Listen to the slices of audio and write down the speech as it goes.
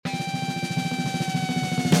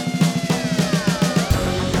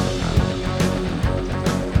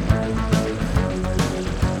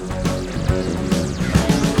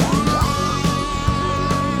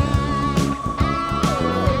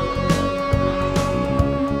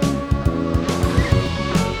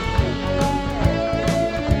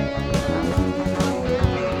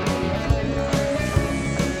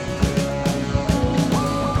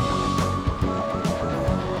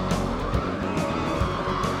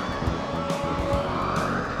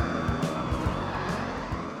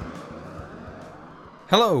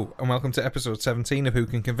Hello, and welcome to episode 17 of Who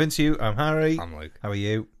Can Convince You. I'm Harry. I'm Luke. How are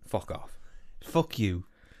you? Fuck off. Fuck you.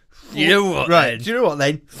 You know what, Right, then? do you know what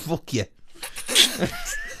then? Fuck you.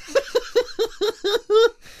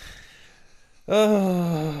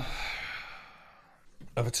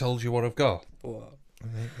 Have I told you what I've got? What?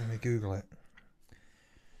 Let me Google it.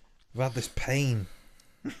 I've had this pain.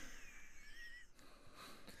 I've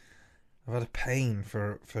had a pain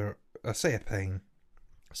for I say a pain.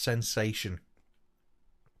 Sensation.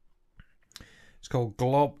 It's called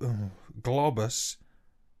globus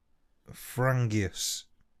frangius.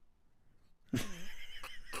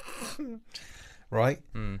 Right?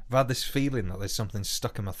 Mm. I've had this feeling that there's something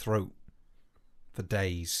stuck in my throat for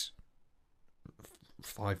days.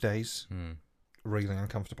 5 days. Mm. Really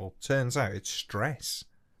uncomfortable. Turns out it's stress.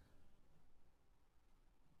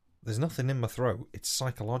 There's nothing in my throat. It's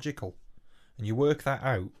psychological. And you work that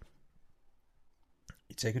out.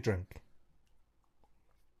 You take a drink.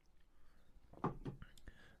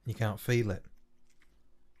 You can't feel it.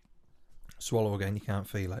 Swallow again, you can't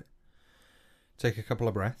feel it. Take a couple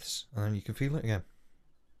of breaths, and then you can feel it again.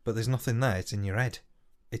 But there's nothing there, it's in your head.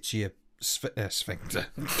 It's your sphincter.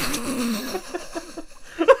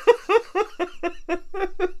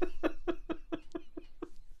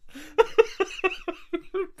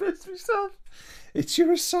 Pissed myself. It's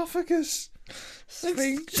your esophagus.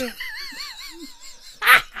 Sphincter.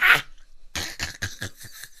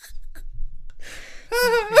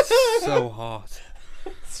 It's so hot.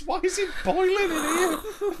 Why is it boiling in here?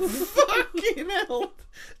 Fucking hell.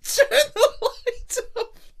 Turn the light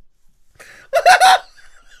up.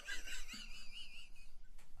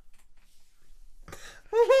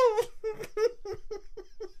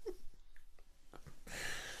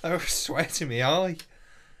 I was sweating my eye.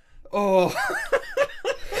 Oh.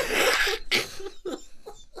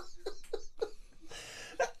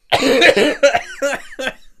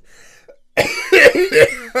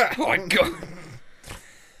 Oh my god.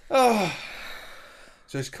 Oh.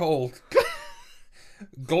 So it's called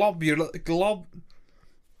globus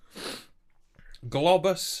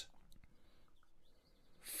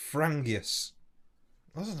frangius.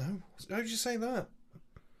 I don't know. How did you say that?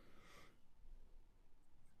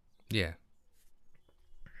 Yeah.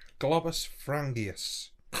 Globus frangius.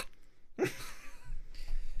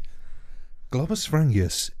 Globus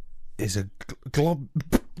frangius is a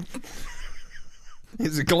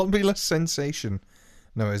it's a globular sensation.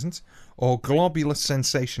 No, it isn't. Or globular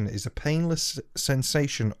sensation is a painless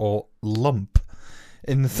sensation or lump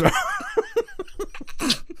in the throat.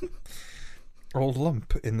 Or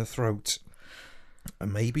lump in the throat.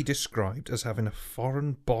 And may be described as having a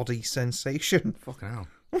foreign body sensation. Fucking hell.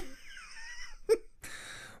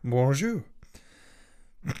 Bonjour.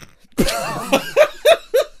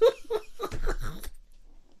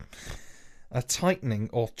 A tightening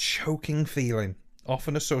or choking feeling,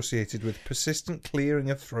 often associated with persistent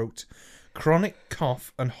clearing of throat, chronic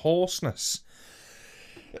cough, and hoarseness.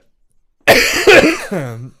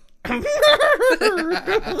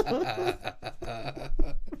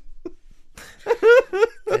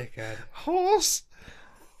 Dickhead. Horse.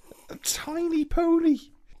 A tiny pony.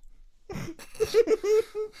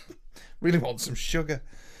 Really want some sugar.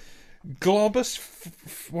 Globus,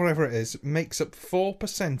 whatever it is, makes up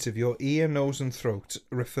 4% of your ear, nose and throat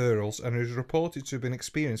referrals and is reported to have been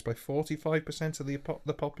experienced by 45% of the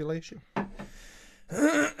population.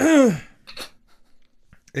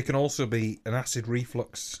 It can also be an acid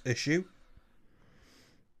reflux issue.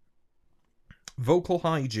 Vocal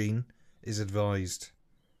hygiene is advised.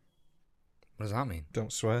 What does that mean?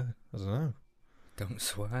 Don't swear. I don't know. Don't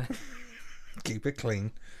swear. Keep it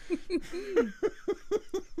clean.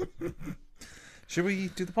 Should we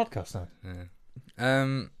do the podcast now?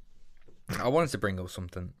 Yeah. I wanted to bring up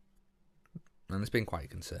something, and it's been quite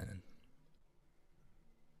concerning.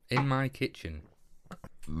 In my kitchen,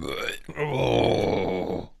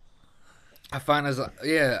 Oh. I find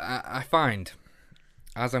I find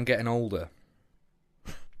as I'm getting older.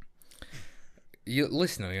 You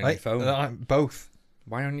listen, are you on your phone? Both.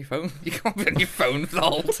 Why on your phone? You can't be on your phone for the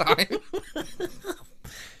whole time.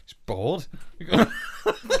 It's bored.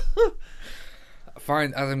 I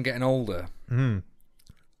find as I'm getting older, I'm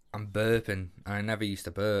I'm burping. I never used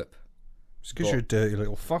to burp. It's because you're a dirty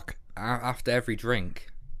little fuck. After every drink,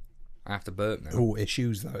 I have to burp now. Oh,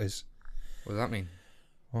 issues, that is. What does that mean?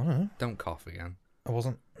 I don't know. Don't cough again. I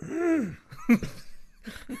wasn't.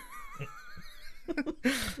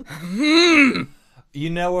 You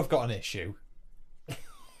know I've got an issue.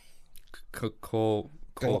 Glob.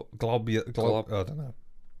 I don't know.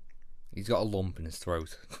 He's got a lump in his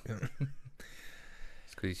throat.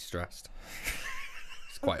 It's because he's stressed.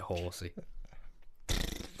 It's quite horsey.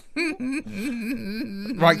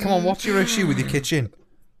 Right, come on, what's your issue with your kitchen?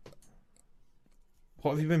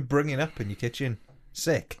 What have you been bringing up in your kitchen?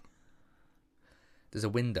 Sick. There's a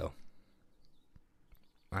window.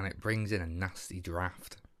 And it brings in a nasty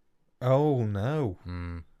draft. Oh, no.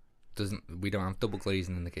 We don't have double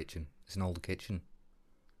glazing in the kitchen. It's an older kitchen.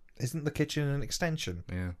 Isn't the kitchen an extension?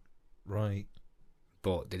 Yeah. Right.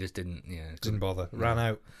 But they just didn't, Didn't bother. Ran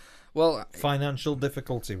out. Well, Financial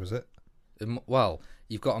difficulty, was it? well,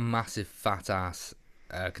 you've got a massive fat ass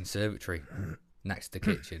conservatory next to the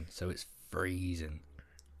kitchen, so it's freezing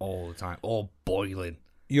all the time, or boiling.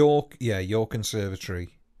 Your conservatory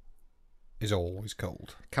is always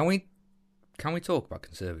cold. Can we talk about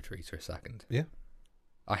conservatories for a second? Yeah.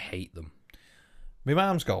 I hate them. My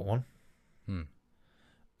mum's got one.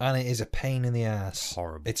 And it is a pain in the ass.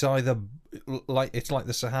 Horrible. It's either like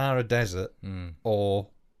the Sahara Desert or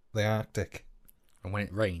the Arctic. And when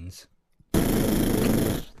it rains,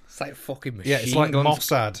 it's like fucking machine Yeah, it's like guns.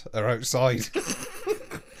 Mossad are outside.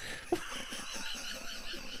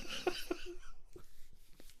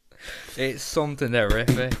 It's something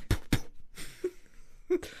horrific.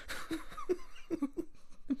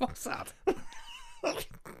 What's that?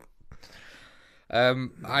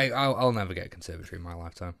 I'll never get a conservatory in my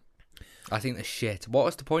lifetime. I think they're shit.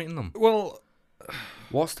 What's the point in them? Well,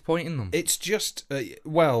 What's the point in them? it's just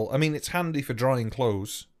it's handy for drying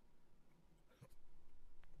clothes.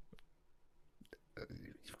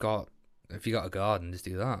 If you got a garden, just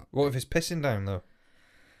do that. What if it's pissing down though?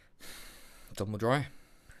 Tumble dry.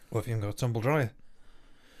 What if you haven't got a tumble dryer?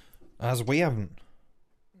 As we haven't.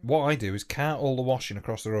 What I do is cart all the washing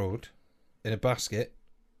across the road in a basket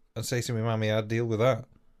and say to my mammy, I'd deal with that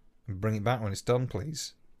and bring it back when it's done,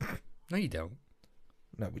 please. No, you don't.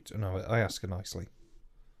 No, I ask her nicely.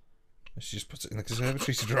 She just puts it in the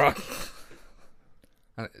conservatory to dry.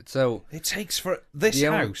 So It takes for this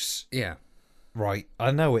house. yeah, Right,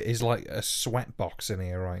 I know it is like a sweat box in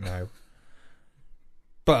here right now.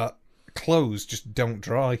 But clothes just don't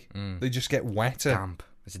dry. They just get wetter. damp.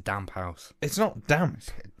 It's a damp house. It's not damp.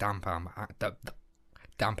 Damp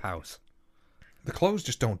house. The clothes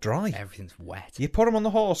just don't dry. Everything's wet. You put them on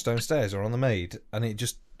the horse downstairs or on the maid, and it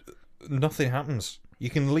just nothing happens. You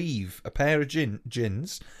can leave a pair of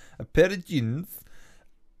jeans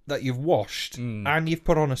that you've washed, and you've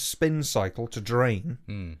put on a spin cycle to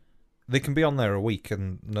drain. They can be on there a week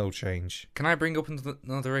and no change. Can I bring up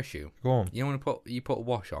another issue? Go on. You know when you put a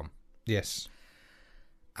wash on, Yes.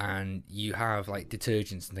 and you have like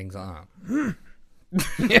detergents and things like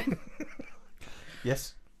that.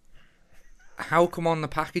 Yes. How come on the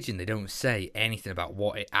packaging they don't say anything about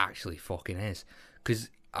what it actually fucking is? Because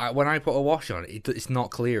when I put a wash on, it's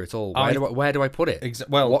not clear at all. Where do I put it?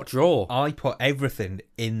 What drawer? I put everything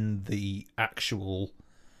in the actual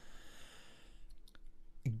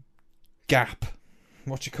gap.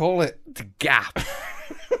 What you call it? The gap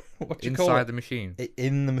What you call inside it? the machine.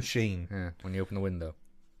 In the machine. Yeah, when you open the window.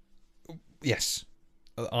 Yes.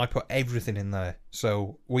 I put everything in there.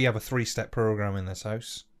 So we have a 3-step program in this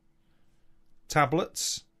house.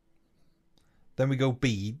 Tablets. Then we go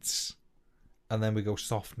beads. And then we go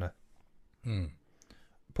softener.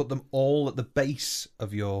 Put them all at the base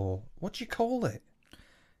of your... What do you call it?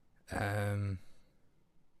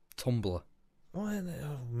 Tumbler. Well,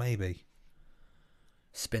 maybe.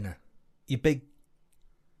 Spinner.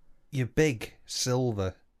 Your big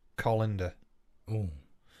silver colander. Ooh.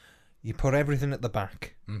 You put everything at the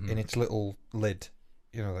back in its little lid.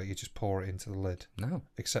 You know, that you just pour it into the lid. No.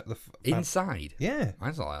 Except the... Inside? Yeah.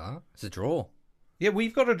 Mine's not like that. It's a drawer. Yeah,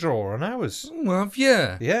 we've got a drawer on ours. Oh, have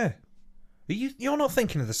you? Yeah. You're not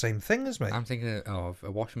thinking of the same thing as me. I'm thinking of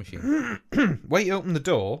a washing machine. Wait, you open the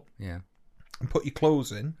door Yeah. and put your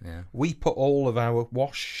clothes in. Yeah. We put all of our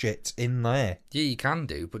wash shit in there. Yeah, you can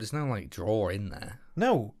do, but there's no like drawer in there.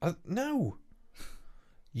 No. No.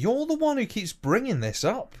 You're the one who keeps bringing this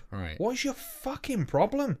up. Right. What is your fucking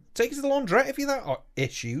problem? Take it to the laundrette if you're that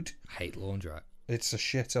issued. I hate laundrette. It's a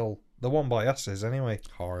shithole. The one by us is, anyway.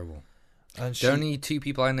 Horrible. And The only two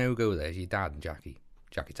people I know who go there is your dad and Jackie.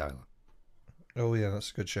 Jackie Tyler. Oh, yeah,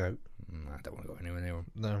 that's a good shout. I don't want to go anywhere near him.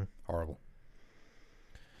 No. Horrible.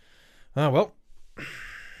 Oh, well.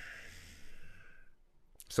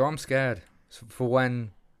 So I'm scared for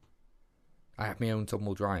when I have my own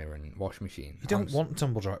tumble dryer and washing machine. You don't want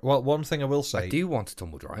tumble dryer. Well, one thing I will say... I do want a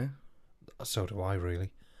tumble dryer. So do I,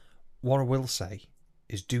 really. What I will say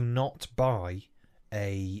is do not buy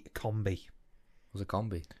a combi. Was a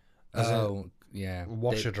combi. Yeah.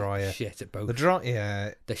 Washer dryer. Shit at both.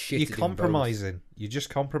 Yeah. They're shit You're at compromising. You're just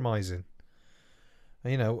compromising.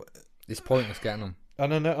 You know... It's pointless getting them.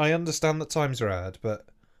 And I understand that times are hard, but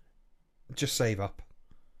just save up.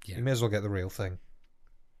 Yeah. You may as well get the real thing.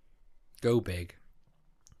 Go big.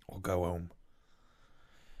 Or go home.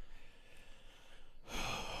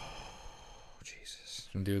 Jesus.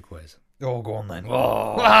 And do a quiz. Oh, go on then.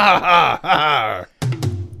 Oh.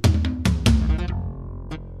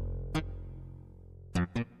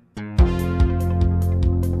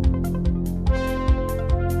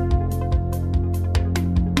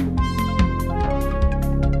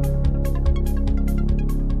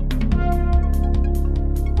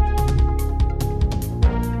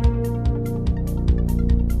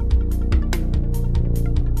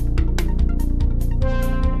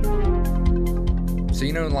 So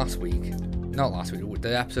you know not last week,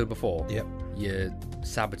 the episode before, Yep. you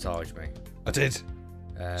sabotaged me. I did.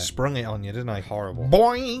 Sprung it on you, didn't I? Horrible.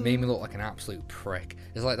 Boing! Made me look like an absolute prick.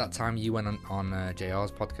 It's like that time you went on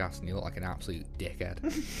JR's podcast and you looked like an absolute dickhead.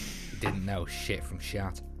 You didn't know shit from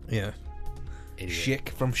shat. Yeah. Idiot. Shick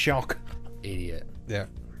from shock. Idiot. Yeah.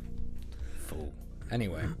 Fool.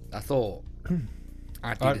 Anyway, I thought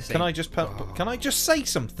I'd do the same. Can I just say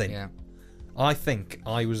something? Yeah. I think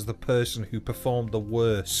I was the person who performed the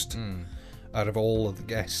worst out of all of the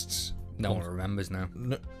guests. No one remembers now.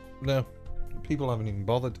 No. People haven't even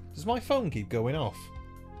bothered. Does my phone keep going off?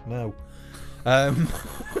 No. That's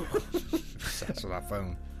with that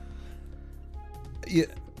phone. Yeah,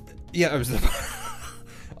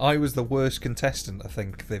 I was the worst contestant I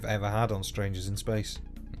think they've ever had on Strangers in Space.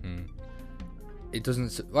 Mm. It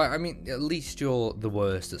doesn't. Well, I mean, at least you're the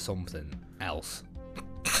worst at something else.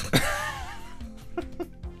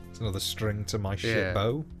 It's another string to my shit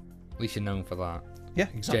bow. At least you're known for that. Yeah,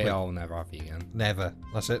 exactly. JR will never have you again. Never.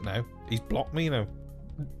 That's it now. He's blocked me now.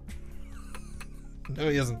 No,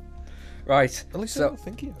 he hasn't. Right. At least I don't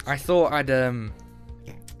think he has. I thought I'd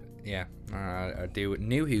I'd do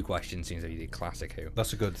New Who question seems like you did classic Who.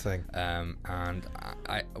 That's a good thing. And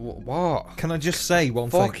what? Can I just say one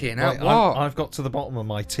thing? Fucking hell, what? I've got to the bottom of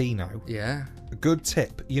my tea now. Yeah. A good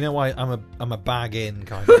tip. You know, I'm a bag in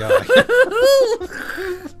kind of guy.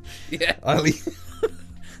 Yeah.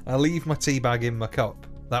 I leave my tea bag in my cup.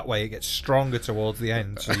 That way it gets stronger towards the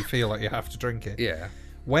end, so you feel like you have to drink it. Yeah.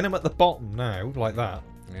 When I'm at the bottom now, like that,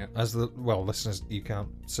 yeah. Listeners, you can't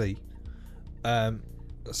see.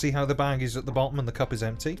 See how the bag is at the bottom and the cup is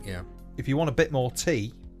empty? Yeah. If you want a bit more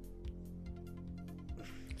tea,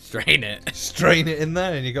 strain it. Strain it in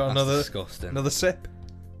there, and you got disgusting. another sip.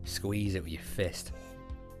 Squeeze it with your fist.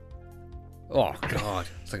 Oh God,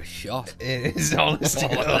 it's like a shot. It is, honestly.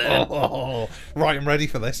 Right, I'm ready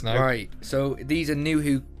for this now. Right, so these are New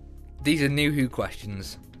Who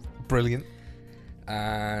questions. Brilliant.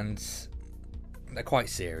 And they're quite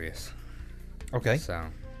serious. Okay. So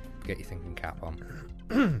get your thinking cap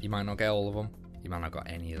on. You might not get all of them. You might not got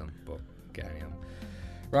any of them, but get any of them.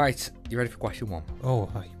 Right, you ready for question 1? Oh,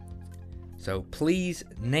 hi. So please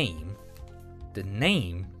name the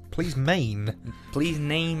name. Please name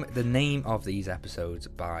the name of these episodes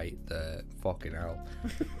by the fucking hell.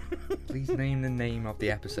 Please name the name of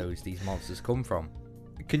the episodes these monsters come from.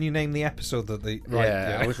 Can you name the episode that they... Right,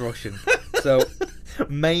 yeah, I was Russian. So... the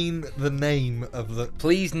name of the...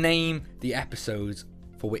 Please name the episodes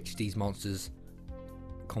for which these monsters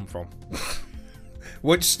come from.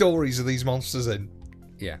 Which stories are these monsters in?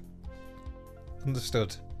 Yeah.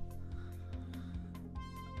 Understood.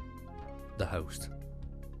 The Host.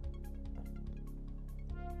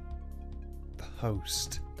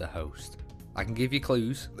 The Host. I can give you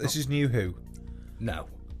clues. This is New Who. No.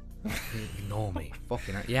 Ignore me.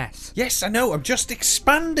 Fucking hell. Yes. Yes, I know. I'm just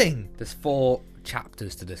expanding. There's 4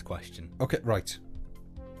 chapters to this question. Okay, right.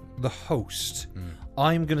 The Host.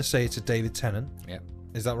 I'm going to say it's a David Tennant. Yep.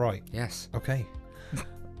 Is that right? Yes. Okay.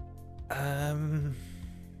 The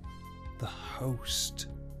Host.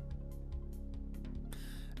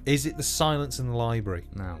 Is it The Silence in the Library?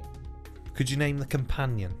 No. Could you name the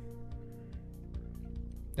companion?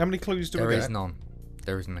 How many clues do we get? There is none.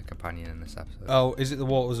 There isn't a companion in this episode. Oh, is it the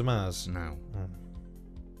Waters of Mars? No. Oh.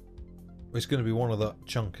 It's going to be one of that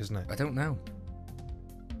chunk, isn't it? I don't know.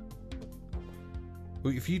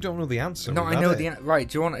 Well, if you don't know the answer... No, I know the answer. Right,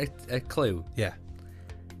 do you want a clue? Yeah.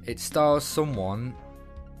 It stars someone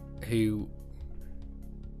who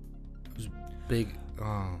was big...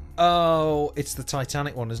 Oh, it's the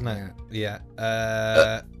Titanic one, isn't it?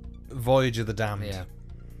 Yeah. Voyage of the Damned. Yeah.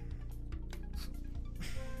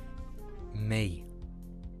 Me.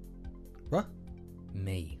 What?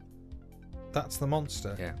 Me. That's the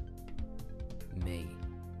monster? Yeah. Me.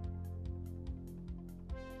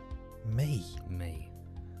 Me? Me.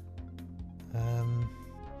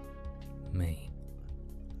 Me.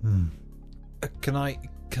 Can I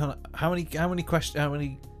how many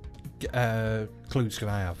clues can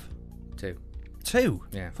I have? 2. 2?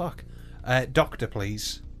 Yeah. Fuck. Doctor,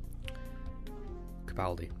 please.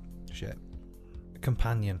 Capaldi. Shit.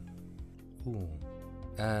 Companion. Ooh.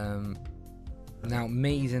 Now,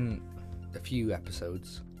 May's in a few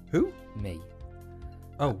episodes. Who? May.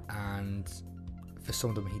 Oh. And for some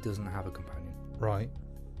of them, he doesn't have a companion. Right.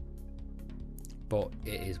 But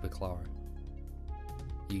it is with Clara.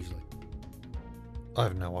 Usually. I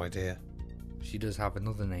have no idea. She does have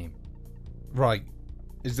another name. Right.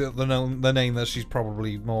 Is it the name that she's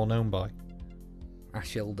probably more known by?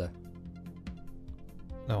 Ashilda.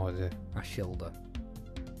 No idea. Ashilda.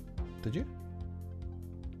 Did you?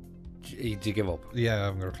 Did you give up? Yeah, I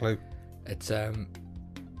haven't got a clue. It's the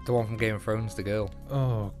one from Game of Thrones, the girl.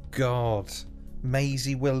 Oh, God.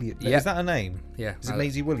 Maisie Williams. Yep. Is that a name? Yeah. Is it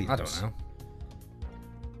Maisie Williams? I don't know.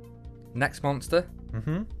 Next monster.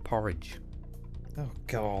 Mm-hmm. Porridge. Oh,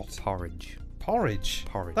 God. Porridge. Porridge?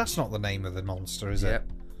 Porridge. That's not the name of the monster, is Yep.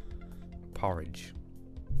 Porridge.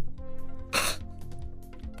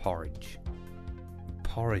 Porridge.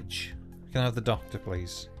 Porridge. Can I have the doctor,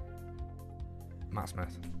 please? Matt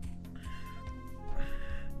Smith.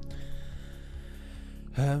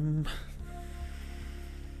 Can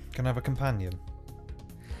I have a companion?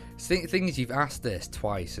 Thing is, you've asked this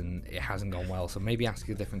twice and it hasn't gone well, so maybe ask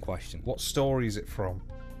a different question. What story is it from?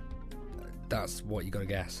 That's what you got to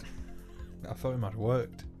guess. I thought it might have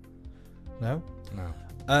worked. No? No.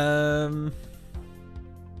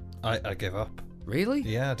 I give up. Really?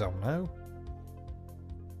 Yeah, I don't know.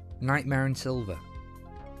 Nightmare in Silver.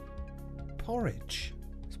 Porridge.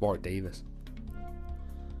 It's Warwick Davis.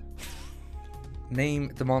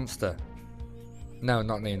 Name the monster. No,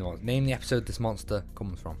 not name the monster. Name the episode this monster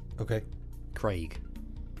comes from. Okay. Craig.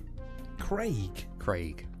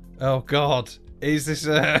 Craig. Oh, God. Is this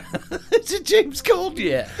is it James Corden?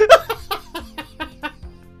 Yeah.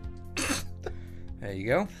 There you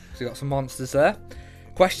go. So you got some monsters there.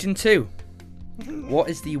 Question 2. What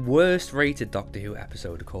is the worst rated Doctor Who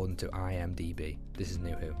episode according to IMDb? This is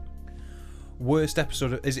New Who. Worst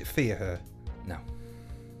episode is it Fear Her? No.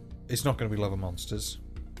 It's not going to be Love and Monsters.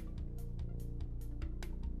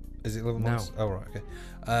 Is it Love and Monsters? Oh, right, okay.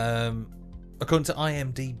 According to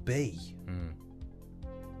IMDb.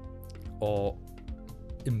 Or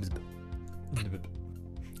Can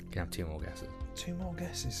I have 2 more guesses? 2 more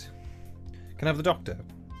guesses. Can I have the doctor?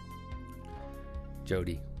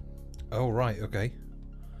 Jodie. Oh, right, okay.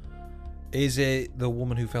 Is it the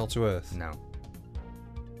woman who fell to Earth? No.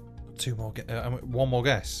 2 more. 1 more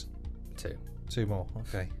guess. 2. 2 more.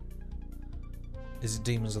 Okay. Is it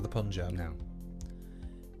Demons of the Punjab? No.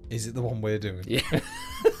 Is it the one we're doing? Yeah.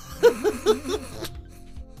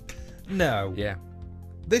 No. Yeah.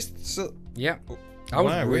 This. Yeah. I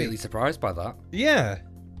was really surprised by that. Yeah.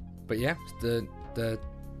 But yeah, it's the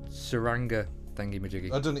Saranga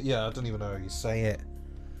thingy-majiggy. I don't even know how you say it.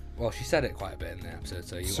 Well, she said it quite a bit in the episode,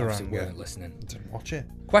 so you obviously weren't listening. I didn't watch it.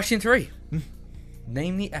 Question 3.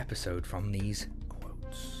 Name the episode from these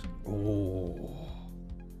quotes. Oh.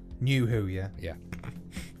 New Who, yeah? Yeah.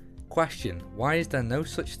 Question. Why is there no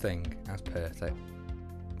such thing as perfect?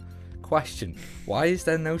 Question. Why is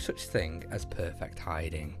there no such thing as perfect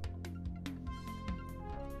hiding?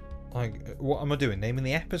 What am I doing? Naming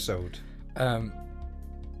the episode?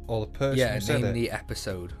 Or the person yeah, who said it? name the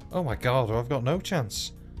episode. Oh my god, I've got no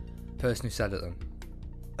chance. Person who said it then.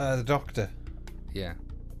 The Doctor. Yeah.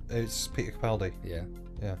 It's Peter Capaldi. Yeah.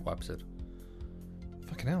 Yeah. What episode?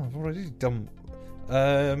 Fucking hell, I've already done...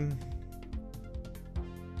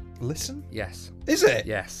 Listen? Yes. Is it?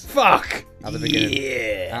 Yes. Fuck! At the beginning.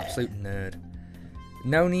 Yeah! Absolute nerd.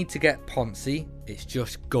 No need to get poncy, it's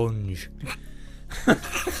just gunge.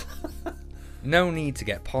 No need to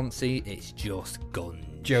get poncy, it's just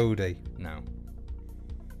gunge. Jodie. No.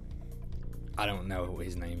 I don't know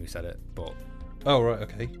his name who said it, but... Oh, right,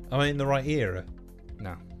 okay. Am I in the right era?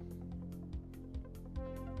 No.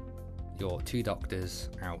 You're 2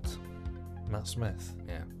 doctors out. Matt Smith.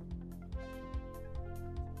 Yeah.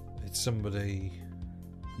 It's somebody...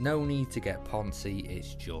 No need to get poncy,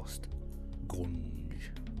 it's just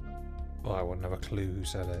gunge. Oh, I wouldn't have a clue who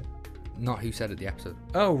said it. Not who said it, the episode.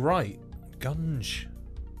 Oh, right. Gunge.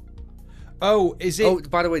 Oh, is it... Oh,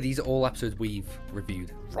 by the way, these are all episodes we've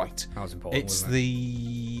reviewed. Right. That was important, It's wasn't it?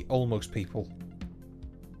 the Almost People.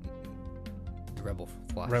 The Rebel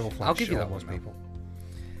Flash. Rebel Flash. I'll give you that Almost one now. People.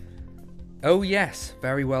 Oh yes,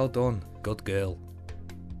 very well done. Good girl.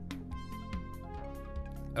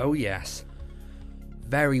 Oh yes.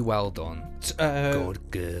 Very well done. Good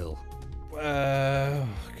girl. Oh,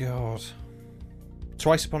 God.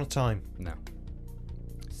 Twice Upon a Time. No.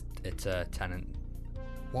 It's Tennant.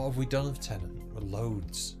 What have we done of Tennant?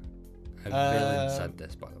 Loads. A villain said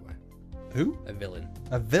this, by the way. Who? A villain.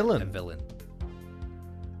 A villain? A villain.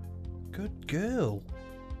 Good girl.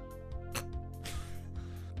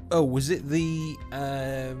 Oh, was it the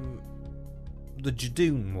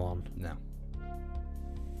Jadoon one? No.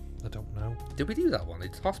 I don't know. Did we do that one?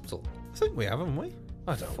 It's hospital. I think we have, haven't we?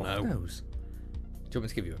 I don't Fuck know. knows. Do you want me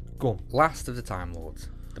to give you it? Go on. Last of the Time Lords.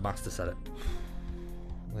 The Master said it.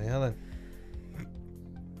 Yeah, then.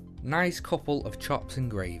 Nice couple of chops and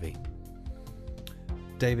gravy.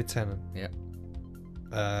 David Tennant. Yeah.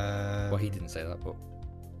 Well, he didn't say that, but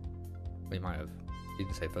he might have. He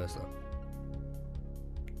didn't say first though.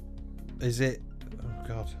 Is it? Oh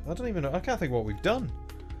God, I don't even know. I can't think what we've done.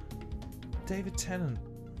 David Tennant.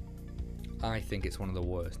 I think it's one of the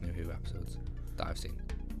worst New Who episodes that I've seen.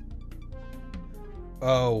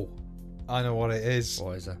 Oh, I know what it is.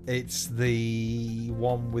 What is it? It's the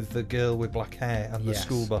one with the girl with black hair and the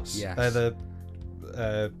school bus. Yes. The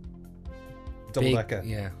double decker.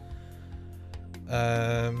 Yeah.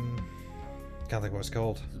 Can't think what it's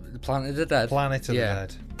called. The Planet of the Dead. Planet of the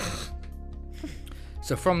Dead.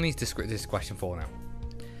 So from these this is question 4 now.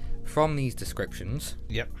 From these descriptions,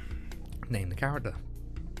 Yep. name the character.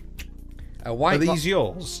 A white. Are these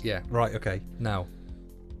yours? Yeah. Right. Okay. No,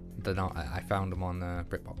 they're not. I found them on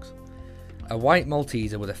BritBox. A white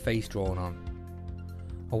Malteser with a face drawn on.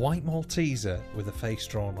 A white Malteser with a face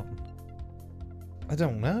drawn on. I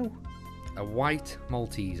don't know. A white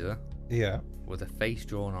Malteser. Yeah. With a face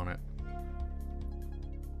drawn on it.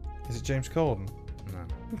 Is it James Corden? No.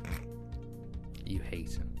 You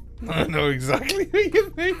hate him. I know exactly who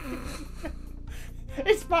you mean.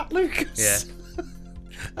 It's Matt Lucas. Yeah.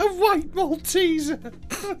 A white Malteser.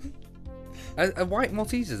 A white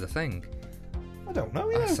Malteser's a thing. I don't know.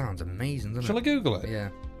 That Yeah. sounds amazing, doesn't Shall I it? Google it? Yeah.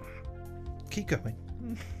 Keep going.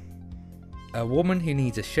 A woman who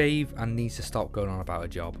needs a shave and needs to stop going on about a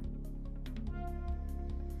job.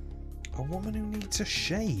 A woman who needs a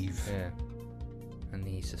shave. Yeah. And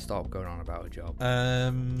needs to stop going on about a job.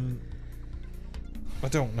 I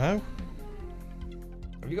don't know.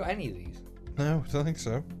 Have you got any of these? No, I don't think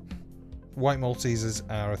so. White Maltesers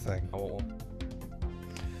are a thing. I want one.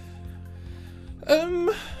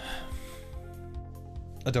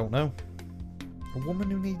 I don't know. A woman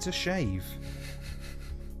who needs a shave.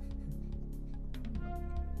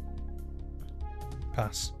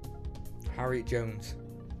 Pass. Harriet Jones.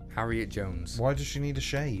 Harriet Jones. Why does she need a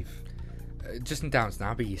shave? Just in Downton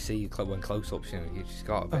Abbey, you see when close-ups, you know, she's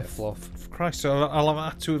got a bit of fluff. For Christ, so I'll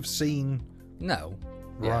have had to have seen. No.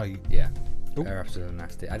 Right. Yeah. Ooh. Her episode of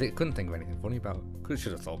Nasty. Couldn't think of anything funny about it.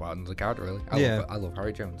 Should have thought about another character, really. I love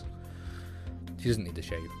Harriet Jones. She doesn't need a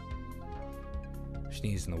shave. She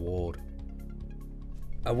needs an award.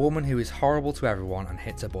 A woman who is horrible to everyone and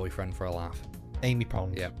hits her boyfriend for a laugh. Amy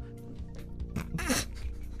Pond. Yep.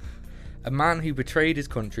 A man who betrayed his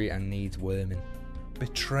country and needs worming.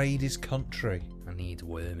 Betrayed his country. And needs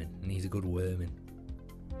worming. Needs a good worming.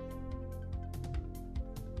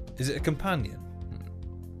 Is it a companion?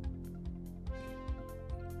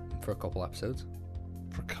 For a couple episodes.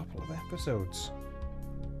 For a couple of episodes.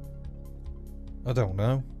 I don't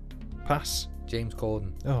know. Pass. James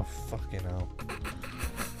Corden. Oh, fucking hell.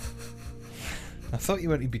 I thought you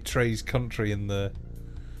meant he betrays country in the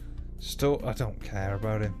store. I don't care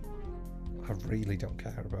about him. I really don't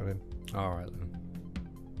care about him. Alright then.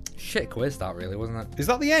 Shit quiz that really, wasn't it? Is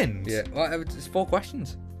that the end? Yeah. Well, it's 4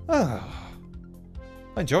 questions. Oh.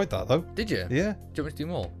 I enjoyed that though. Did you? Yeah. Do you want me to do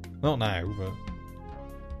more? Not now,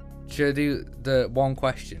 but... Should I do the one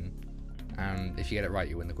question? And if you get it right,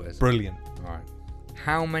 you win the quiz. Brilliant. Alright.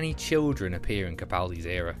 How many children appear in Capaldi's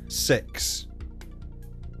era? 6.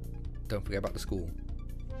 Don't forget about the school.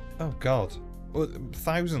 Oh, God. Well,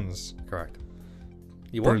 thousands. Correct.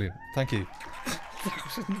 You won. Brilliant. Thank you.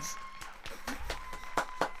 Thousands.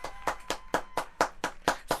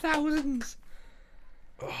 Thousands.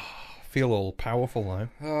 Feel all powerful now.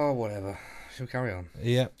 Oh, whatever. Shall we carry on?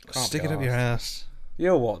 Yeah. Can't Stick be it up your ass. You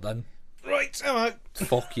know what then? Right, I'm out.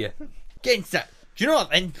 Fuck you. Get into that. Do you know what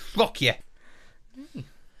then? Fuck you.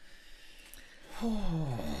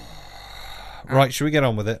 Right, should we get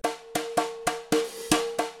on with it?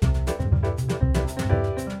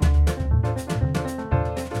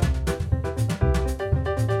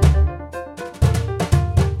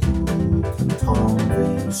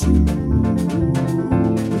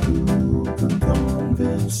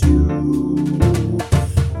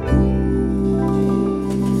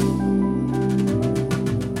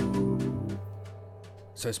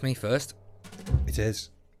 So it's me first. It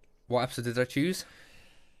is. What episode did I choose?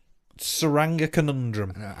 Saranga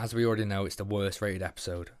Conundrum. As we already know, it's the worst rated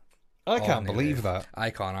episode. I can't New believe Who. that.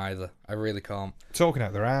 I can't either. I really can't. Talking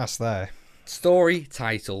out their ass there. Story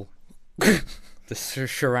title: The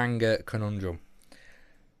Sharanga Conundrum.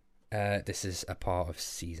 This is a part of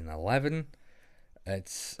season 11. I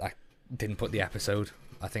didn't put the episode.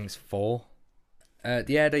 I think it's 4.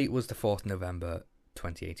 The air date was the 4th November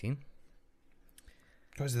 2018.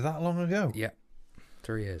 Was it that long ago? Yeah,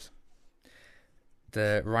 3 years.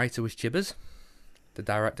 The writer was Chibbers, the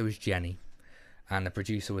director was Jenny, and the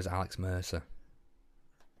producer was Alex Mercer.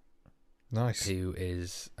 Nice. Who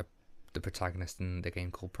is the protagonist in the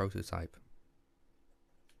game called Prototype.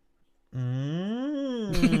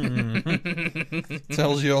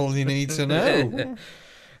 Tells you all you need to know.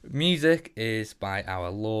 Music is by our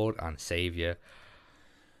Lord and Saviour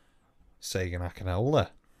Sega Nakanola.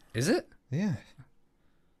 Is it? Yeah.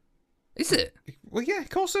 Is it? Well, yeah, of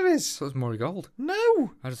course it is. So it's Murray Gold.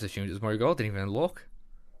 No. I just assumed it was Murray Gold. Didn't even look.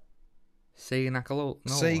 Sega Nakanola.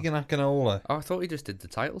 No. Sega Nakanola. Oh, I thought he just did the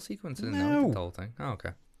title sequence. I didn't know he did the whole thing. Oh,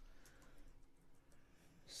 okay.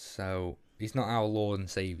 So he's not our Lord and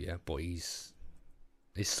Saviour, but he's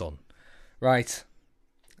his son. Right.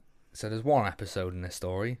 So there's one episode in this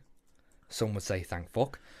story. Some would say thank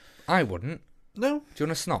fuck. I wouldn't. No. Do you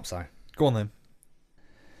want a synopsis? Go on then.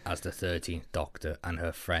 As the 13th Doctor and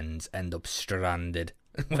her friends end up stranded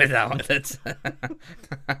without it.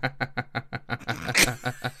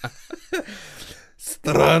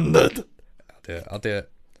 Stranded. I'll do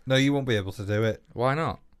it. No, you won't be able to do it. Why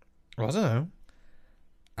not? Well, I don't know.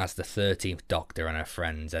 As the 13th Doctor and her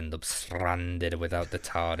friends end up stranded without the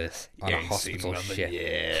TARDIS on a hospital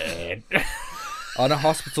ship. On a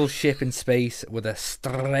hospital ship in space with a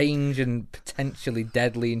strange and potentially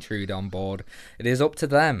deadly intruder on board, it is up to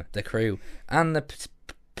them, the crew, and the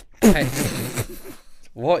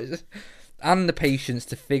and the patients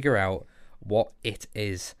to figure out what it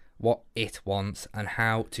is, what it wants, and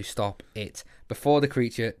how to stop it before the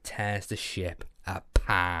creature tears the ship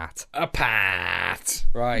apart.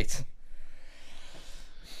 Right.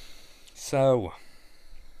 So.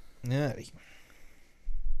 Yeah.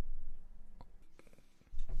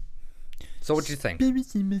 So what did you think?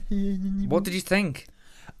 What did you think?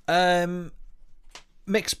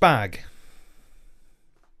 Mixed bag.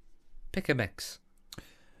 Pick a mix.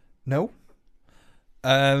 No.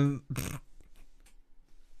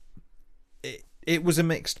 It was a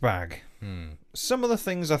mixed bag. Some of the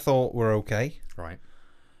things I thought were okay. Right.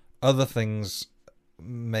 Other things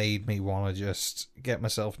made me want to just get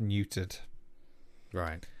myself neutered.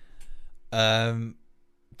 Right.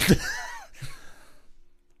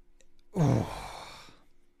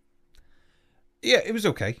 Yeah, it was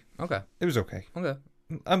okay. Okay. It was okay. Okay.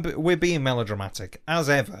 We're being melodramatic, as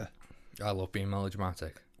ever. I love being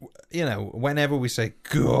melodramatic. You know, whenever we say,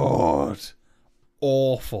 God,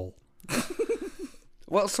 awful.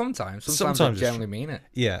 Well, sometimes I generally mean it.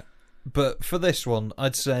 Yeah. But for this one,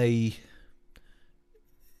 I'd say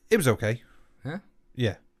it was okay. Yeah?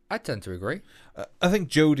 Yeah. I tend to agree. I think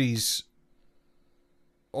Jodie's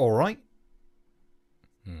alright.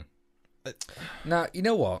 Now, you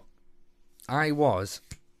know what? I was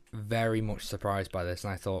very much surprised by this,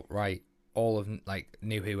 and I thought, right, all of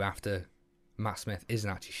New Who after Matt Smith isn't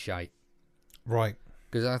actually shite. Right.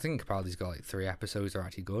 Because I think Capaldi's got 3 episodes that are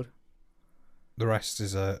actually good. The rest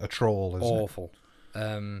is a troll, isn't Awful.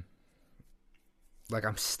 I'm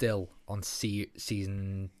still on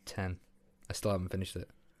season 10. I still haven't finished it.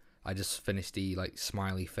 I just finished the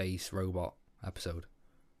smiley face robot episode.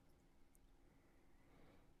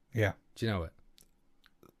 Yeah. Do you know it?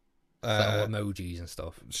 All emojis and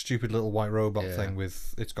stuff. Stupid little white robot thing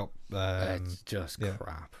with it's got. It's just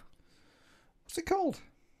crap. What's it called?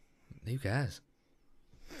 Who cares?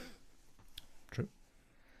 True.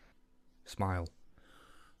 Smile.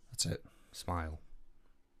 That's it. Smile.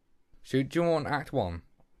 Do you want Act 1?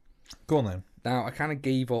 Go on then. Now, I kind of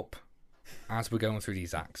gave up as we're going through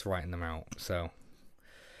these acts, writing them out. So,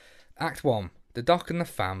 Act 1. The Doc and the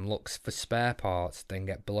fam looks for spare parts, then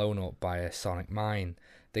get blown up by a sonic mine.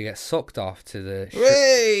 They get sucked off to the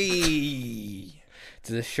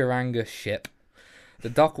to the Sharanga ship. The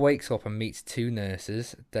Doc wakes up and meets 2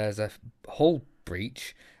 nurses. There's a hull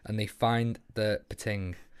breach, and they find the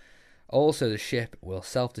Pating. Also, the ship will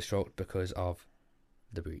self-destruct because of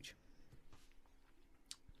the breach.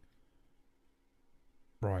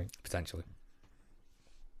 Right. Potentially.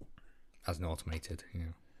 As an automated,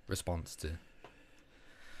 response to...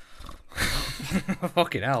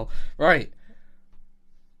 Fucking hell. Right.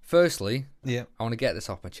 Firstly, yeah, I want to get this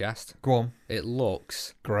off my chest. Go on. It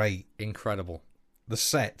looks great. Incredible. The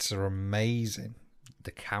sets are amazing.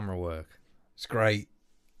 The camera work. It's great.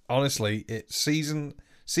 Honestly, it's season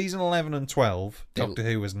 11 and 12, Doctor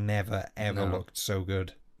Who has never, ever looked so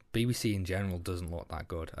good. BBC in general doesn't look that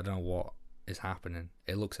good. I don't know what is happening.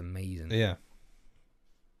 It looks amazing. Yeah.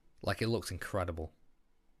 Like, it looks incredible.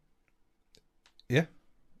 Yeah.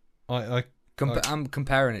 I'm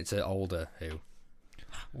comparing it to older Who.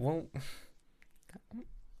 Well,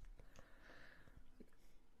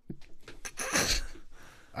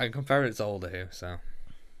 I compare it to older Who, so.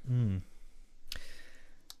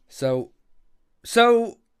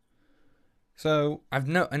 So I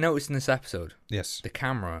noticed in this episode. Yes. The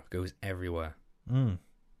camera goes everywhere. Well,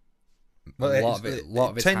 a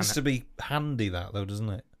lot of it tends to be handy, that though, doesn't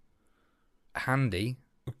it? Handy.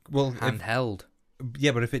 Well, handheld.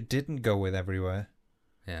 Yeah, but if it didn't go with everywhere,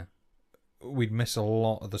 yeah, we'd miss a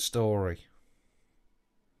lot of the story.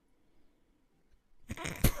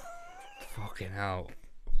 Fucking hell.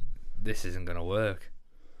 This isn't going to work.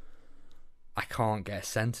 I can't get a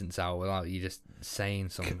sentence out without you just saying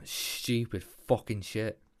some stupid fucking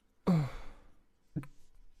shit.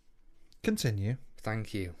 Continue.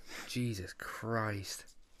 Thank you. Jesus Christ.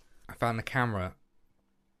 I found the camera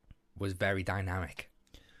was very dynamic.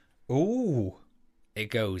 Ooh. It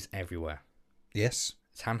goes everywhere. Yes.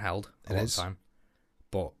 It's handheld a lot of the time.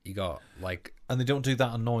 But you got, like... And they don't do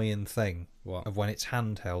that annoying thing. What? Of when it's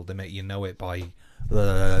handheld, they make you know it by...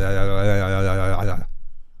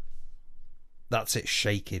 That's it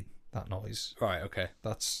shaking, that noise. Right, okay.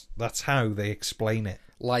 That's how they explain it.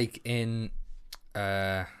 Like in...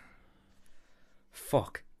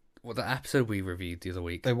 Fuck. What, the episode we reviewed the other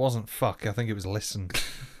week? It wasn't fuck, I think it was listen.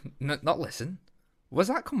 No, not listen. Where's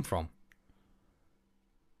that come from?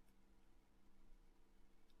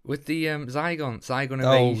 With the Zygon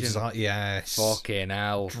invasion. Oh, yes. Fucking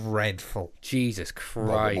hell. Dreadful. Jesus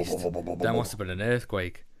Christ. That must have been an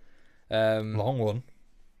earthquake. Long one.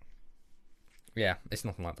 Yeah, it's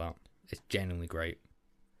nothing like that. It's genuinely great.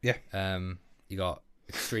 Yeah. You got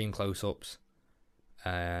extreme close-ups,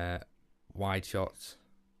 wide shots.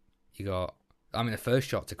 You got, I mean, the first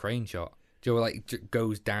shot's a crane shot. Joe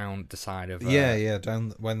goes down the side of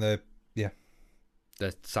down when the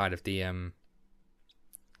side of the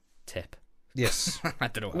tip. Yes. I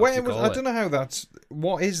don't know what to call it. I don't know how that's.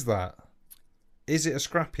 What is that? Is it a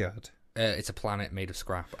scrapyard? It's a planet made of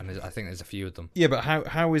scrap, and I think there's a few of them. Yeah, but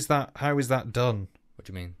how is that? How is that done? What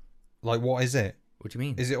do you mean? Like, what is it? What do you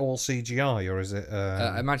mean? Is it all CGI or is it?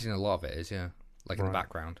 I imagine a lot of it is, yeah, like in the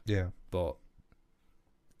background. Yeah, but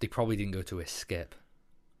they probably didn't go to a skip.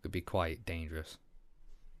 It'd be quite dangerous.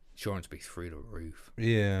 Insurance would be through the roof.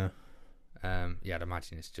 Yeah. Yeah, I'd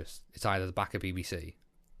imagine it's either the back of BBC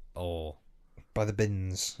or by the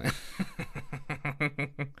bins.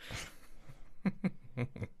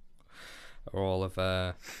 Or all of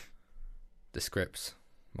the scripts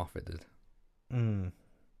Moffat did.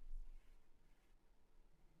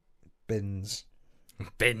 Bins.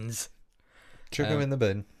 Bins. Chuck them in the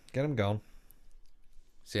bin. Get them gone.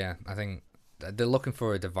 So yeah, I think they're looking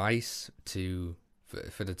for a device for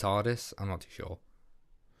the TARDIS. I'm not too sure.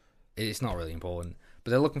 It's not really important,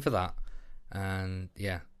 but they're looking for that. And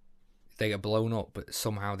yeah, they get blown up, but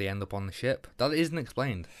somehow they end up on the ship. That isn't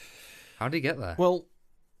explained. How did he get there? Well,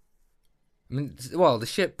 I mean, the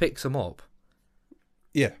ship picks them up.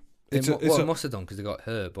 Yeah. It must have done because they got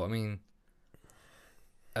hurt, but I mean,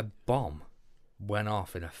 a bomb went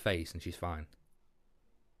off in her face and she's fine.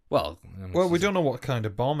 Well, we don't know what kind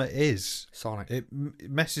of bomb it is. Sonic. It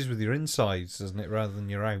messes with your insides, doesn't it, rather than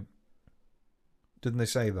your out? Didn't they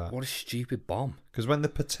say that? What a stupid bomb. Because when the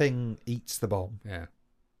Pating eats the bomb, yeah,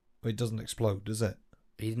 it doesn't explode, does it?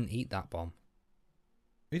 He didn't eat that bomb.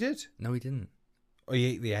 He did? No, he didn't. Oh, he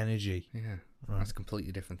ate the energy. Yeah, right. That's a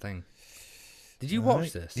completely different thing. Did you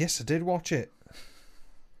watch this? Yes, I did watch it.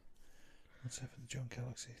 What's up for the John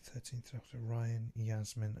Galaxy, 13th Doctor, Ryan,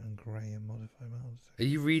 Yasmin, and Graham modified models? Are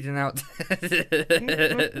you reading out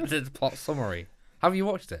the plot summary? Have you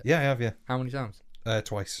watched it? Yeah, I have, yeah. How many times?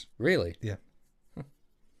 Twice. Really? Yeah.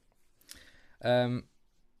 But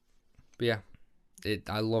yeah,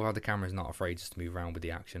 I love how the camera's not afraid just to move around with the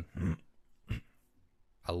action.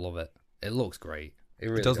 I love it. It looks great. It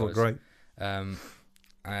really does look great. So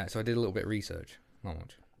I did a little bit of research. Not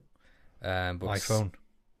much. But iPhone.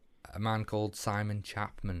 A man called Simon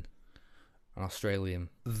Chapman, an Australian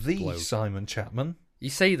bloke. Simon Chapman. You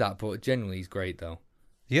say that, but genuinely he's great though.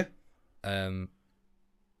 Yeah.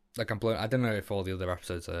 Like I'm blown. I don't know if all the other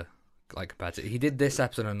episodes are like compared to. He did this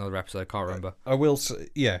episode and another episode. I can't remember. I will say,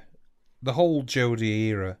 yeah, the whole Jodie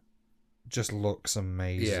era just looks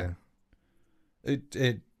amazing. Yeah.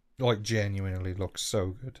 It like genuinely looks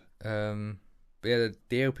so good. But yeah, the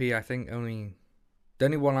DOP I think the only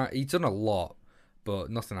one he's done a lot, but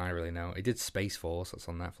nothing I really know. He did Space Force. That's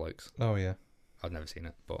on Netflix. Oh yeah. I've never seen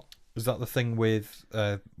it, but was that the thing with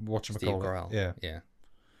Steve Carell? Yeah. Yeah.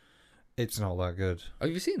 It's not that good. Oh,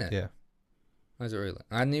 have you seen it? Yeah. Oh, is it really?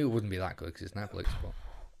 I knew it wouldn't be that good because it's Netflix, but...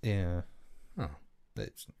 Yeah. Oh.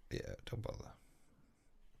 Don't bother.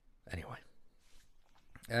 Anyway.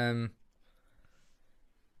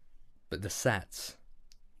 But the sets...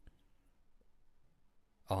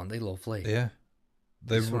 Aren't they lovely? Yeah.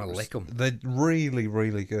 I just want to lick them. They're really,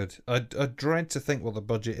 really good. I dread to think what the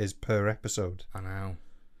budget is per episode. I know.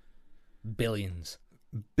 Billions.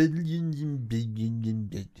 Billions and billions and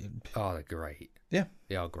billions. Oh, they're great. Yeah.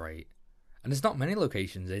 They are great. And there's not many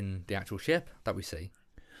locations in the actual ship that we see.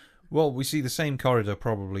 Well, we see the same corridor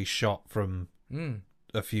probably shot from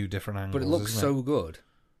a few different angles. But it looks so good.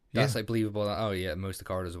 That's Yeah. like believable that, oh yeah, most of the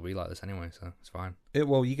corridors will be like this anyway, so it's fine.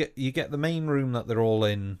 Well, you get the main room that they're all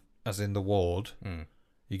in, as in the ward.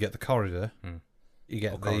 You get the corridor. You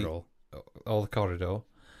get the corridor.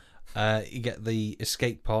 You get the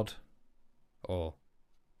escape pod. Or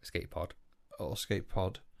escape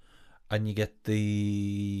pod. And you get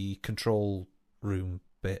the control room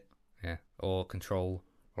bit. Yeah. Or control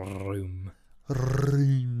room.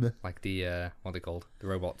 Like the, what are they called? The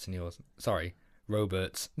robots in yours. Sorry.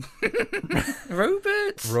 Robots.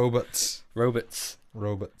 Robots.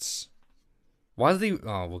 Why are they...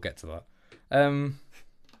 Oh, we'll get to that.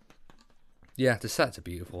 Yeah, the sets are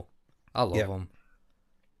beautiful. I love them.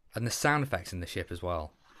 And the sound effects in the ship as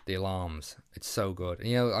well. The alarms. It's so good. And,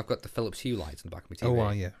 you know, I've got the Philips Hue lights in the back of my TV. Oh, wow,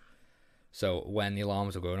 yeah. So when the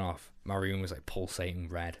alarms were going off, my room was like pulsating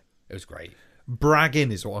red. It was great.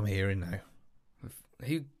 Bragging is what I'm hearing now.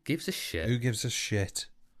 Who gives a shit? Who gives a shit?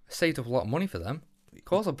 I saved up a lot of money for them. Of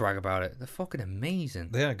course I'll brag about it. They're fucking amazing.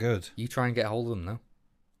 They are good. You try and get a hold of them, though.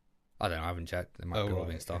 I don't know. I haven't checked. They might be all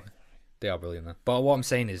in stock. They are brilliant, though. But what I'm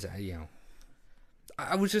saying is, you know,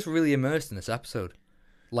 I was just really immersed in this episode.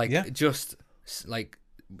 Like, just, like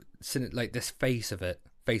this face of it,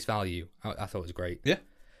 face value, I thought was great. Yeah.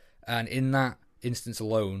 And in that instance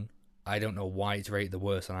alone, I don't know why it's rated the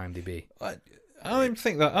worst on IMDb. I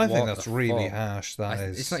think that's really harsh.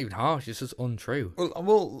 It's not even harsh. It's just untrue.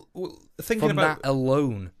 Well thinking From about that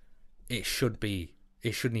alone, it shouldn't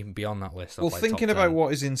even be on that list. Well, like thinking about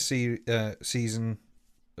what is in season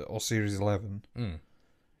or series 11,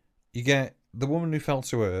 you get The Woman Who Fell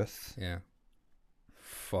to Earth. Yeah.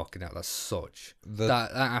 Fucking hell, that's such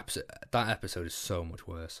that episode is so much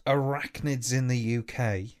worse. Arachnids in the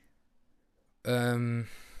UK. I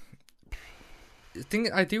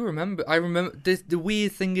remember the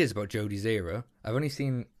weird thing is about Jodie's era, I've only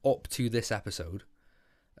seen up to this episode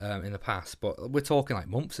in the past, but we're talking like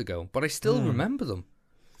months ago, but I still remember them.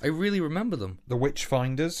 I really remember them. The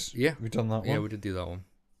Witchfinders. Yeah. We've done that one. Yeah, we did do that one.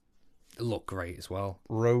 It looked great as well.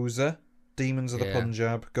 Rosa, Demons of the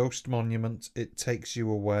Punjab, Ghost Monument, It Takes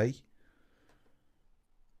You Away.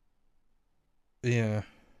 Yeah.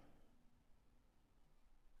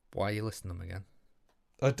 Why are you listening to them again?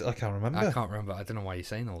 I can't remember. I can't remember. I don't know why you're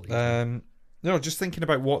saying all these. No, just thinking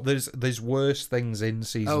about what there's worse things in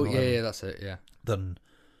season. Oh yeah, that's it. Yeah. Than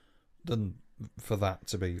for that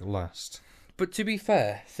to be last. But to be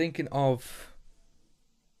fair, thinking of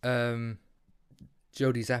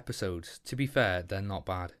Jodie's episodes, to be fair, they're not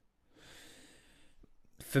bad.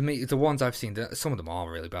 For me, the ones I've seen, some of them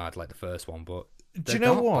are really bad, like the first one, but do you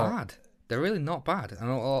know what? Bad. They're really not bad.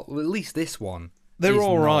 And at least this one, they're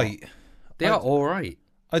all right. They are all right.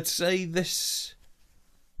 I'd say this.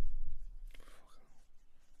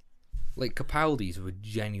 Like Capaldi's were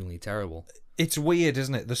genuinely terrible. It's weird,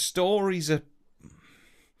 isn't it? The stories are.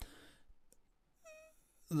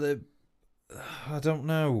 I don't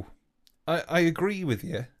know. I agree with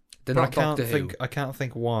you. They're not Doctor Who. I can't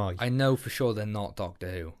think why. I know for sure they're not Doctor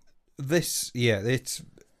Who. It's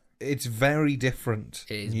very different.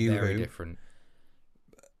 It is very different.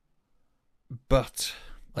 But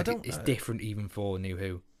like it's different even for New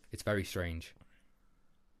Who. It's very strange.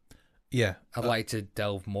 Yeah. I'd like to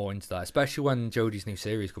delve more into that, especially when Jodie's new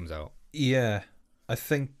series comes out. Yeah. I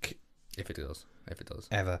think if it does.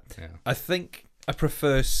 Ever. Yeah. I think I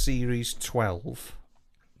prefer series 12.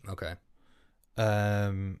 Okay.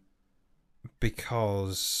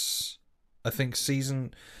 Because I think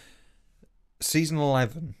season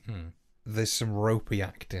 11 there's some ropey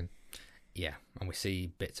acting. Yeah, and we see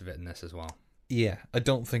bits of it in this as well. Yeah, I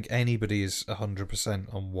don't think anybody is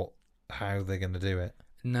 100% on how they're going to do it.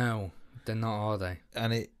 No, they're not, are they?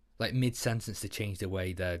 And it like mid-sentence to change the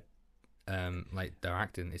way they're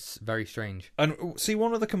acting. It's very strange. And see,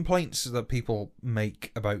 one of the complaints that people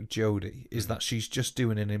make about Jodie is that she's just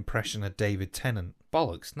doing an impression of David Tennant.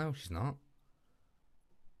 Bollocks! No, she's not.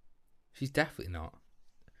 She's definitely not.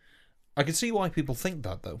 I can see why people think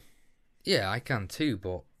that, though. Yeah, I can too,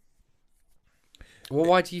 but... Well,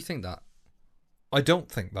 why do you think that? I don't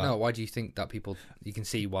think that. No, why do you think that people... You can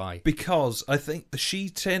see why. Because I think she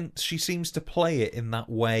seems to play it in that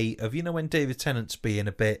way of, when David Tennant's being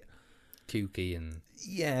a bit... Kooky and...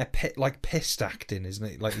 Yeah, like pissed acting, isn't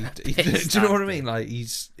it? Like, do you know what I mean? Like,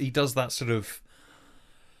 he does that sort of...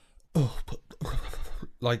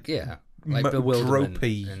 like... Yeah. Like bewilderment.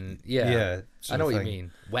 Dropey. And, yeah. I know what you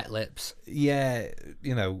mean. Wet lips. Yeah,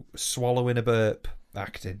 swallowing a burp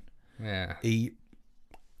acting. Yeah. He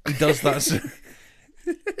does that...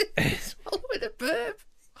 Swallowing a burp?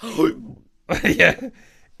 Yeah.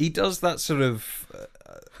 He does that sort of...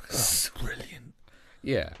 brilliant.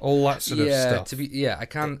 Yeah. All that sort of stuff.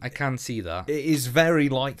 I can see that. It is very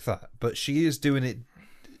like that, but she is doing it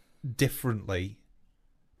differently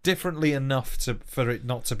enough for it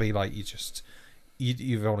not to be like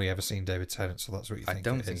you've only ever seen David Tennant, so that's what you think. I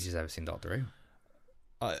don't think she's ever seen Doctor Who.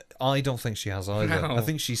 I don't think she has either. No. I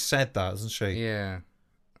think she said that, hasn't she? Yeah.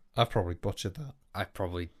 I've probably butchered that.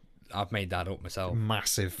 I've made that up myself.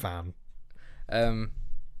 Massive fan.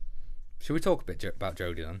 Should we talk a bit about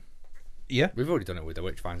Jodie then? Yeah. We've already done it with the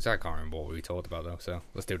Witchfinder, so I can't remember what we talked about though, so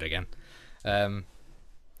let's do it again.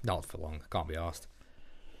 Not for long, I can't be arsed.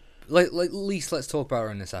 At least let's talk about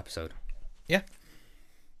her in this episode. Yeah.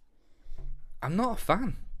 I'm not a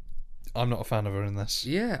fan. I'm not a fan of her in this.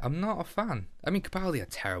 Yeah, I'm not a fan. I mean, Capaldi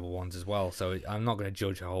had terrible ones as well, so I'm not going to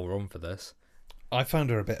judge her whole run for this. I found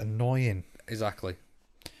her a bit annoying. Exactly.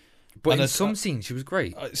 But in some scenes, she was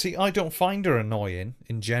great. See, I don't find her annoying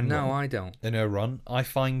in general. No, I don't. In her run. I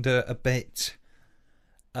find her a bit...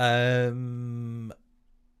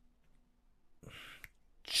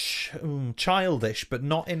 childish, but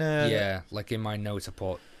not in a... Yeah, like in my notes I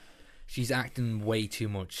put, she's acting way too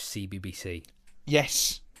much CBBC.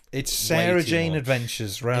 Yes. It's Sarah Jane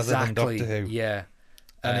Adventures rather than Doctor Who. Yeah.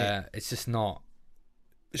 And it's just not...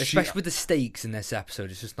 Especially with the stakes in this episode,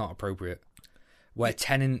 it's just not appropriate. Where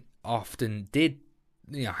Tennant often did,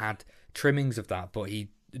 had trimmings of that, but he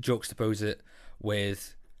juxtaposed it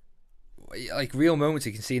with like real moments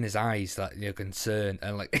you can see in his eyes that concern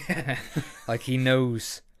and like he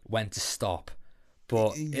knows when to stop.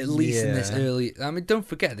 But at least in this early, I mean, don't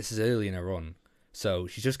forget this is early in her run, so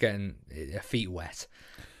she's just getting her feet wet.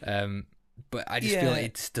 But I just feel like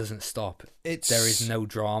it just doesn't stop. There is no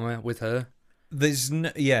drama with her. There's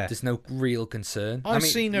no real concern. I've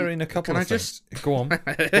seen her in a couple of things. Go on,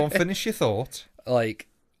 finish your thought. Like,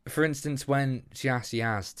 for instance, when she asked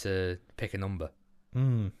Yaz to pick a number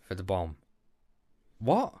for the bomb.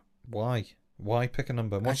 What? Why pick a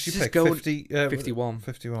number? What did she pick? 51.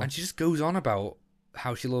 51. And she just goes on about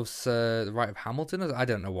how she loves the Rite of Hamilton. I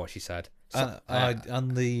don't know what she said.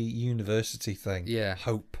 And the university thing. Yeah.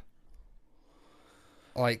 Hope.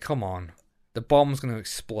 Like, come on. The bomb's going to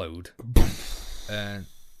explode.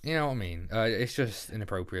 You know what I mean? It's just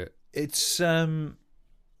inappropriate. It's a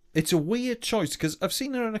weird choice because I've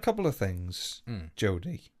seen her in a couple of things,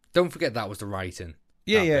 Jodie. Don't forget that was the writing.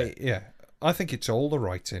 Yeah. I think it's all the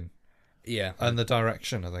writing. Yeah. And the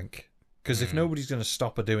direction, I think. Because if nobody's going to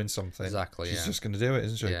stop her doing something, she's just going to do it,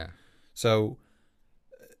 isn't she? Yeah. So,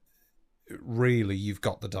 really, you've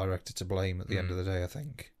got the director to blame at the end of the day, I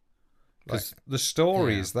think. Because the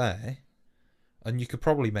story is there. And you could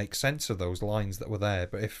probably make sense of those lines that were there,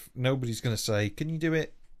 but if nobody's going to say, "Can you do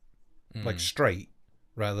it like straight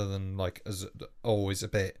rather than like as always a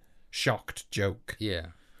bit shocked joke?" Yeah,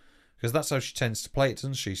 because that's how she tends to play it,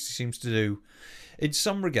 doesn't she? She seems to do, in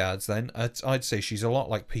some regards. Then I'd say she's a lot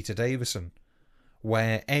like Peter Davison,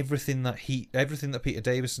 where everything that Peter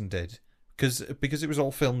Davison did, because it was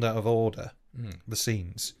all filmed out of order, the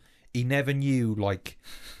scenes, he never knew like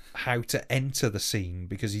how to enter the scene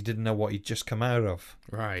because he didn't know what he'd just come out of.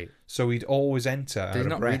 Right. So he'd always enter. Did he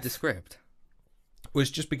not read the script? It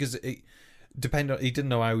was just because it depended. He didn't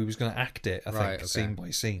know how he was going to act it. I think scene by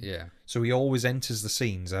scene. Yeah. So he always enters the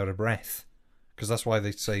scenes out of breath, because that's why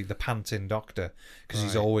they say the panting doctor, because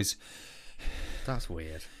he's always. That's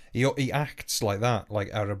weird. He acts like that,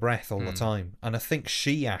 like out of breath all the time, and I think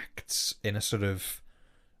she acts in a sort of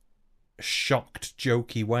shocked,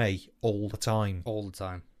 jokey way all the time. All the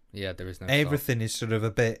time. Yeah, there is no everything stop. Is sort of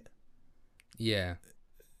a bit. Yeah.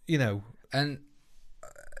 And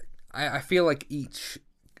I feel like each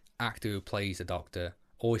actor who plays a doctor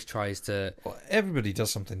always tries to. Well, everybody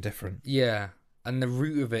does something different. Yeah, and the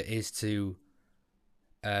root of it is to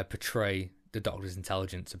portray the doctor's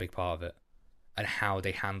intelligence, a big part of it, and how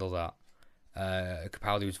they handle that.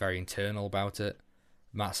 Capaldi was very internal about it.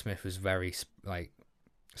 Matt Smith was very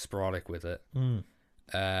sporadic with it.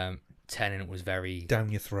 Tennant was very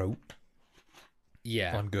down your throat.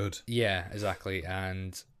 Yeah, I'm good. Yeah, exactly.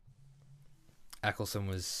 And Eccleston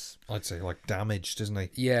was... I'd say, like, damaged, isn't he?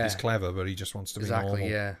 Yeah. He's clever, but he just wants to be normal.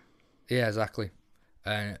 Exactly, yeah. Yeah, exactly.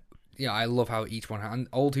 Yeah, I love how each one... And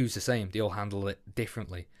Old Who's the same. They all handle it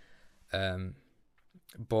differently.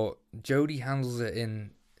 But Jodie handles it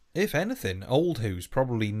in... If anything, Old Who's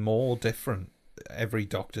probably more different. Every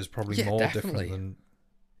Doctor's probably more different than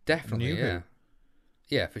New Who.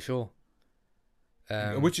 Yeah, for sure.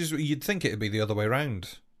 Which is, you'd think it'd be the other way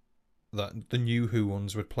around. That the New Who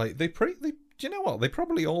ones would play... Do you know what? They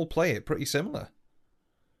probably all play it pretty similar.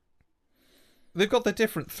 They've got their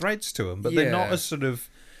different threads to them, but they're not as sort of...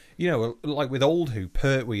 You know, like with Old Who,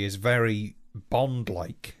 Pertwee is very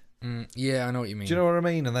Bond-like. Yeah, I know what you mean. Do you know what I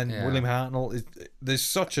mean? And then William Hartnell, there's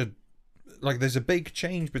such a... Like, there's a big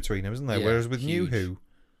change between them, isn't there? Yeah, Whereas with New huge. Who,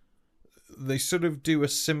 they sort of do a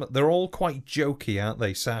similar... They're all quite jokey, aren't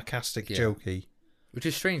they? Sarcastic, jokey. Which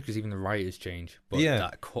is strange, because even the writers change. But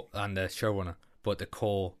and the showrunner. But the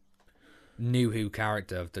core New Who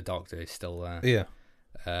character of the Doctor is still there.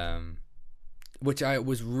 Yeah. Which I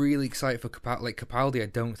was really excited for. Like, Capaldi I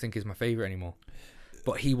don't think is my favourite anymore.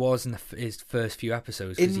 But he was in his first few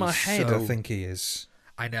episodes. In my head, I think he is.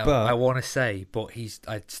 I know. But I want to say, but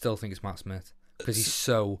I still think it's Matt Smith. Because he's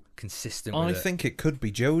so consistent with I think it could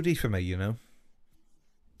be Jodie for me, you know?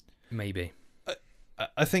 Maybe.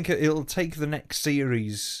 I think it'll take the next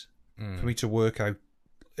series for me to work out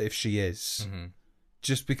if she is. Mm-hmm.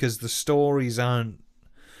 Just because the stories aren't...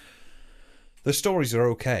 The stories are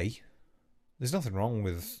okay. There's nothing wrong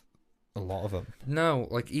with a lot of them. No,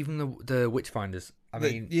 like even the Witchfinders.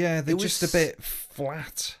 They're just a bit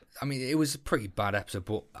flat. I mean, it was a pretty bad episode,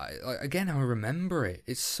 but I remember it.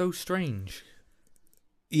 It's so strange.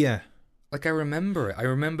 Yeah. Like, I remember it. I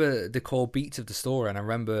remember the core beats of the story, and I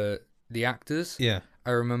remember the actors. Yeah.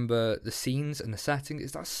 I remember the scenes and the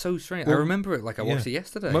settings. That's so strange. Well, I remember it like I watched it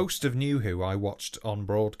yesterday. Most of New Who I watched on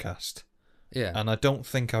broadcast. Yeah. And I don't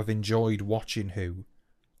think I've enjoyed watching Who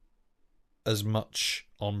as much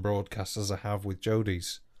on broadcast as I have with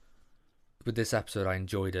Jodie's. With this episode, I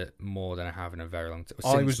enjoyed it more than I have in a very long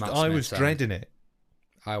time. I was dreading it.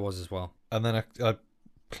 I was as well. And then I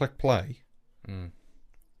click play. Mm.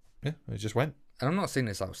 Yeah, it just went. And I'm not saying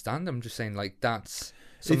it's outstanding. I'm just saying, like, that's...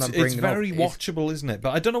 It's very watchable, isn't it?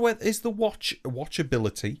 But I don't know where... Is the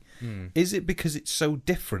watchability... Is it because it's so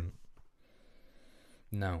different?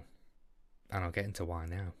 No. And I'll get into why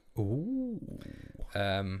now. Ooh.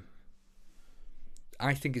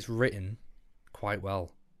 I think it's written quite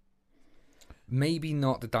well. Maybe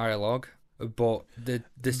not the dialogue, but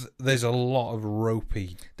there's a lot of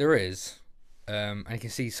ropey. There is, and you can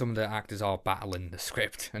see some of the actors are battling the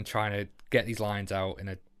script and trying to get these lines out in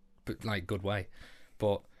a good way.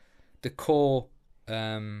 But the core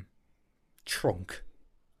trunk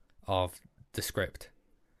of the script,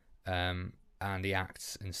 and the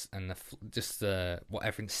acts and what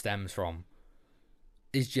everything stems from,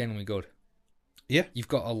 is genuinely good. Yeah. You've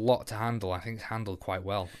got a lot to handle. I think it's handled quite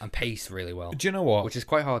well and paced really well. Do you know what? Which is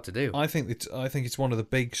quite hard to do. I think it's one of the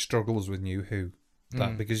big struggles with New Who,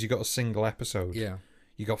 because you got a single episode. Yeah.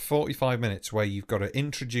 You got 45 minutes where you've got to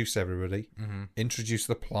introduce everybody, introduce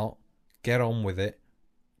the plot, get on with it,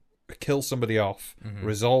 kill somebody off,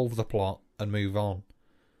 resolve the plot, and move on.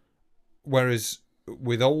 Whereas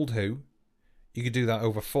with Old Who, you could do that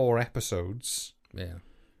over 4 episodes. Yeah.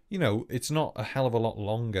 You know, it's not a hell of a lot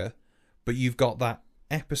longer. But you've got that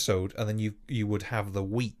episode, and then you would have the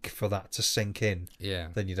week for that to sink in. Yeah.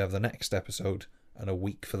 Then you'd have the next episode, and a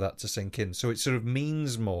week for that to sink in. So it sort of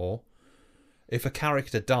means more. If a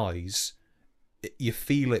character dies, you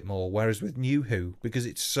feel it more. Whereas with New Who, because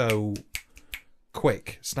it's so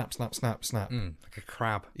quick, snap, snap, snap, snap. Like a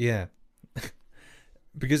crab. Yeah.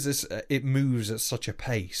 Because it moves at such a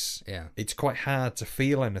pace. Yeah. It's quite hard to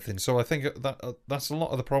feel anything. So I think that's a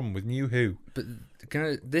lot of the problem with New Who. But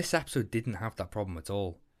this episode didn't have that problem at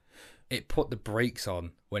all. It put the brakes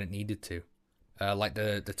on when it needed to. Like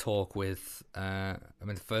the talk with...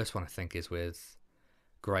 the first one I think is with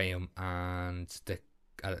Graham and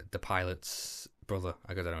the pilot's brother.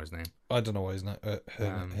 I don't know his name. I don't know what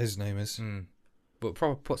his name is. But it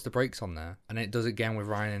probably puts the brakes on there, and it does it again with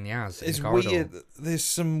Ryan and Yaz. It's weird. There's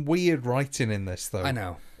some weird writing in this, though. I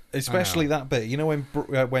know, especially that bit. You know when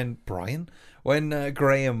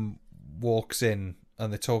Graham walks in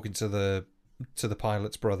and they're talking to the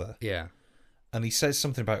pilot's brother. Yeah, and he says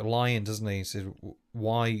something about lying, doesn't he? He says,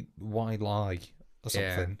 "Why lie?" or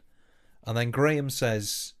something, and then Graham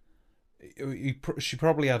says, "She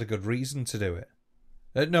probably had a good reason to do it."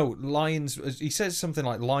 No, lions... He says something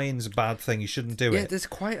like, lying's a bad thing, you shouldn't do it. Yeah, there's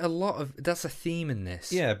quite a lot of... That's a theme in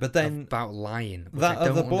this. Yeah, but then... About lying, which that I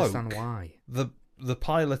don't other bloke, understand why. The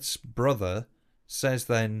pilot's brother says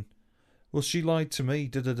then, well, she lied to me,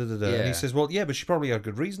 da-da-da-da-da. And Yeah. he says, well, yeah, but she probably had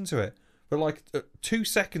good reason to it. But, like, 2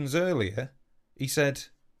 seconds earlier, he said,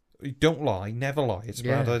 don't lie, never lie, it's a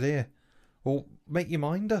bad idea. Well, make your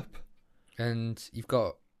mind up. And you've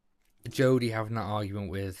got Jodie having that argument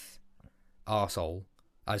with Arsehole.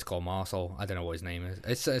 I just call him Arsehole. I don't know what his name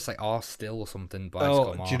is. It's like Arstill or something, but I just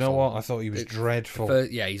call him Arsehole. Do you know what? I thought he was dreadful.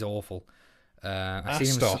 Yeah, he's awful.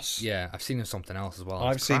 Astos. I've seen him something else as well.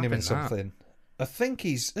 I've seen him in something. I think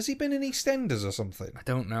has he been in EastEnders or something? I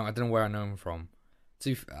don't know. I don't know where I know him from.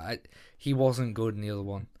 He wasn't good in the other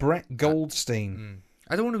one. Brett Goldstein.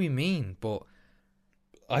 I don't want to be mean, but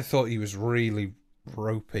I thought he was really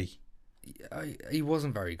ropey. He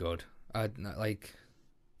wasn't very good.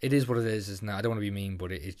 It is what it is, isn't it? I don't want to be mean,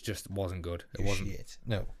 but it just wasn't good. It wasn't. Shit.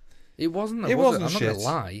 No. It wasn't. It wasn't. I'm not shit. gonna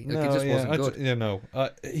lie. No, it just wasn't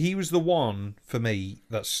good. He was the one for me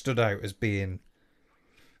that stood out as being.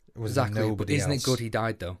 Was exactly. Nobody Isn't else. it good he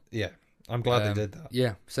died though? Yeah, I'm glad they did that.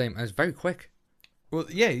 Yeah, same. It was very quick. Well,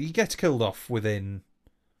 yeah, he gets killed off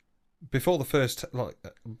before the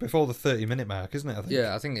 30-minute mark, isn't it? I think.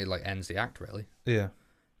 Yeah, I think it ends the act really. Yeah.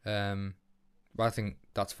 But I think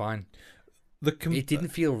that's fine. It didn't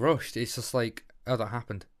feel rushed. It's just like, oh, that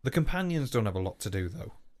happened. The companions don't have a lot to do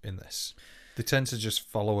though in this. They tend to just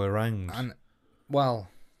follow around. And well,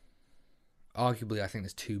 arguably, I think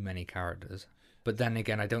there's too many characters. But then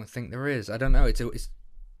again, I don't think there is. I don't know. I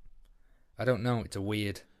don't know. It's a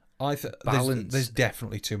weird balance. There's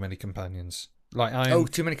definitely too many companions.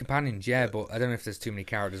 Too many companions, yeah, but I don't know if there's too many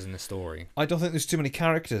characters in the story. I don't think there's too many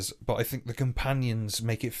characters, but I think the companions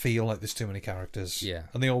make it feel like there's too many characters. Yeah.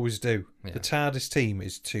 And they always do. Yeah. The TARDIS team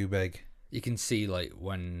is too big. You can see, like,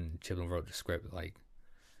 when Chibnall wrote the script, like,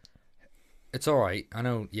 it's alright. I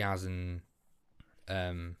know Yaz and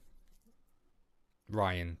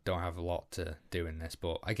Ryan don't have a lot to do in this,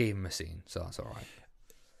 but I gave him a scene, so that's alright.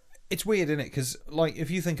 It's weird, isn't it? Because, like, if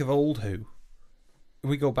you think of old Who,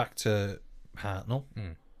 we go back to Hartnell.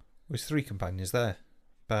 There's 3 companions there: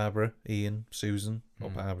 Barbara, Ian, Susan, or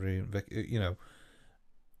Barbara, Ian, Vic,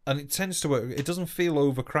 and it tends to work. It doesn't feel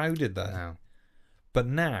overcrowded there. No. But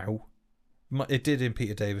now, it did in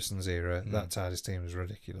Peter Davison's era. That TARDIS team is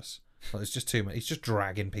ridiculous. Like, it's just too much. He's just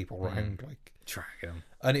dragging people around, like dragging them.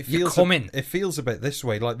 And it feels it feels a bit this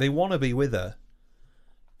way. Like they want to be with her,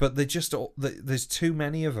 but they just there's too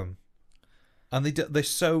many of them, and they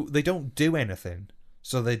don't do anything.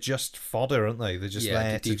 So they're just fodder, aren't they? They're just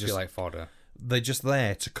there to feel like fodder. They're just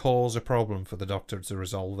there to cause a problem for the Doctor to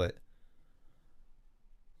resolve it.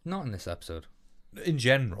 Not in this episode. In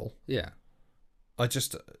general, yeah. Out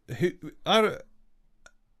of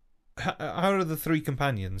the 3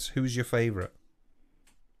 companions, who's your favourite?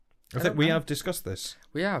 I think we have discussed this.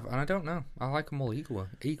 We have, and I don't know. I like them all equally.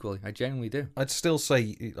 I genuinely do. I'd still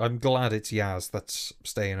say I'm glad it's Yaz that's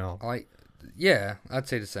staying on. Yeah, I'd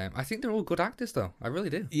say the same. I think they're all good actors, though. I really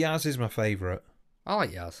do. Yaz is my favourite. I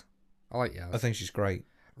like Yaz. I think she's great.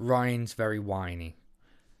 Ryan's very whiny.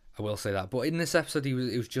 I will say that. But in this episode, it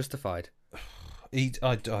was justified. I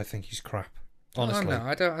think he's crap. Honestly, no,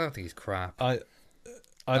 I don't think he's crap.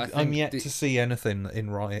 I'm yet to see anything in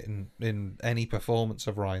Ryan in any performance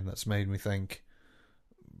of Ryan that's made me think,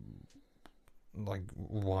 like,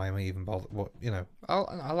 why am I even bothered? What, you know?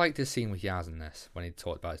 I liked his scene with Yaz in this when he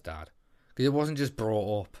talked about his dad, because it wasn't just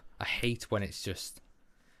brought up. I hate when it's just.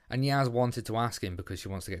 And Yaz wanted to ask him because she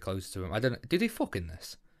wants to get closer to him. I don't know. Did he fuck in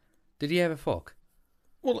this? Did he ever fuck?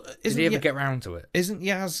 Well, did he ever get round to it? Isn't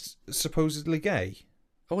Yaz supposedly gay?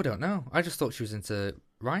 Oh, I don't know. I just thought she was into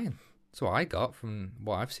Ryan. That's what I got from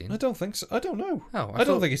what I've seen. I don't think so. I don't know. Oh, I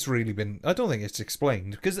don't think it's really been. I don't think it's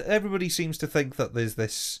explained, because everybody seems to think that there's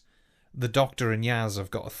this. The Doctor and Yaz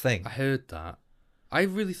have got a thing. I heard that. I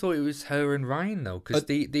really thought it was her and Ryan though, because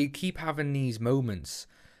they keep having these moments.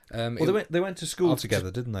 They went to school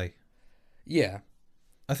together, didn't they? Yeah.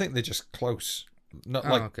 I think they're just close. Not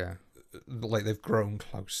okay. Like they've grown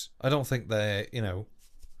close. I don't think they're,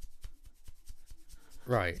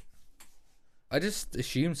 Right. I just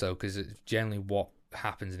assume so, because it's generally what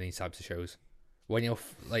happens in these types of shows. When you're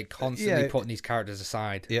constantly putting these characters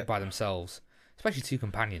aside by themselves, especially 2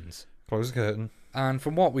 companions. Close the curtain. And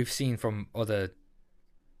from what we've seen from other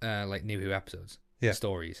New Who episodes,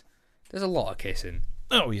 stories, there's a lot of kissing.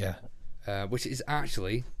 Oh yeah. Which is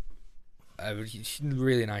actually a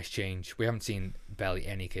really nice change. We haven't seen barely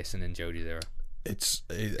any kissing in Jodie's era.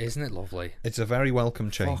 Isn't it lovely? It's a very welcome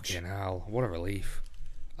change. Fucking hell, what a relief.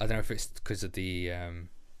 I don't know if it's because of the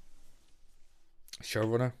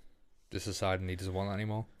showrunner just deciding he doesn't want that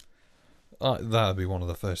anymore. That'd be one of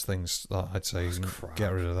the first things that I'd say.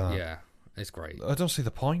 Get rid of that. Yeah, it's great. I don't see the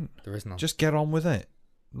point. There is none. Just get on with it.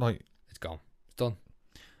 It's gone. It's done.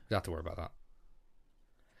 don't have to worry about that.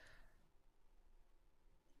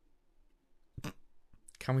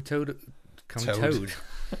 Can we toad? Can we toad?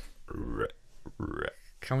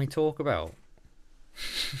 Can we talk about?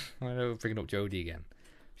 I know, bringing up Jodie again.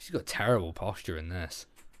 She's got terrible posture in this.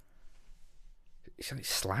 She's like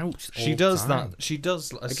slouched. She does that. She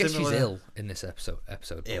does. I guess she's ill in this episode.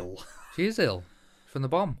 Ill. She is ill from the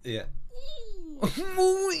bomb. Yeah.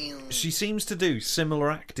 She seems to do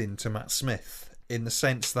similar acting to Matt Smith in the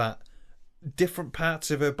sense that different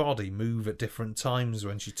parts of her body move at different times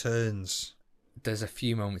when she turns. There's a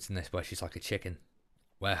few moments in this where she's like a chicken,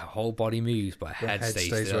 where her whole body moves but her head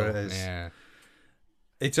stays still. Where it is. Yeah,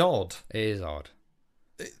 it's odd. It is odd.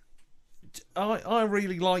 I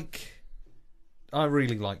really like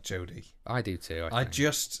Jodie. I do too. I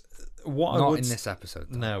just not in this episode.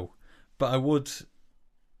 Though. No, but I would.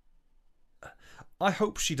 I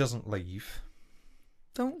hope she doesn't leave.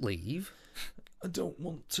 Don't leave. I don't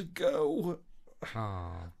want to go.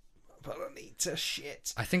 Oh. But I need to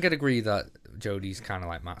shit. I think I'd agree that Jodie's kind of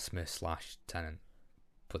like Matt Smith / Tennant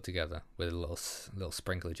put together with a little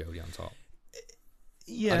sprinkle of Jodie on top.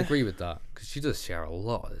 Yeah, I'd agree with that because she does share a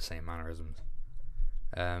lot of the same mannerisms.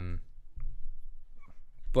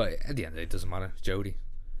 But at the end of it, doesn't matter. It's Jodie.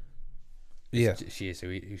 Yeah, she is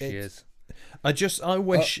who she is. I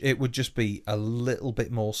wish it would just be a little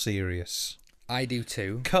bit more serious. I do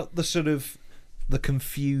too. Cut the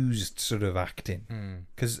confused sort of acting,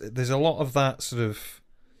 because there's a lot of that sort of.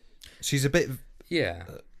 She's a bit. Yeah.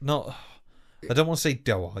 Not. I don't want to say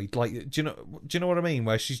doe-eyed. Like, do you know what I mean?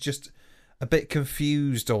 Where she's just a bit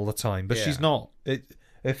confused all the time, but she's not.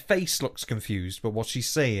 Her face looks confused, but what she's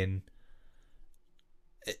saying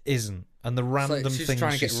isn't. And the random things she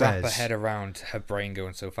says. She's trying to wrap her head around her brain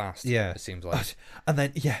going so fast. Yeah, it seems like. And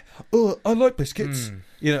then I like biscuits.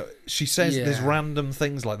 She says there's random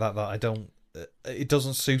things like that I don't. It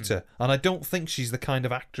doesn't suit her, and I don't think she's the kind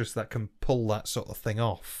of actress that can pull that sort of thing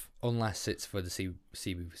off. Unless it's for the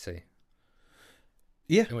CBBC.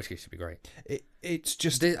 Yeah, in which case it'd be great. It's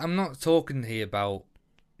just I'm not talking here about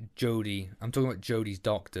Jodie. I'm talking about Jodie's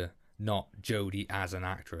doctor, not Jodie as an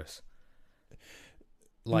actress.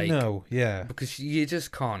 Like, no, yeah, because you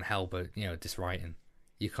just can't help it. This writing,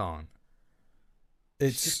 you can't. It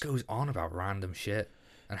just goes on about random shit.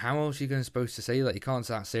 And how else are you supposed to say that? You can't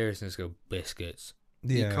start serious and just go biscuits.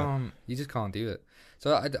 Yeah. You can't. You just can't do it.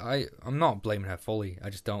 So I'm not blaming her fully. I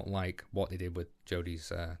just don't like what they did with Jodie's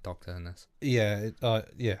doctor in this. Yeah.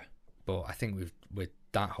 Yeah. But I think with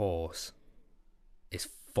that horse, it's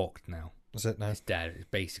fucked now. Is it now? It's dead. It's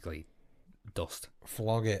basically dust.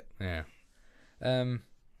 Flog it. Yeah. Do you want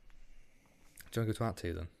to go to Act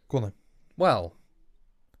 2 then? Go on then. Well,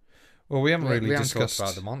 we haven't really discussed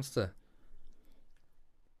talked about the monster.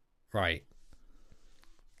 Right.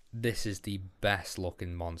 This is the best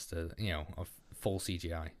looking monster, of full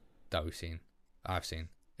CGI that I've seen.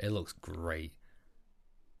 It looks great.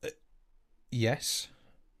 Yes.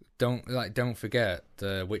 Don't forget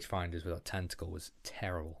the Witchfinders with that tentacle was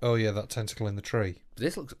terrible. Oh yeah, that tentacle in the tree.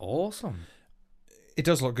 This looks awesome. It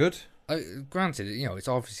does look good. Granted, it's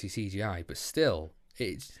obviously CGI, but still,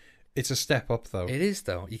 it's a step up though. It is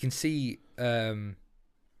though. You can see,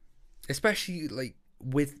 especially like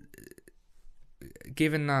with,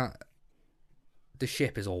 given that the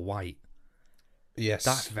ship is all white. Yes,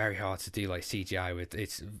 that's very hard to do like CGI with.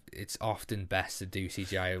 It's often best to do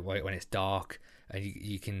CGI when it's dark and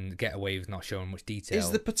you can get away with not showing much detail.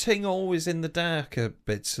 Is the Pating always in the darker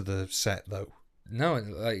bits of the set though? No,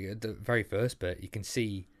 like the very first bit, you can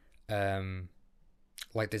see,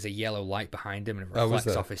 like there's a yellow light behind him and it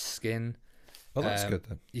reflects off his skin. Oh, that's good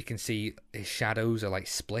then. You can see his shadows are like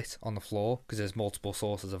split on the floor because there's multiple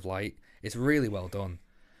sources of light. It's really well done.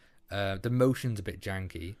 The motion's a bit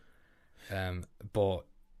janky, but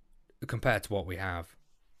compared to what we have,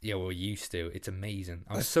 we're used to, it's amazing.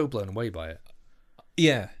 I was so blown away by it.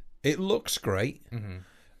 Yeah, it looks great,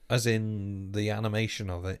 as in the animation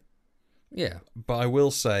of it. Yeah, but I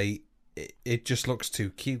will say it just looks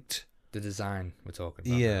too cute. The design we're talking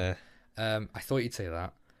about. Yeah. I thought you'd say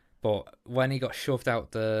that, but when he got shoved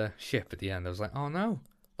out the ship at the end, I was like, oh no!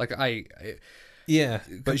 Like yeah,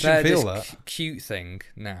 but you should feel this cute thing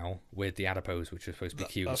now with the adipose, which was supposed to be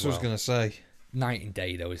cute. That's what I was gonna say. Night and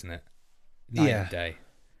day, though, isn't it? Night and day.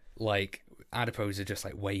 Like adipose are just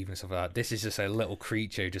like waving and stuff like that. This is just a little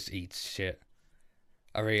creature who just eats shit.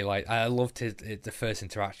 I loved the first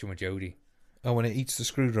interaction with Jodie. Oh, when it eats the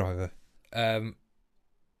screwdriver.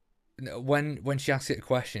 When she asks it a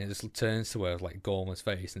question, it just turns to her like Gorm's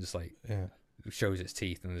face and just like shows its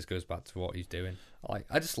teeth and just goes back to what he's doing.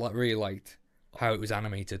 I just really liked how it was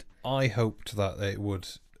animated. I hoped that it would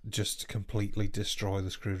just completely destroy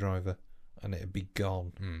the screwdriver, and it'd be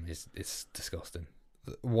gone. It's disgusting.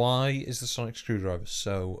 Why is the sonic screwdriver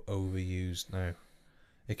so overused now?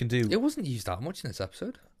 It can do. It wasn't used that much in this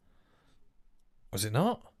episode. Was it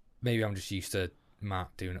not? Maybe I'm just used to Matt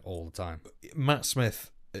doing it all the time. Matt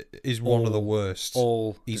Smith is one of the worst.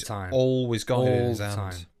 All He's the time. always got it in his All the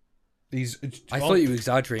hand. time. I thought you were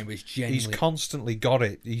exaggerating, but it's genuinely... He's constantly got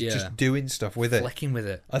it. He's just doing stuff with it. Flicking with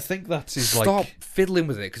it. I think that's his Stop fiddling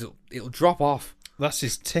with it, because it'll drop off. That's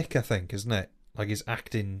his tick, I think, isn't it? Like his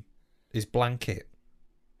acting, his blanket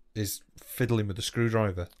is fiddling with the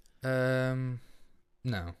screwdriver. No.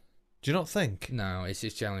 Do you not think? No, it's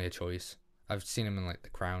just generally a choice. I've seen him in like The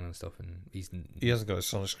Crown and stuff, and he hasn't got a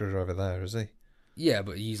sonic screwdriver there, has he? Yeah,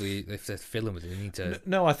 but usually if they're fiddling with it, they need to.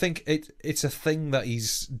 No, I think it's a thing that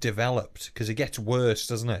he's developed because it gets worse,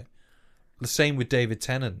 doesn't it? The same with David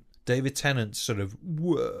Tennant. David Tennant's sort of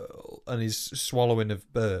whoa, and his swallowing of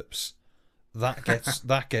burps.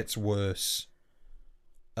 That gets worse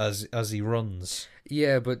as he runs.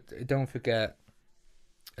 Yeah, but don't forget,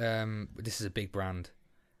 this is a big brand.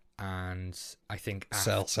 And I think...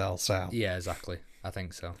 Sell. Yeah, exactly. I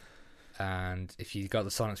think so. And if you got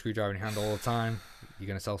the sonic screwdriver in your hand all the time, you're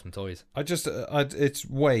going to sell some toys. It's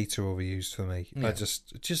way too overused for me. Yeah. I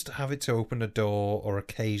just have it to open a door or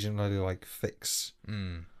occasionally like fix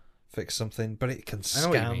something. But it can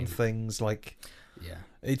scan things like... Yeah.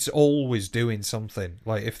 It's always doing something.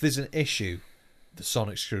 Like if there's an issue, the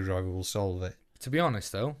sonic screwdriver will solve it. To be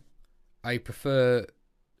honest, though, I prefer...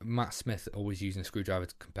 Matt Smith always using a screwdriver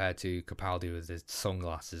compared to Capaldi with his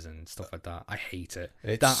sunglasses and stuff like that. I hate it.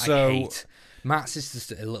 I hate. Matt's is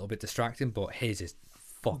just a little bit distracting, but his is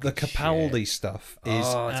fucking The Capaldi shit. stuff is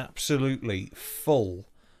absolutely full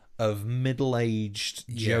of middle-aged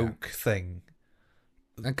joke thing.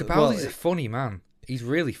 And Capaldi's a funny man. He's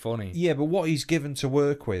really funny. Yeah, but what he's given to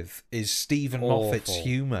work with is Stephen Moffat's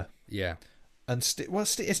humour. Yeah. And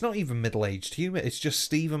it's not even middle-aged humour. It's just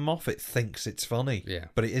Stephen Moffat thinks it's funny. Yeah.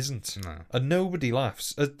 But it isn't. No. And nobody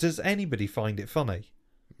laughs. Does anybody find it funny?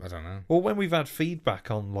 I don't know. Well, when we've had feedback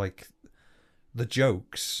on, like, the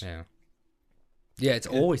jokes... Yeah. Yeah, it's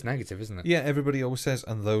always negative, isn't it? Yeah, everybody always says,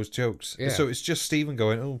 and those jokes. Yeah. So it's just Stephen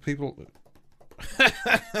going, oh, people...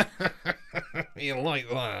 You like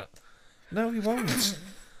that? No, he won't.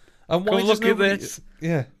 And why come look at this.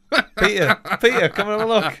 Yeah. Peter, come and have a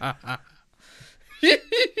look.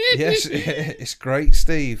 Yes, it's great,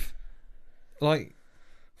 Steve. Like...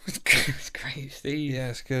 It's great, Steve. Yeah,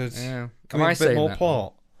 it's good. Yeah. Can we have a bit more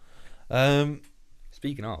plot?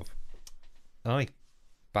 Speaking of... Aye.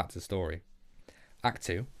 Back to the story. Act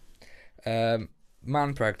 2.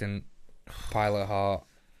 Man pregnant, pilot heart,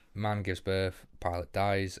 man gives birth, pilot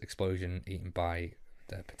dies, explosion eaten by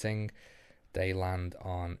the Pating. They land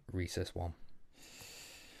on Rhesus 1.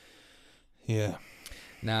 Yeah.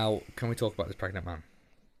 Now, can we talk about this pregnant man?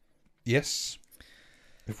 Yes.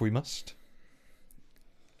 If we must.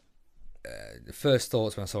 The first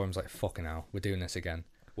thoughts when I saw him was like, fucking hell, we're doing this again.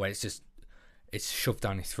 Where it's shoved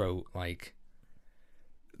down his throat like,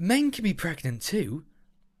 men can be pregnant too.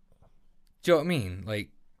 Do you know what I mean? Like,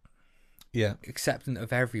 yeah, accepting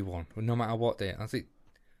of everyone, no matter what they. I think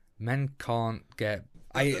men can't get.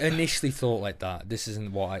 I initially thought like that. This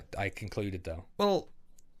isn't what I concluded though. Well,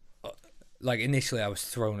 like initially I was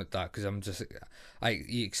thrown at that because I'm just.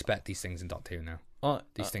 You expect these things in Doctor Who now.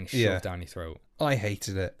 These things shoved down your throat. I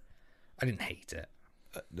hated it. I didn't hate it.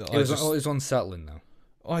 It was unsettling though.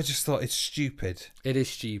 I just thought it's stupid. It is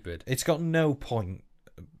stupid. It's got no point,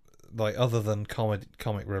 like other than comic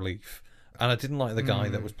relief. And I didn't like the guy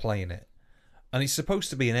that was playing it. And he's supposed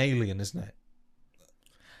to be an alien, isn't it?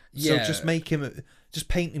 Yeah. So just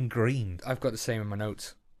paint him green. I've got the same in my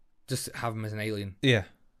notes. Just have him as an alien. Yeah.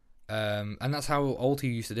 And that's how Old Who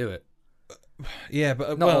used to do it. Yeah,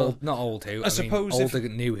 but not Old Who. I suppose older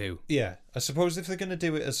New Who. Yeah, I suppose if they're going to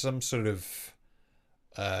do it as some sort of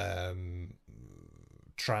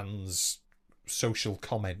trans social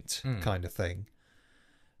comment kind of thing,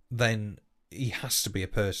 then he has to be a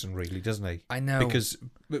person, really, doesn't he? I know,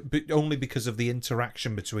 but only because of the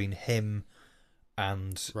interaction between him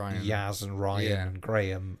and Ryan. Yaz and Ryan and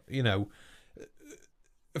Graham. You know,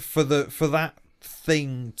 for that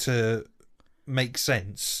thing to make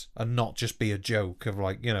sense and not just be a joke of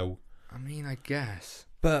like, you know. I mean, I guess,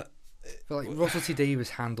 but like Russell T Davies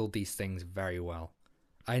handled these things very well.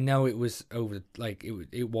 I know it was over, like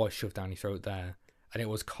it was shoved down your throat there, and it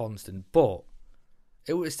was constant, but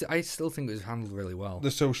it was. I still think it was handled really well.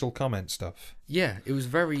 The social comment stuff. Yeah, it was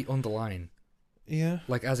very underlying. Yeah.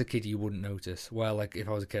 Like, as a kid, you wouldn't notice. Well, like, if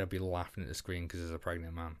I was a kid, I'd be laughing at the screen because there's a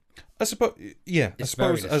pregnant man. I suppose, yeah. I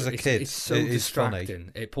suppose as a kid, it's so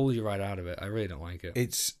distracting. Funny. It pulls you right out of it. I really don't like it.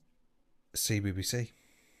 It's CBBC.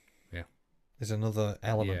 Yeah. There's another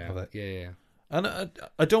element of it. Yeah. And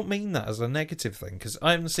I don't mean that as a negative thing, because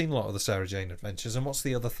I haven't seen a lot of the Sarah Jane Adventures. And what's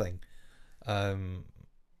the other thing? Oh,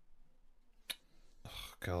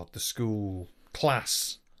 God, the school...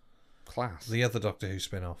 Class. The other Doctor Who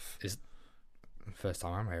spin-off. Is the first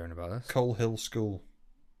time I'm hearing about this. Coal Hill School.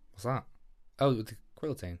 What's that? Oh, the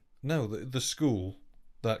Quiltine. No, the school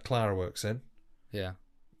that Clara works in. Yeah.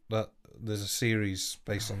 That there's a series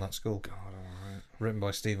based on that school. God, alright. Written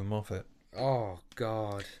by Stephen Moffat. Oh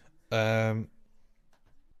God.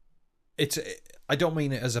 It's. I don't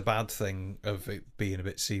mean it as a bad thing of it being a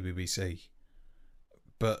bit CBBC,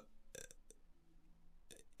 but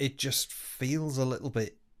it just feels a little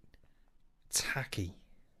bit tacky.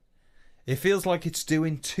 It feels like it's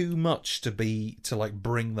doing too much to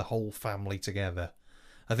bring the whole family together.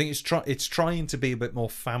 I think it's trying to be a bit more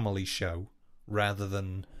family show rather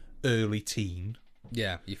than early teen.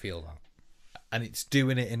 Yeah, you feel that. And it's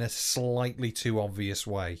doing it in a slightly too obvious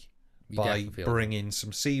way by bringing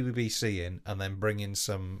some CBBC in and then bringing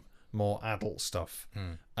some more adult stuff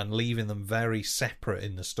and leaving them very separate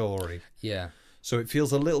in the story. Yeah. So it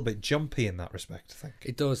feels a little bit jumpy in that respect, I think.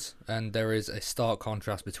 It does, and there is a stark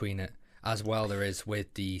contrast between it, as well there is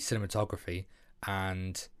with the cinematography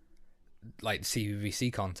and like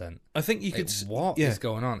CBBC content. I think you could... What is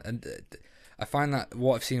going on? And I find that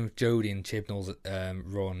what I've seen with Jodie and Chibnall's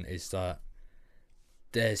run is that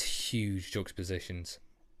there's huge juxtapositions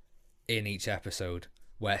in each episode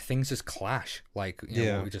where things just clash, like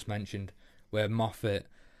what we just mentioned, where Moffat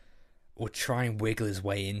would try and wiggle his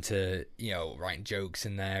way into, writing jokes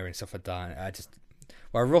in there and stuff like that.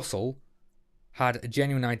 Where Russell had a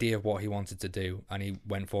genuine idea of what he wanted to do, and he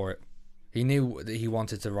went for it. He knew that he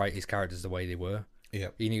wanted to write his characters the way they were. Yeah.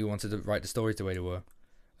 He knew he wanted to write the stories the way they were.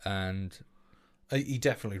 And he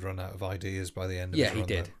definitely run out of ideas by the end of his run.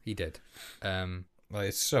 Yeah, he did.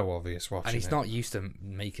 It's so obvious watching and he's not used to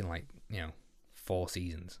making 4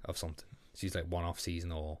 seasons of something. It's usually one-off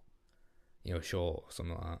season or a short or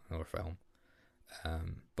something like that, or a film.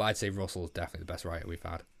 But I'd say Russell's definitely the best writer we've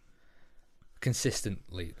had.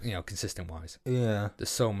 Consistently, consistent-wise. Yeah. There's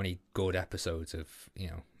so many good episodes of,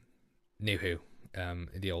 New Who,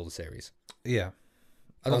 the older series. Yeah.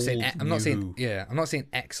 I'm not saying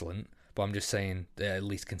excellent, but I'm just saying they're at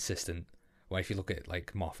least consistent. Where if you look at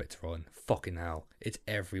Moffat's run, fucking hell, it's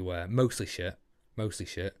everywhere. Mostly shit.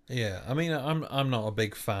 Yeah, I mean, I'm not a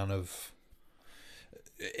big fan of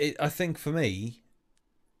it. I think for me,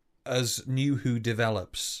 as New Who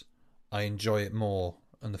develops, I enjoy it more,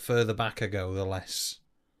 and the further back I go, the less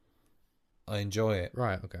I enjoy it.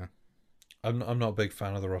 Right. Okay. I'm not a big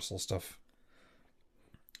fan of the Russell stuff.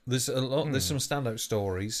 There's there's some standout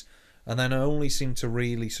stories, and then I only seem to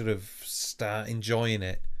really sort of start enjoying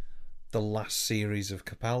it the last series of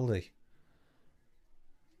Capaldi.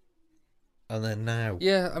 And then now.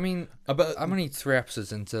 Yeah, I mean, I'm only 3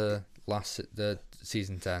 episodes into the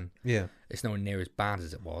season 10. Yeah. It's nowhere near as bad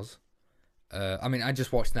as it was. I mean, I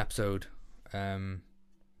just watched an episode.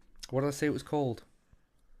 What did I say it was called?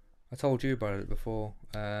 I told you about it before.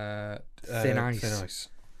 Thin Ice. Thin Ice.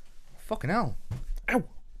 Fucking hell. Ow.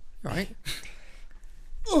 Right.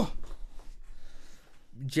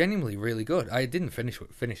 Genuinely really good. I didn't finish it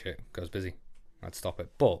because I was busy. I'd stop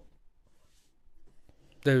it. But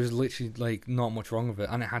there was literally not much wrong with it,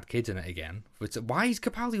 and it had kids in it again. Why is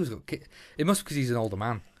Capaldi always got kids? It must be because he's an older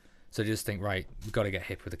man. So you just think, right, we've got to get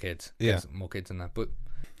hip with the kids. Yeah. There's more kids in there.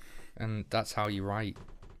 And that's how you write,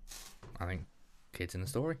 I think, kids in the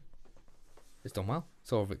story. It's done well.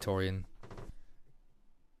 It's all Victorian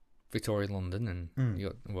London, and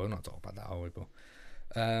we'll not talk about that, are we? But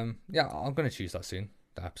yeah, I'm going to choose that soon.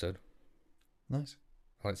 That episode. Nice.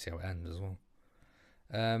 I'd like to see how it ends as well.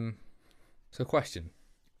 So, question.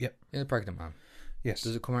 Yep. Is a pregnant man? Yes.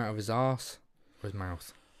 Does it come out of his arse or his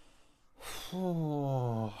mouth?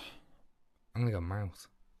 Oh. I'm going to go mouth.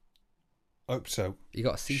 Hope so. You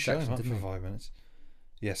got a C-section, didn't you? For 5 minutes.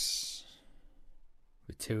 Yes.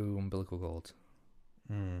 With 2 umbilical cords.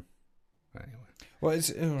 Anyway. Well,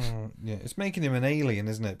 it's making him an alien,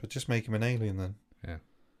 isn't it? But just make him an alien then. Yeah.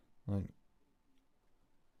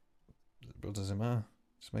 But does it matter?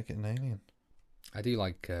 Just make it an alien. I do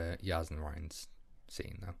like Yaz and Ryan's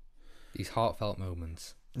scene though. These heartfelt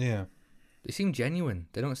moments. Yeah. They seem genuine.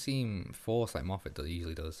 They don't seem forced like Moffat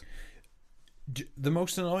usually does. The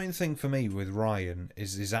most annoying thing for me with Ryan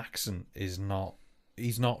is his accent is not...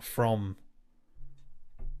 He's not from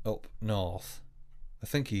up north. I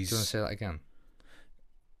think he's... Do you want to say that again?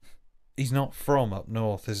 He's not from up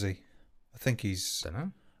north, is he? I think he's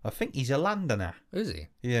a Londoner. Is he?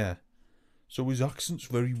 Yeah. So his accent's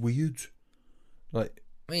very weird. Like,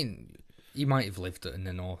 I mean, he might have lived in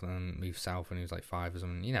the north and then moved south when he was like 5 or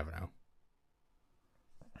something. You never know.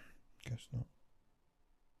 Guess not.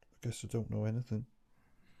 I guess I don't know anything.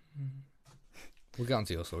 We'll get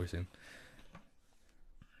onto your story soon.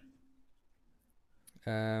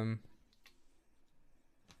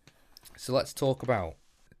 So let's talk about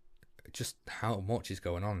just how much is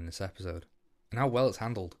going on in this episode and how well it's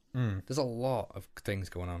handled. There's a lot of things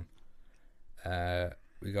going on.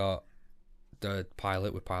 We got the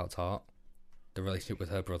pilot with Pilot's heart, the relationship with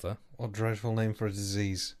her brother. What a dreadful name for a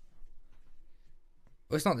disease.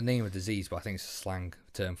 Well, it's not the name of the disease, but I think it's a slang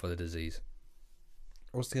term for the disease.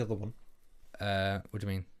 What's the other one? What do you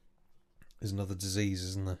mean? There's another disease,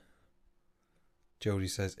 isn't there? Jodie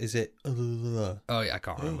says, "Is it?" Oh yeah, I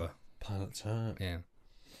can't remember. Pilot's heart. Yeah,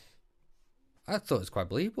 I thought it was quite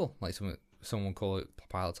believable. Like someone would call it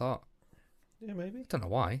Pilot's heart. Yeah, maybe. I don't know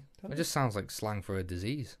why. It just sounds like slang for a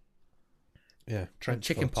disease. Yeah, like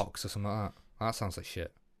chicken pox or something like that. That sounds like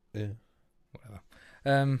shit. Yeah.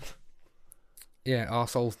 Whatever. Yeah,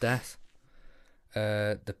 Arsehole's death.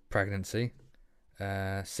 The pregnancy.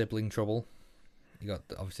 Sibling trouble. You got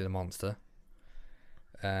obviously the monster.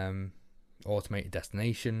 Automated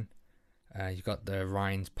destination. You got the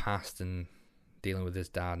Ryan's past and dealing with his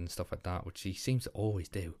dad and stuff like that, which he seems to always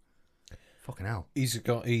do. Fucking hell.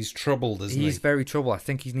 He's troubled, isn't he? He's very troubled. I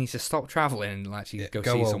think he needs to stop travelling and actually go see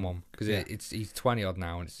home. someone, because he's 20 odd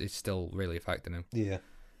now and it's still really affecting him.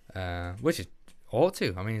 Yeah. Which is ought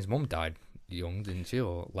to. I mean, his mum died young, didn't she,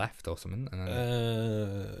 or left or something? And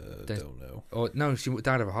then, don't know. Or no, she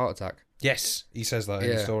died of a heart attack. Yes, he says that in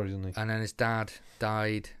the story, doesn't he? And then his dad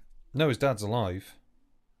died. No, his dad's alive.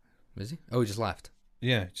 Is he? Oh, he just left.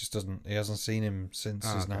 Yeah, just doesn't. He hasn't seen him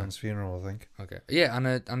since his nan's funeral, I think. Okay. Yeah,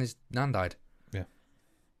 and his nan died. Yeah.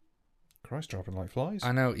 Christ, dropping like flies.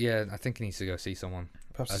 I know. Yeah, I think he needs to go see someone.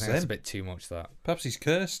 Perhaps I think that's a bit too much. That. Perhaps he's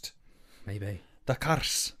cursed. Maybe. The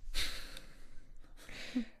curse.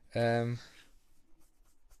 Yeah,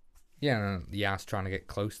 and Yas trying to get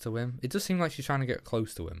close to him. It does seem like she's trying to get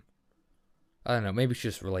close to him. I don't know. Maybe she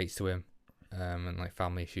just relates to him. And like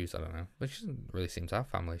family issues, I don't know. But she doesn't really seem to have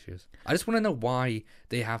family issues. I just want to know why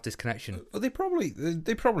they have this connection. Well, they probably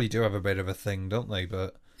do have a bit of a thing, don't they?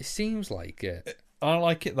 But it seems like it. I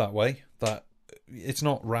like it that way. That it's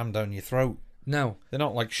not rammed down your throat. No, they're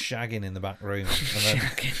not like shagging in the back room. And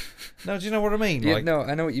then, no, do you know what I mean? Yeah, like, no,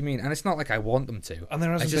 I know what you mean, and it's not like I want them to. And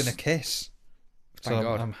there hasn't been a kiss. Thank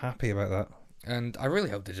God. I'm happy about that. And I really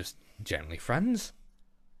hope they're just generally friends.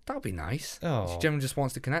 That'd be nice. Oh. She generally just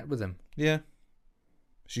wants to connect with him. Yeah.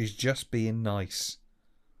 She's just being nice.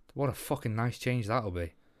 What a fucking nice change that'll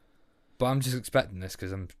be. But I'm just expecting this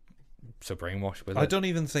because I'm so brainwashed with it. I don't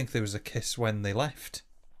even think there was a kiss when they left.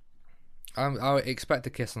 I would expect a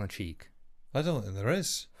kiss on the cheek. I don't think there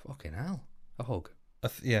is. Fucking hell. A hug.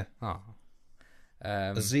 Yeah. Oh.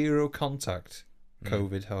 A zero contact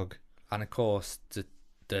COVID hug. And of course, the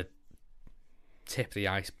tip of the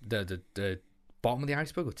ice, the bottom of the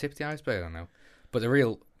iceberg or tip of the iceberg, I don't know. But the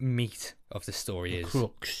real meat of the story is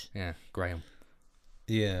crux. Yeah, Graham.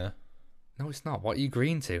 Yeah. No, it's not. What are you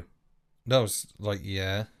agreeing to? No, it's like,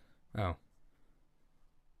 yeah. Oh.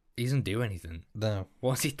 He doesn't do anything. No.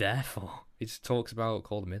 What's he there for? He just talks about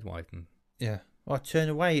call the midwife and... Yeah. I turn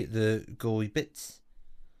away at the gory bits.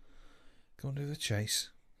 Go and do the chase.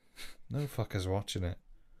 No fuckers watching it.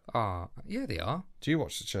 Ah, yeah, they are. Do you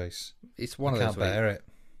watch the chase? It's one of those. I can't bear it.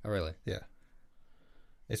 Oh, really? Yeah.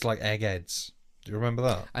 It's like Eggheads. Do you remember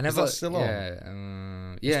that? I never. Is that still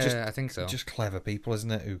on? Yeah, I think so. Just clever people, isn't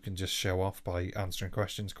it, who can just show off by answering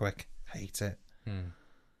questions quick. Hate it.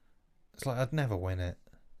 It's like I'd never win it.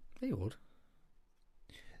 They would.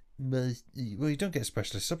 Well, you don't get a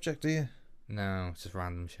specialist subject, do you? No, it's just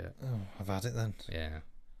random shit. Oh, I've had it then. Yeah.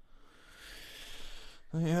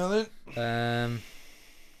 Yeah then.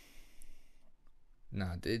 No,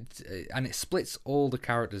 and it splits all the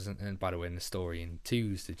characters, and by the way, in the story in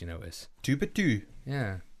twos. Did you notice? 2x2.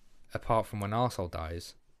 Yeah. Apart from when Arsehole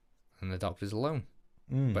dies, and the Doctor's alone,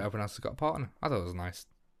 but everyone else has got a partner. I thought it was a nice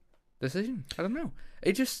decision. I don't know.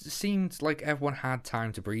 It just seemed like everyone had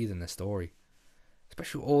time to breathe in the story,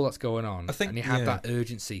 especially with all that's going on. I think, and you have that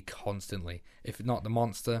urgency constantly. If not the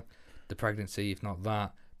monster, the pregnancy. If not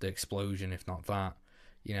that, the explosion. If not that,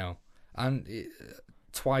 and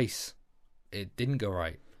twice. It didn't go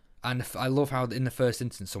right, and I love how in the first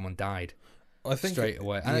instance someone died. I think straight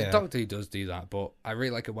away, and Doctor Who does do that, but I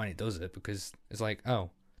really like it when it does it because it's like, oh,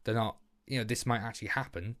 they're not, this might actually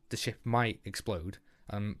happen. The ship might explode,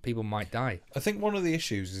 and people might die. I think one of the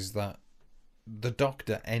issues is that the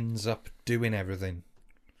Doctor ends up doing everything.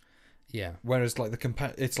 Yeah. Whereas like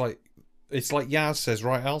it's like Yaz says,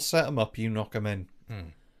 right, I'll set them up, you knock them in.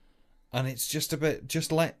 And it's just a bit,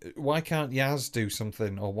 why can't Yaz do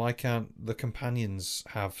something, or why can't the companions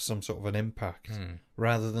have some sort of an impact,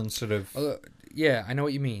 rather than sort of... Yeah, I know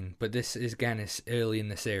what you mean, but this is, again, it's early in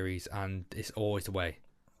the series, and it's always the way.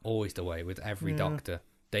 Always the way, with every Doctor.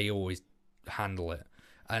 They always handle it.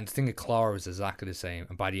 And the thing of Clara was exactly the same,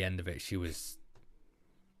 and by the end of it, she was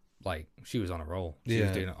on a roll. She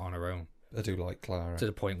was doing it on her own. I do like Clara. To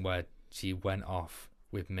the point where she went off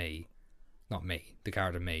with me, not me, the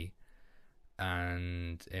character me,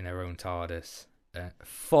 and in her own TARDIS.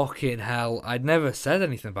 Fucking hell, I'd never said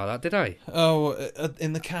anything about that, did I? Oh,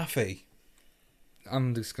 in the cafe.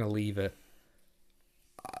 I'm just going to leave it.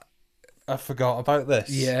 I forgot about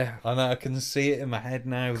this. Yeah. And I can see it in my head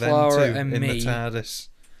now. Clara then too, and in me. the TARDIS.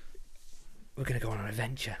 We're going to go on an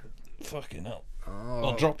adventure. Fucking hell. Oh,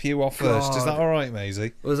 I'll drop you off first. Is that alright,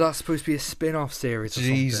 Maisie? Was that supposed to be a spin-off series or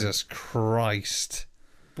Jesus something? Christ.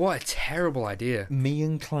 What a terrible idea. Me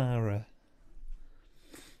and Clara.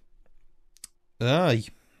 Aye.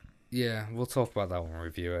 Yeah, we'll talk about that when we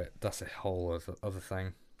review it. That's a whole other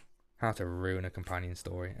thing. How to ruin a companion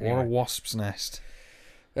story. Anyway. What a wasp's nest.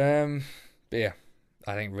 But yeah,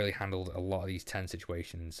 I think really handled a lot of these tense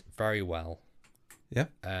situations very well. Yeah.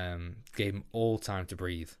 Gave him all time to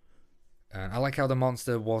breathe. I like how the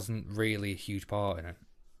monster wasn't really a huge part in it.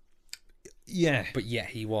 Yeah. But yet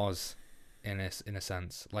he was, in a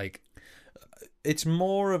sense. Like, it's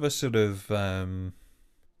more of a sort of...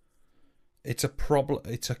 it's a problem.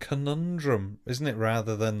 It's a conundrum, isn't it?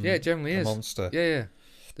 Rather than it generally a is. monster. Yeah.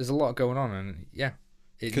 There's a lot going on, and it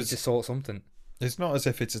needs to sort something. It's not as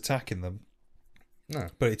if it's attacking them. No.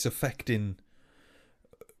 But it's affecting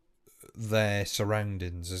their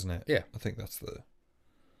surroundings, isn't it? Yeah. I think that's the...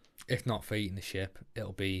 If not for eating the ship,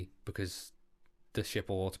 it'll be because the ship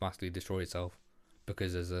will automatically destroy itself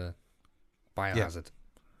because there's a biohazard.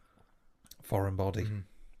 Foreign body.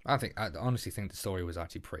 I honestly think the story was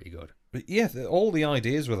actually pretty good. But yeah, all the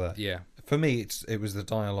ideas were there. Yeah. For me, it was the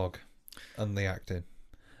dialogue and the acting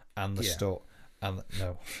and the story. And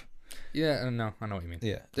no. Yeah, no, I know what you mean.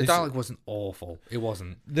 Yeah. The dialogue wasn't awful. It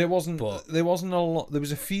wasn't. There wasn't a lot. There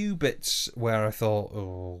was a few bits where I thought,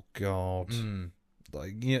 oh, God.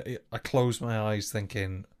 Like, I closed my eyes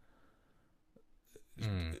thinking,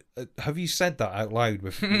 have you said that out loud?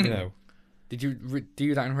 With Did you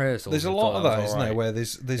do that in rehearsal? There's a lot of that, isn't there? Where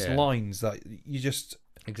there's lines that you just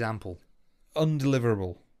example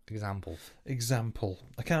undeliverable. Example.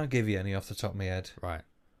 I can't give you any off the top of my head. Right.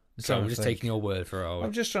 So we're just taking your word for it.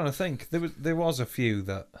 I'm just trying to think. There was a few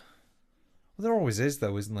that. Well, there always is,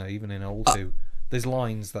 though, isn't there? Even in old two, there's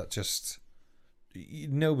lines that just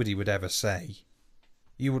nobody would ever say.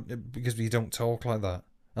 You would, because you don't talk like that,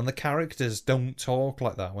 and the characters don't talk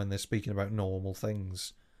like that when they're speaking about normal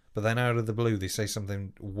things. But then out of the blue, they say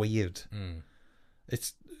something weird.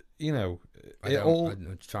 It's I'm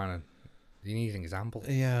trying to. You need an example.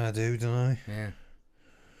 Yeah, I do, don't I? Yeah.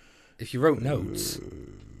 If you wrote notes.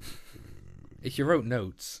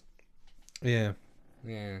 Yeah.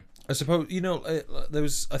 Yeah. I suppose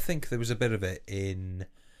I think there was a bit of it in.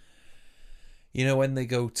 When they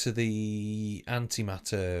go to the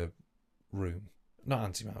antimatter room, not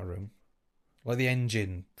antimatter room, like the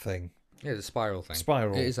engine thing. Yeah, the spiral thing.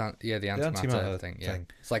 Spiral. It is, the antimatter thing. Yeah.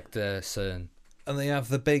 It's like the CERN. And they have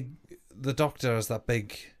the Doctor has that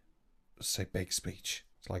big speech.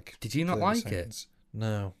 It's like. Did you not like it?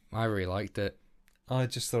 No. I really liked it. I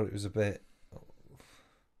just thought it was a bit.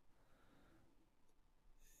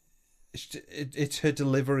 It's her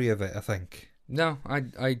delivery of it, I think. No,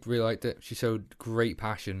 I really liked it. She showed great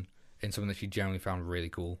passion in something that she generally found really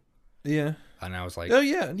cool. Yeah. And I was like, oh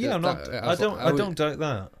yeah, I don't doubt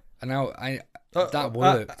that. And now that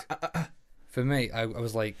worked for me. I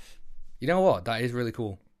was like, you know what? That is really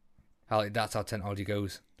cool. That's how technology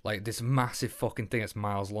goes. Like this massive fucking thing that's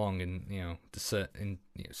miles long in CERN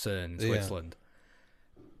in Switzerland.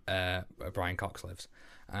 Brian Cox lives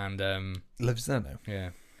lives there now. Yeah.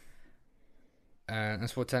 And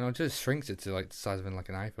that's what technology just shrinks it to like the size of an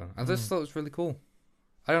iPhone. I just thought it was really cool.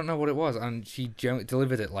 I don't know what it was, and she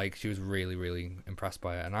delivered it like she was really, really impressed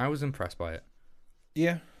by it, and I was impressed by it.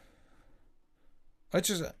 Yeah.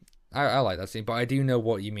 I like that scene, but I do know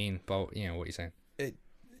what you mean about what you're saying.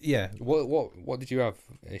 Yeah. What did you have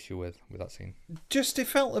issue with that scene? Just it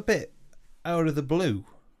felt a bit out of the blue.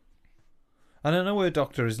 And I know her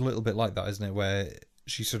Doctor is a little bit like that, isn't it? Where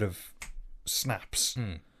she sort of snaps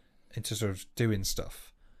into sort of doing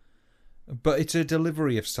stuff. But it's a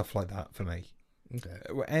delivery of stuff like that for me. Okay.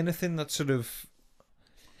 Anything that sort of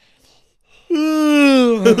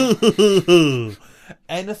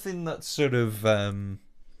Anything that's sort of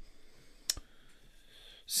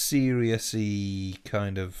serious-y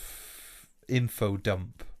kind of info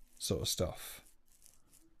dump sort of stuff.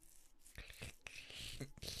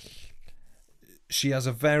 She has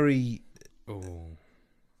a very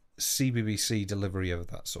CBBC delivery of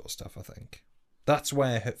that sort of stuff, I think. That's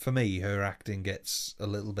where, for me, her acting gets a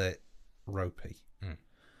little bit ropey.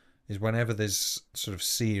 Is whenever there's sort of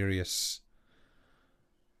serious...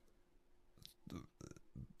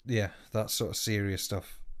 Yeah, that sort of serious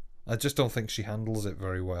stuff. I just don't think she handles it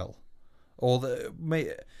very well.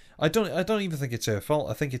 I don't even think it's her fault.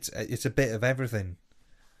 I think it's a bit of everything.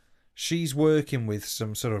 She's working with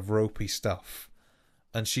some sort of ropey stuff,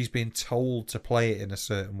 and she's been told to play it in a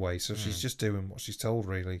certain way, so she's just doing what she's told,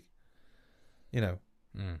 really. You know.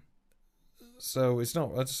 So it's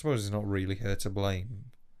not. I suppose it's not really her to blame.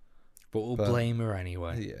 But we'll blame her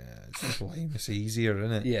anyway. Yeah, just blame. It's easier,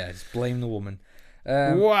 isn't it? Yeah, just blame the woman.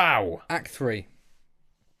 Wow. Act 3.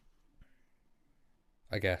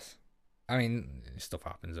 I guess. I mean, stuff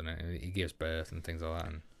happens, isn't it? He gives birth and things like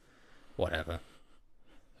that, and whatever.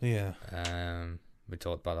 Yeah. We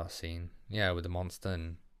talked about that scene. Yeah, with the monster.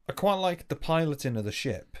 And... I quite like the piloting of the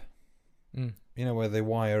ship. You know, where they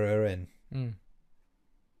wire her in.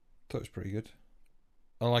 Thought it was pretty good.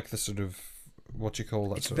 I like the sort of, what do you call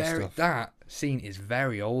that sort of stuff? That scene is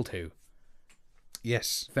very Old Who.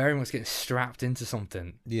 Yes. Very much getting strapped into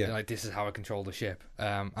something. Yeah. Like, this is how I control the ship.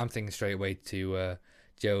 I'm thinking straight away to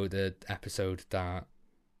Joe, the episode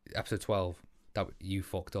 12, that you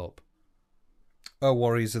fucked up. Oh,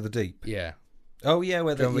 Warriors of the Deep. Yeah. Oh, yeah,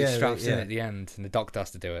 where they straps in at the end and the doctor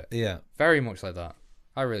has to do it. Yeah. Very much like that.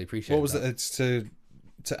 I really appreciate it. What was it? It's to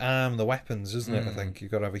arm the weapons, isn't it? I think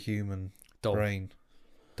you've got to have a human brain.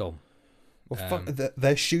 Dumb. Well, fuck,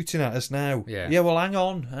 they're shooting at us now. Yeah. Yeah, well, hang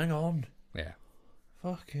on. Yeah.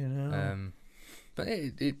 Fucking hell. But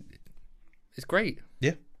it's great.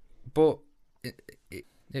 Yeah. But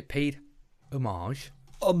it paid homage.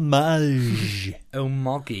 Homage.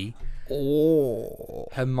 Homogy. Oh.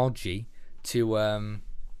 Homogy to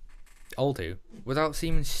Old Who without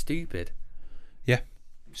seeming stupid. Yeah.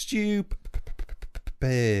 Stupid. Do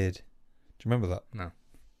you remember that? No.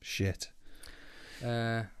 Shit.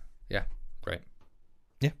 Yeah. Great.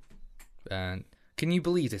 Yeah. And can you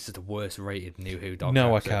believe this is the worst rated New Who Doctor?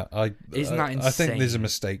 No, episode? I can't. Isn't that insane? I think there's a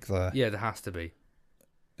mistake there. Yeah, there has to be.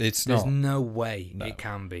 There's no way it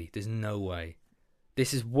can be. There's no way.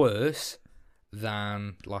 This is worse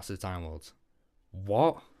than Last of the Time Lords.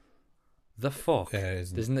 What the fuck? Yeah,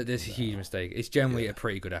 there's a huge mistake. It's generally a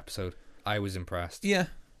pretty good episode. I was impressed. Yeah.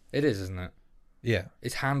 It is, isn't it? Yeah.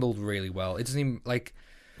 It's handled really well. It doesn't even, like...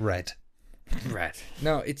 Red.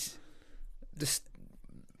 No, it's...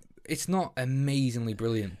 It's not amazingly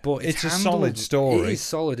brilliant, but it's a solid story. It is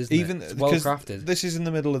solid, isn't it? It's well crafted. This is in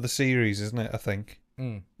the middle of the series, isn't it? I think.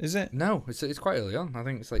 Is it? No, it's quite early on. I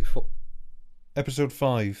think it's like episode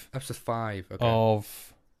 5. Episode 5. Okay.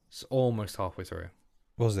 Of. It's almost halfway through.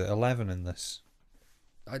 Was it 11 in this?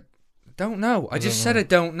 I don't know. I just said I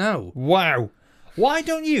don't know. Wow. Why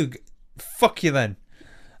don't you? Fuck you then.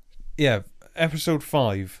 Yeah, episode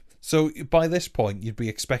 5. So by this point, you'd be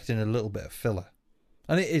expecting a little bit of filler.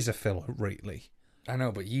 And it is a filler, really. I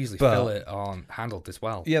know, but usually filler aren't handled this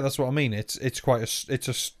well. Yeah, that's what I mean. It's quite a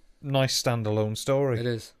nice standalone story. It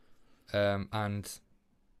is, and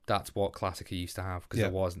that's what Classica used to have because there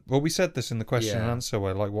wasn't. Well, we said this in the question and answer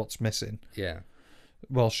where like what's missing. Yeah.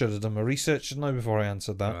 Well, should have done my research, shouldn't I, before I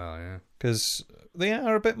answered that? Well, yeah. Because they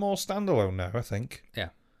are a bit more standalone now, I think. Yeah.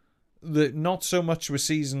 Not so much with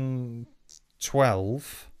season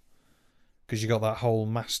 12. Because you got that whole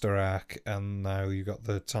master arc, and now you got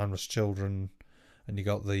the Timeless Children, and you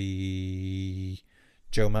got the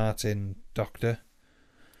Joe Martin Doctor.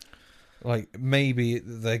 Like maybe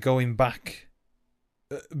they're going back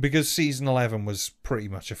because season 11 was pretty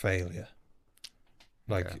much a failure.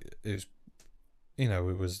 Like it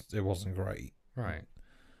was, it wasn't great. Right.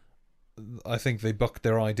 I think they bucked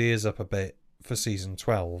their ideas up a bit for season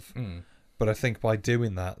 12, but I think by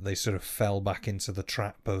doing that they sort of fell back into the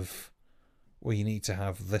trap of. Well, you need to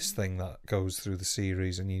have this thing that goes through the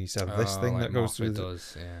series, and you need to have this thing that goes through the...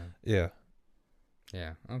 Yeah.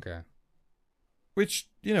 Okay. Which,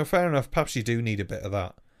 fair enough. Perhaps you do need a bit of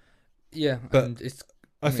that. Yeah, but and it's...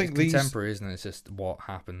 I think it's contemporary, isn't it? It's just what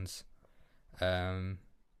happens. And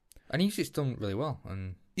usually it's done really well.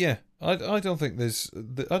 And yeah, I don't think there's...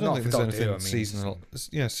 I don't think there's anything seasonal...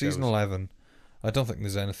 Yeah, season 11. I don't think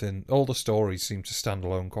there's anything... All the stories seem to stand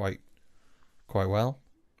alone quite well.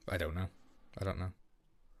 I don't know.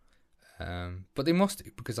 But they must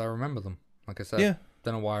do, because I remember them. Like I said,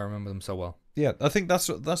 don't know why I remember them so well. Yeah, I think that's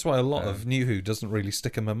why a lot of New Who doesn't really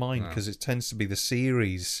stick in my mind, because it tends to be the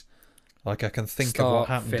series. Like, I can think of what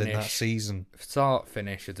happened in that season. Start,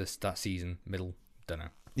 finish of that season, middle, don't know.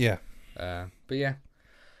 Yeah. But yeah.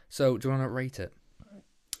 So, do you want to rate it?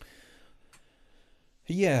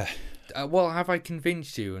 Yeah. Well, have I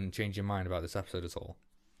convinced you and changed your mind about this episode at all?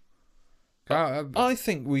 I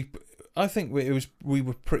think we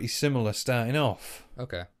were pretty similar starting off.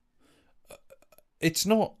 Okay. It's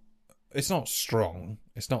not strong.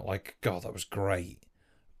 It's not like, God, that was great.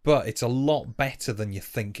 But it's a lot better than you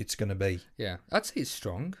think it's going to be. Yeah, I'd say it's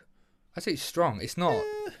strong. It's not.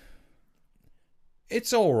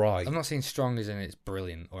 It's all right. I'm not saying strong as in it's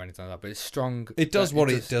brilliant or anything like that, but it's strong. It does what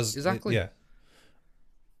it does. Exactly. Yeah.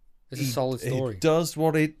 It's a solid story. It does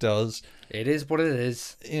what it does. It is what it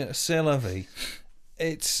is. Yeah, c'est la vie.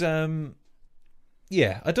 It's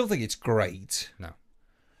yeah, I don't think it's great. No.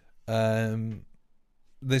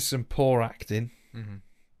 There's some poor acting. Mm-hmm.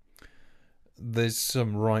 There's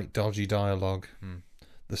some right dodgy dialogue. Mm.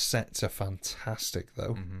 The sets are fantastic,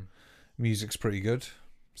 though. Mm-hmm. Music's pretty good.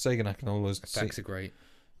 Sega Nakanola's effects are great.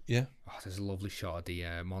 Yeah. Oh, there's a lovely shot of the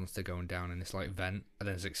monster going down in this like vent, and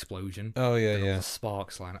there's an explosion. Oh yeah, and yeah. All the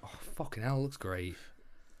sparks flying. Oh fucking hell, it looks great.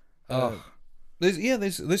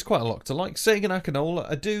 There's quite a lot to like. Sega Nakanola,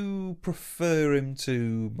 I do prefer him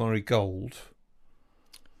to Murray Gold.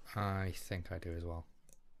 I think I do as well.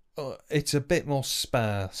 It's a bit more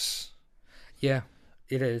sparse. Yeah,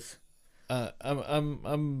 it is.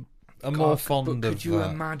 I'm more fond of. Could you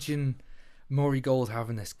imagine Maury Gold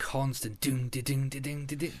having this constant ding ding ding ding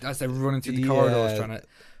ding as they're running through the corridors trying to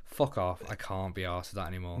fuck off? I can't be arsed with that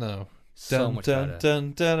anymore. No. So much better.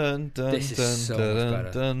 This is so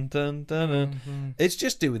much better. It's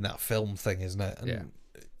just doing that film thing, isn't it? And, yeah.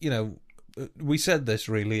 You know, we said this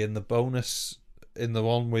really in the bonus, in the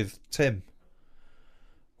one with Tim,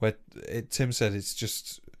 where Tim said it's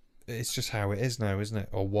just how it is now, isn't it?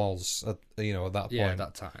 Or was, at that point. Yeah,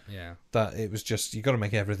 that time, yeah. That it was just, you got to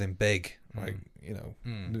make everything big. Like,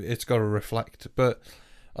 it's got to reflect. But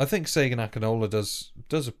I think Sega Nakanola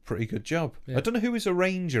does a pretty good job. Yeah. I don't know who his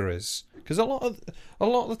arranger is, because a lot of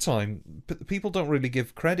the time people don't really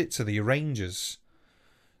give credit to the arrangers,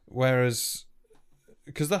 whereas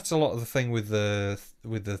because that's a lot of the thing with the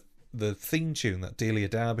theme tune, that Delia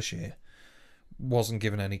Derbyshire wasn't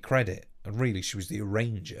given any credit, and really she was the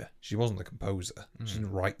arranger. She wasn't the composer. She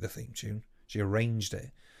didn't write the theme tune. She arranged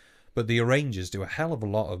it. But the arrangers do a hell of a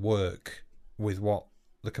lot of work with what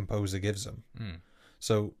the composer gives them.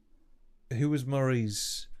 So, who was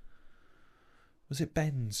Murray's? Was it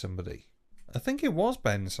Ben somebody? I think it was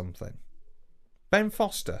Ben something. Ben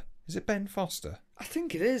Foster. Is it Ben Foster? I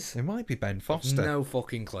think it is. It might be Ben Foster. No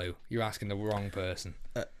fucking clue. You're asking the wrong person.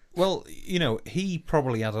 Well, he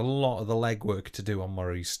probably had a lot of the legwork to do on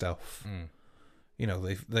Murray's stuff.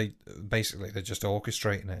 They basically they're just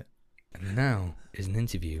orchestrating it. And now is an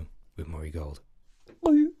interview with Murray Gold.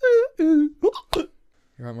 You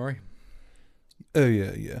right, Murray? Oh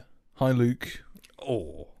yeah. Hi, Luke.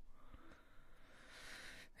 Oh.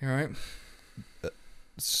 You alright?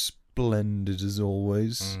 Splendid as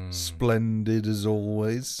always. Splendid as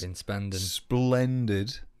always. Been spending.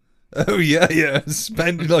 Splendid. Oh yeah.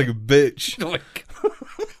 Spending like a bitch.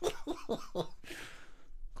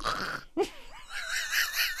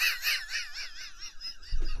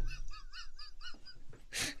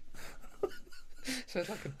 Sounds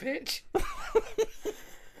like a bitch.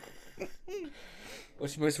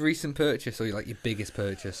 What's your most recent purchase, or your biggest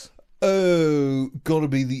purchase? Oh, gotta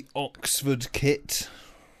be the Oxford kit.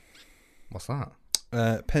 What's that?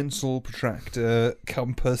 Pencil, protractor,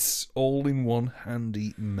 compass, all in one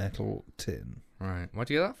handy metal tin. Right. What'd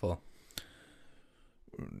you get that for?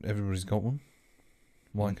 Everybody's got one.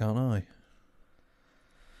 Why can't I?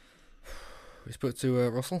 We spoke to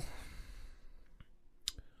Russell?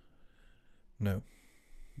 No.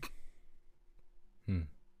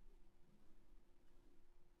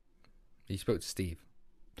 You spoke to Steve?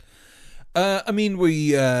 We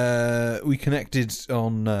connected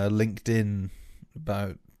on LinkedIn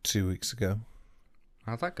about 2 weeks ago.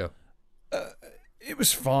 How'd that go? It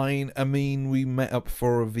was fine. I mean, we met up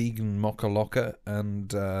for a vegan mocha locker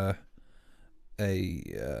and a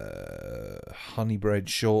honey bread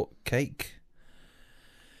shortcake.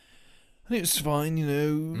 And it was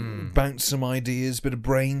fine, bounce some ideas, bit of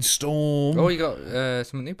brainstorm. Oh, you got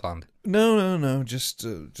something new planned? No, just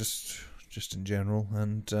in general,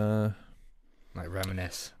 and like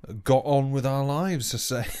reminisce. Got on with our lives, I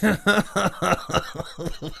say.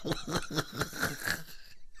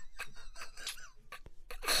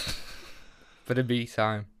 For the B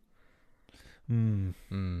time. So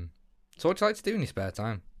what do you like to do in your spare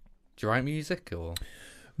time? Do you write music or?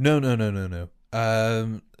 No.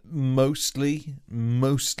 Mostly,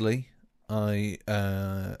 I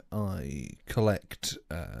collect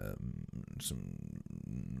some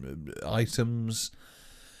items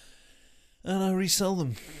and I resell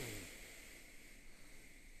them.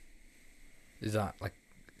 Is that like?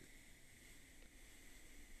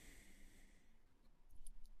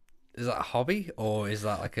 Is that a hobby or is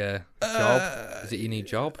that like a job? Is it your new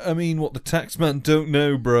job? I mean, what the taxman don't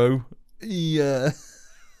know, bro. Yeah.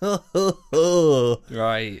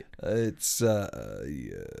 Right. It's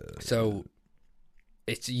yeah. So,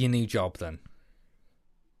 it's your new job then.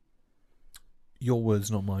 Your words,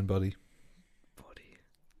 not mine, buddy.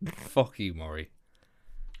 Fuck you, Maury.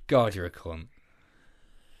 God, you're a cunt.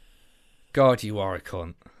 God, you are a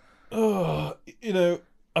cunt. Oh, you know,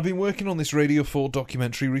 I've been working on this Radio 4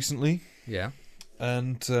 documentary recently. Yeah.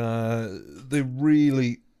 And they're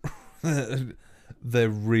really happy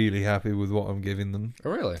with what I'm giving them. Oh,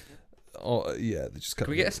 really? Oh, yeah, they just. Can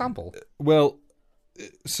we get a sample? Well,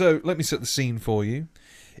 so let me set the scene for you.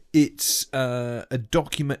 It's a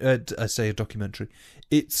documentary.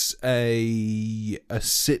 It's a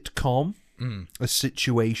sitcom, a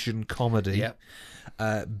situation comedy. Yep.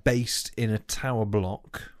 Based in a tower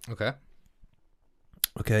block.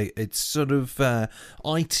 Okay, it's sort of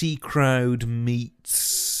IT Crowd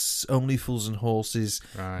meets Only Fools and Horses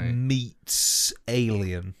meets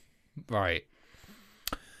Alien. Right.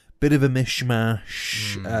 Bit of a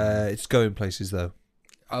mishmash. It's going places though.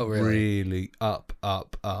 Oh, really? Really up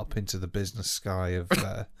into the business sky of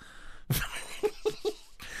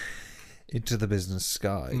into the business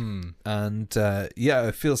sky. And yeah,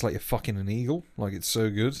 it feels like you're fucking an eagle. Like, it's so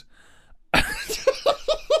good.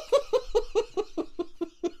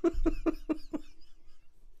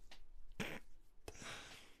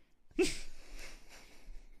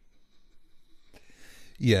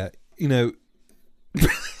 Yeah, you know.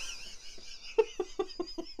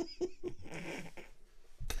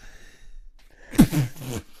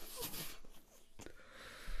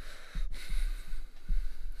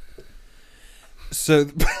 So,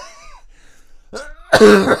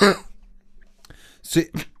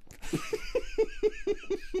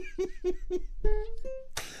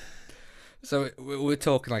 so we're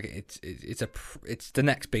talking like it's the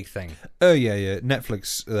next big thing. Oh yeah.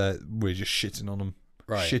 Netflix, we're just shitting on them,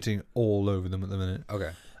 shitting all over them at the minute.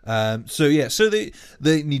 Okay. So yeah, so they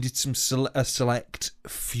needed some a select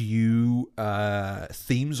few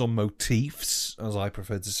themes or motifs, as I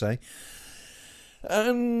prefer to say.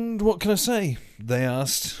 And what can I say? They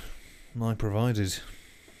asked, I provided.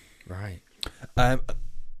 Right.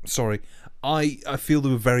 Sorry, I feel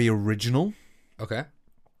they were very original. Okay.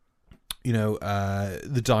 You know,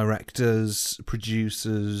 the directors,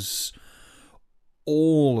 producers,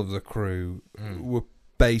 all of the crew were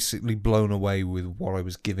basically blown away with what I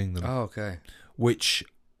was giving them. Oh, okay. Which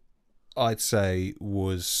I'd say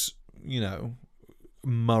was, you know,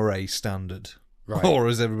 Murray standard. Right. Or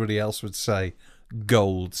as everybody else would say,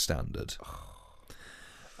 gold standard.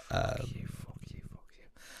 Fuck you.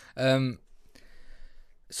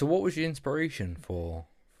 So what was your inspiration for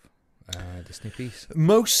this new piece?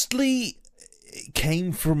 Mostly it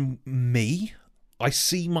came from me. I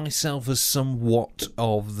see myself as somewhat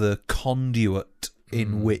of the conduit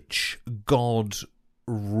in which God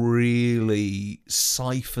really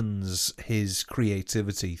siphons his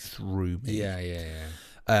creativity through me. Yeah.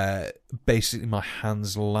 Basically, my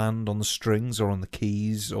hands land on the strings or on the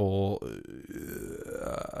keys or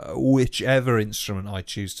whichever instrument I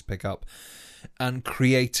choose to pick up. And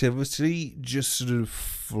creativity just sort of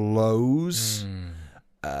flows.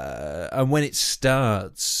 And when it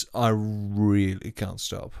starts, I really can't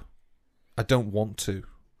stop. I don't want to.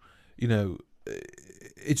 You know,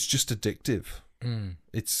 it's just addictive.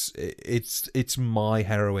 It's my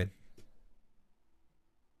heroin.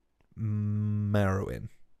 Heroin.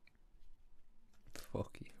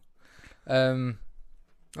 Fuck you.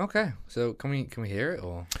 Okay, so can we hear it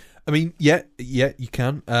or? I mean, yeah, you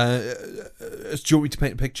can. Do you want me to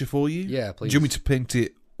paint a picture for you? Yeah, please. Do you want me to paint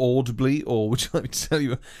it audibly, or would you like me to tell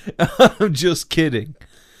you? I'm just kidding.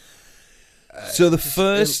 So the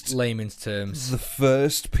first, layman's terms, the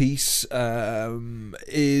first piece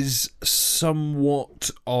is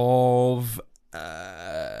somewhat of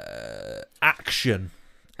action.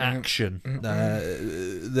 There's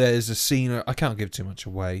a scene. I can't give too much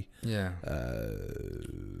away. Yeah.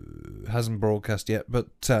 Hasn't broadcast yet, but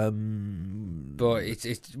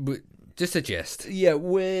it's just a gist. Yeah,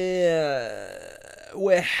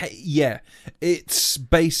 it's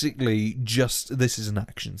basically just this is an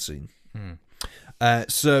action scene.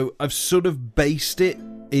 So I've sort of based it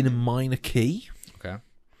in a minor key. Okay.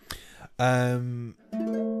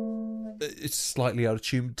 It's slightly out of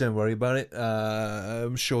tune. Don't worry about it.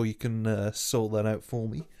 I'm sure you can sort that out for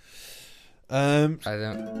me. I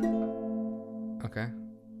don't. Okay.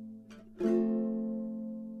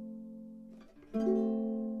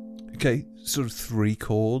 Okay, sort of 3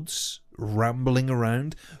 chords rambling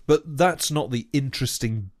around, but that's not the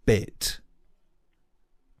interesting bit.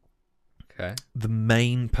 Okay. The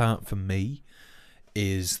main part for me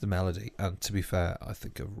is the melody, and to be fair, I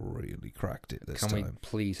think I've really cracked it this time. Can we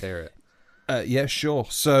please hear it? Yeah, sure.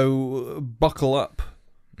 So, buckle up,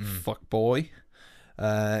 fuck boy.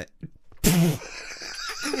 Here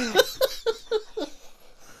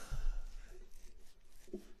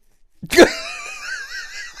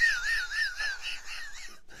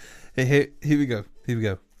we go. Here we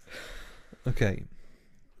go. Okay.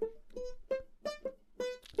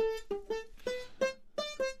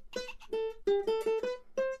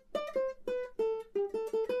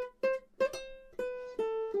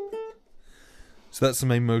 So that's the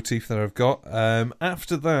main motif that I've got.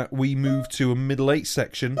 After that, we move to a middle 8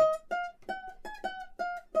 section.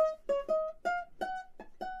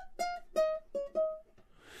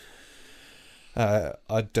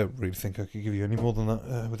 I don't really think I could give you any more than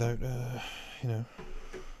that without,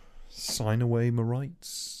 sign away my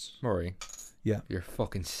rights. Murray. Yeah. You're a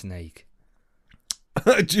fucking snake.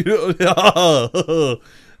 Do you know?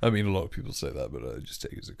 I mean, a lot of people say that, but I just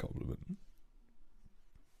take it as a compliment.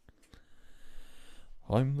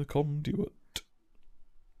 I'm the conduit.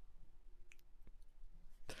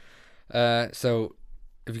 So,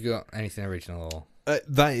 have you got anything original? Or?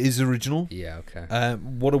 That is original. Yeah, okay.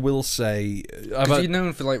 What I will say... Because you're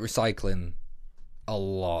known for, like, recycling a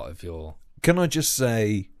lot of your... Can I just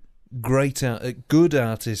say, good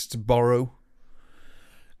artists borrow,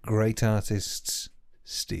 great artists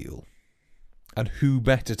steal. And who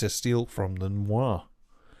better to steal from than moi?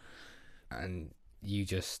 And you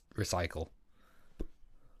just recycle.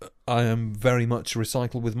 I am very much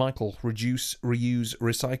recycle with Michael. Reduce, reuse,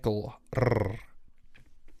 recycle. Rrr.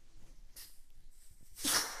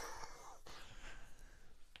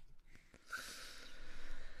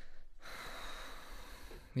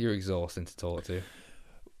 You're exhausting to talk to.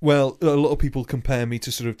 Well, a lot of people compare me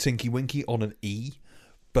to sort of Tinky Winky on an E,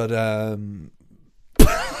 but Tinky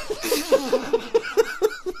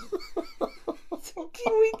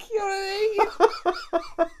Winky on an E.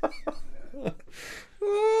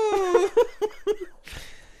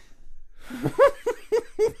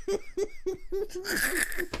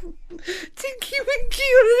 Tinky Winky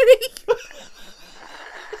on an E.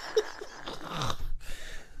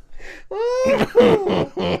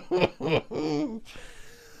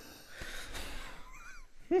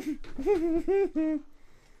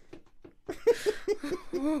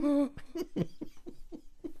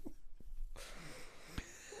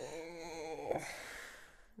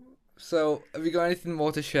 So, have you got anything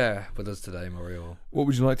more to share with us today, Mario? What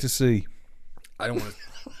would you like to see? I don't want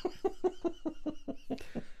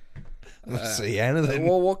to see anything.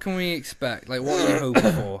 Well, what can we expect? Like, what are you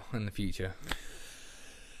hoping for in the future?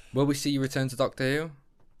 Will we see you return to Doctor Who?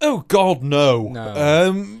 Oh God, no.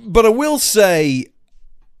 No. But I will say,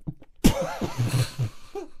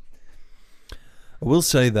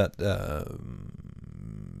 that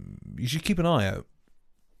you should keep an eye out.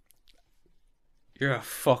 You're a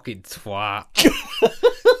fucking twat.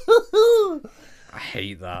 I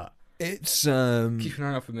hate that. It's keep an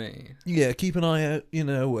eye out for me. Yeah, keep an eye out. You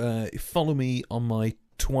know, follow me on my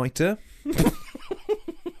Twitter.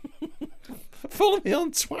 Follow me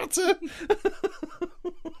on Twitter.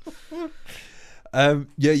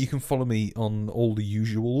 Yeah, you can follow me on all the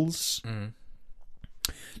usuals. Mm.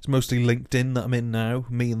 It's mostly LinkedIn that I'm in now.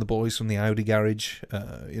 Me and the boys from the Audi garage.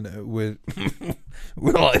 We're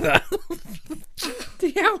we're like that.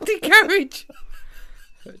 The Audi garage.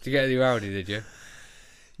 Did you get a new Audi? Did you?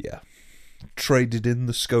 Yeah. Traded in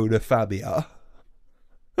the Skoda Fabia.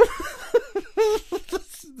 The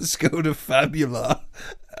Skoda Fabula.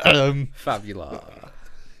 Fabula.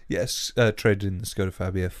 Yes, traded in the Skoda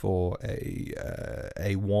Fabia for a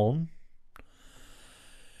A1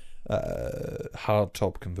 hard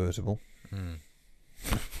top convertible. Mm.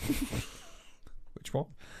 Which one?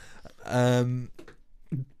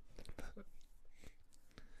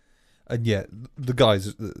 And yeah, the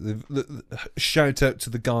guys. The shout out to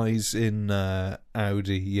the guys in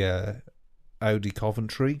Audi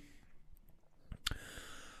Coventry.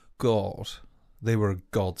 God, they were a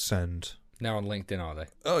godsend. Now on LinkedIn, are they?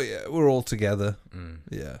 Oh yeah, we're all together. Mm.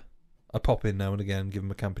 Yeah, I pop in now and again, give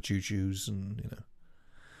them a camper choo-choos, and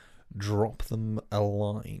drop them a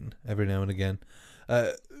line every now and again.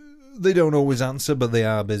 They don't always answer, but they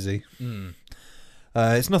are busy. Mm.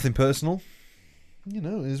 It's nothing personal. You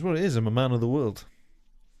know, it is what it is. I'm a man of the world.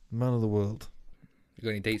 Man of the world. You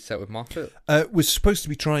got any dates set with Moffat? We're supposed to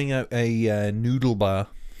be trying out a noodle bar.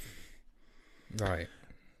 Right.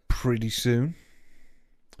 Pretty soon.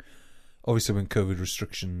 Obviously, when COVID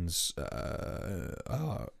restrictions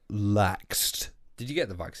are laxed. Did you get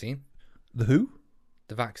the vaccine? The who?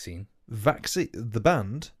 The vaccine. Vaccine. The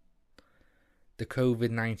band? The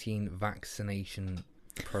COVID-19 vaccination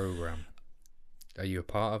program. Are you a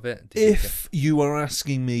part of it? If you are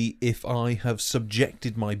asking me if I have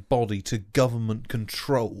subjected my body to government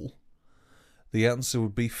control, the answer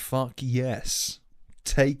would be fuck yes.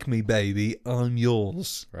 Take me, baby. I'm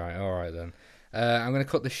yours. Right, alright then. I'm going to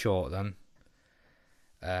cut this short then.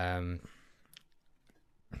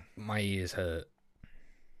 My ears hurt.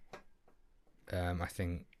 I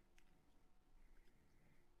think...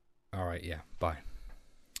 Alright, yeah, bye.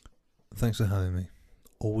 Thanks for having me.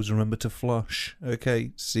 Always remember to flush.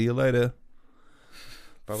 Okay, see you later.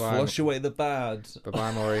 Bye-bye. Flush away the bad.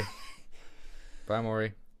 Bye-bye, Maury. Bye,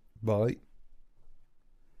 Maury. Bye.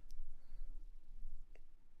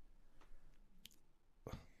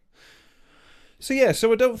 So yeah,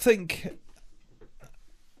 so I think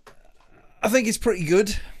it's pretty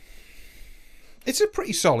good. It's a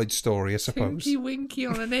pretty solid story, I suppose. Tinky Winky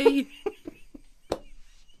on an E.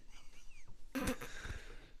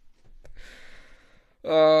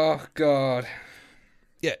 Oh, God.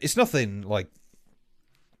 Yeah, it's nothing, like,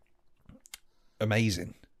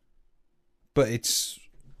 amazing. But it's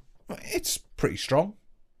pretty strong,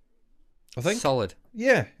 I think. Solid.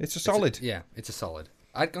 Yeah, it's a solid. It's a solid.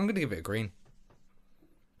 I'm going to give it a green.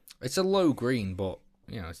 It's a low green, but,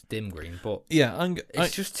 you know, it's dim green. But yeah,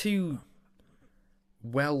 it's just too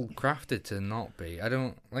well crafted to not be. I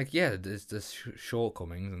don't, like, yeah, there's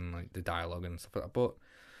shortcomings and, like, the dialogue and stuff like that, but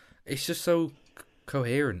it's just so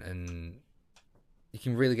coherent and you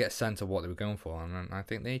can really get a sense of what they were going for, and I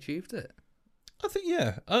think they achieved it. I think,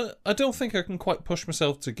 yeah. I don't think I can quite push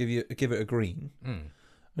myself to give it a green. I'm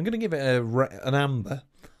going to give it an amber.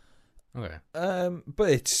 Okay. But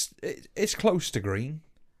it's close to green.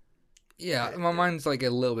 Yeah, my mind's like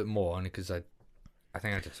a little bit more, only because I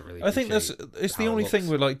think I just really. I think it's the only thing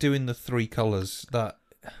with like doing the three colours that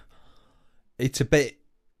it's a bit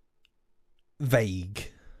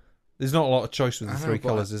vague. There's not a lot of choice with the three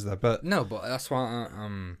colours, is there? But no, but that's why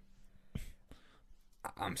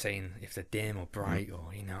I'm saying if they're dim or bright,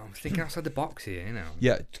 or you know, I'm thinking outside the box here. You know.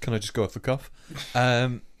 Yeah, can I just go off the cuff?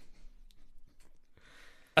 I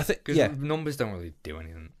think because numbers don't really do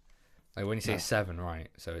anything. Like when you say 7, right?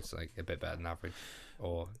 So it's like a bit better than average,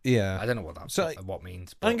 or I don't know what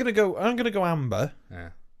means. But... I'm gonna go amber. Yeah.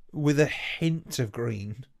 With a hint of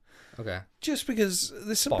green. Okay. Just because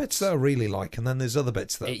there's some bits that I really like, and then there's other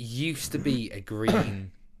bits that it used to be a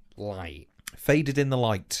green light, faded in the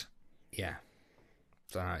light. Yeah.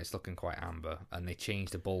 So now it's looking quite amber, and they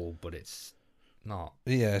changed the bulb, but it's not.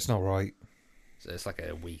 Yeah, it's not right. So it's like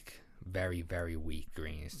a weak, very very weak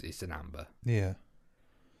green. It's an amber. Yeah.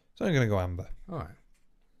 So I'm gonna go amber. All right.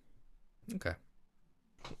 Okay.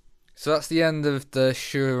 So that's the end of the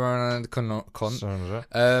Shuran and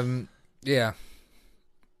Cunt. Yeah.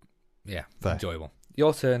 Yeah. There. Enjoyable.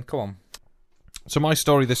 Your turn. Come on. So my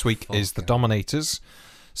story this week is The Dominators.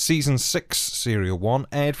 Season 6, Serial 1,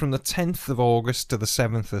 aired from the 10th of August to the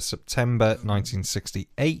 7th of September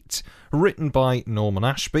 1968. Written by Norman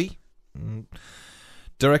Ashby.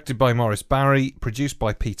 Directed by Maurice Barry. Produced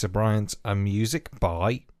by Peter Bryant. And music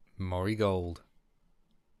by... Maury Gold.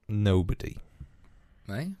 Nobody.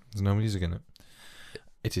 Eh? There's no music in it.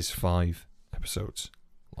 It is 5 episodes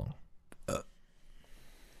long.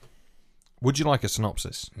 Would you like a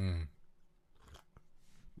synopsis?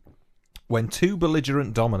 When 2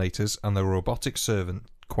 belligerent dominators and their robotic servant,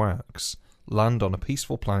 Quarks, land on a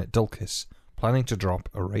peaceful planet Dulcus, planning to drop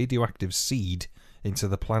a radioactive seed into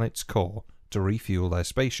the planet's core to refuel their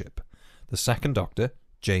spaceship, the second Doctor,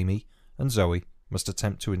 Jamie, and Zoe must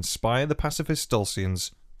attempt to inspire the pacifist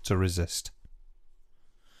Dulcians to resist.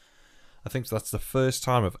 I think that's the first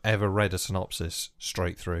time I've ever read a synopsis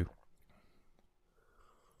straight through.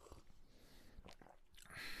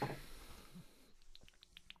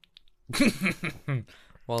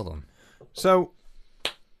 Well done. So,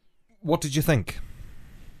 what did you think?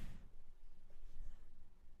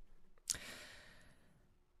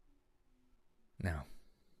 Now,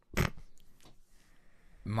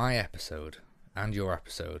 my episode and your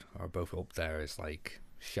episode are both up there as like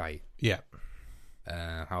shite. Yeah.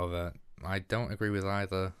 However, I don't agree with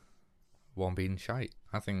either one being shite.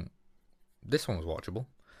 I think this one was watchable.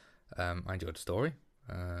 I enjoyed the story.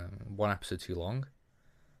 One episode too long,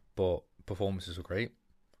 but performances were great.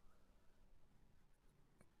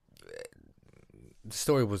 the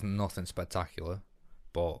story was nothing spectacular,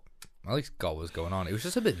 but at least got what was going on. It was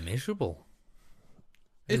just a bit miserable.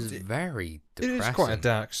 It was very depressing. It is quite a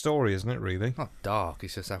dark story, isn't it, really? Not dark,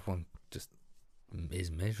 it's just everyone just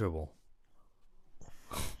is miserable.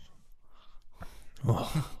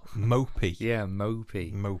 Mopey. Yeah,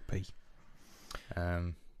 mopey. Mopey.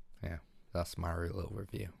 Yeah, that's my little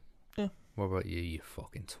review. Yeah. What about you, you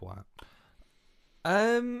fucking twat?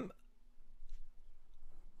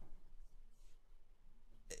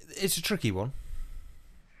 It's a tricky one.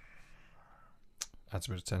 Adds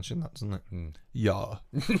a bit of tension, that, doesn't it? Mm. Yeah.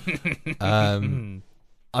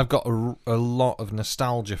 I've got a lot of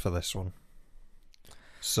nostalgia for this one.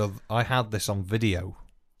 So I had this on video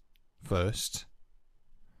first.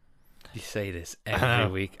 You say this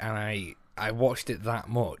every week, and I watched it that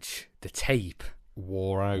much. The tape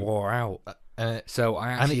wore out. So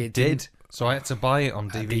I actually and it did. So I had to buy it on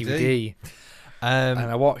DVD. And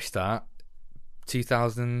I watched that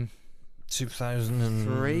 2001.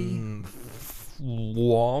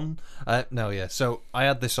 No, yeah. So I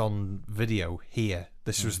had this on video here.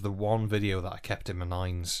 This was the one video that I kept in my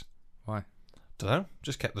nines. Why? Don't know.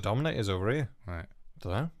 Just kept the Dominators over here. Right.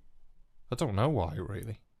 Don't know. I don't know why,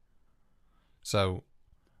 really. So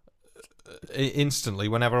instantly,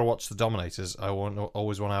 whenever I watch the Dominators, I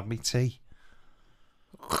always want to have me tea.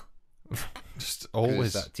 Just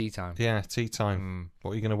always. Is that tea time? Yeah, tea time.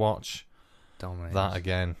 What are you going to watch? Dominators. That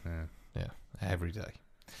again. Yeah, every day.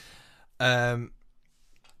 I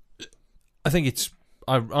think it's.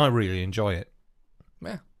 I really enjoy it.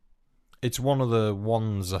 Yeah. It's one of the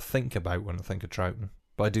ones I think about when I think of Troughton,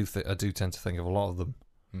 but I do tend to think of a lot of them.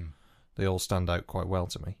 They all stand out quite well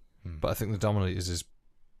to me. But I think the Dominators is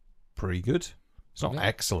pretty good. It's not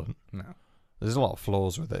excellent. No. There's a lot of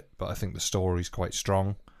flaws with it, but I think the story's quite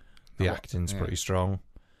strong. The acting's pretty strong.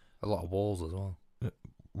 A lot of walls as well.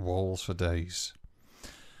 Walls for days.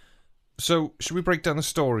 So, should we break down the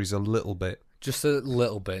stories a little bit? Just a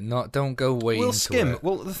little bit. Don't go way into skim. it.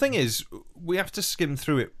 Well, the thing is, we have to skim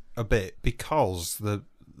through it a bit because the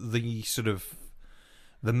sort of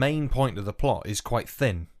the main point of the plot is quite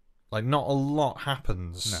thin. Like, not a lot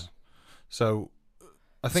happens. No. So,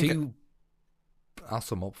 I think... I'll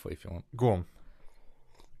sum up for you if you want. Go on.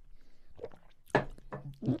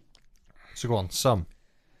 So go on, sum.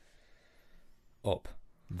 Up.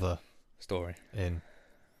 The. Story. In.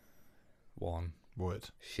 One. Word.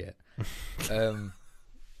 Shit.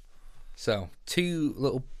 So, two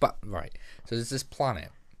little... Right. So there's this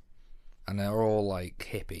planet. And they're all, like,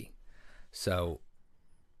 hippie. So...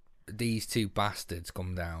 These two bastards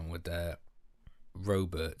come down with their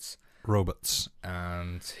robots,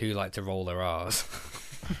 and who like to roll their R's.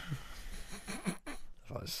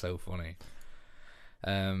 That's so funny.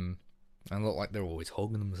 And look like they're always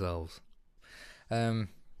hugging themselves.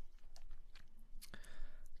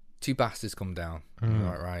 Two bastards come down.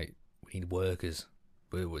 Right. We need workers.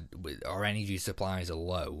 Our energy supplies are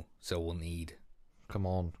low, so we'll need. Come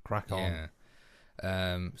on, crack on.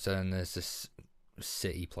 Yeah. So then there's this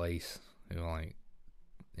city place who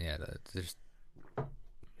they're just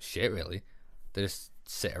shit really. They just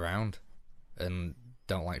sit around and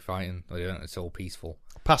don't like fighting. They don't. It's all peaceful.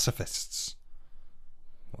 Pacifists.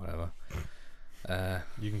 Whatever.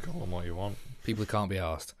 You can call them what you want. People who can't be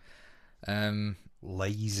arsed.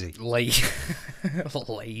 Lazy. Lazy.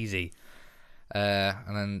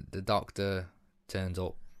 And then the doctor turns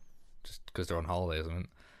up just because they're on holiday or something.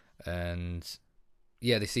 And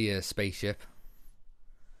yeah, they see a spaceship.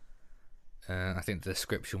 I think the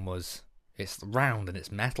description was, it's round and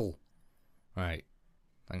it's metal. Right.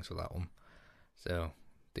 Thanks for that one. So,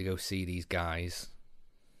 they go see these guys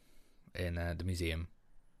in the museum.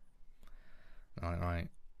 Right.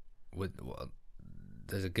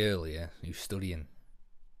 There's a girl here who's studying.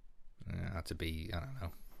 Had to be, I don't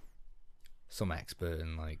know, some expert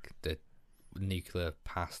in, like, the nuclear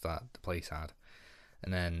past that the place had.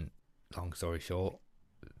 And then, long story short,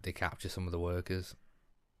 they capture some of the workers.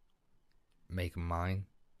 Make them mine.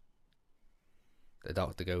 The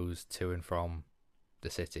doctor goes to and from the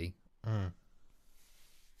city.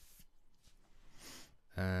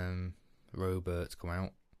 Robots come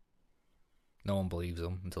out. No one believes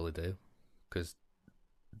them until they do, because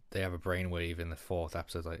they have a brainwave in the 4th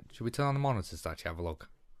episode. Like, should we turn on the monitors to actually have a look?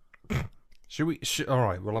 Should we? All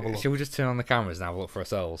right, we'll have a look. Should we just turn on the cameras and have a look for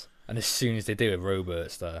ourselves? And as soon as they do, a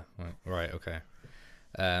robot's there. Right, okay.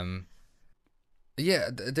 Yeah,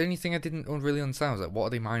 the only thing I didn't really understand was, like, what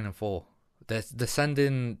are they mining for? They're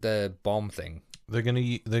sending the bomb thing. They're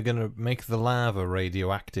gonna make the lava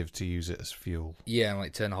radioactive to use it as fuel. Yeah, and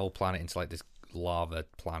like turn the whole planet into like this lava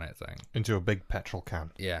planet thing. Into a big petrol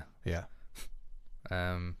can. Yeah. Yeah.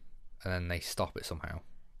 And and then they stop it somehow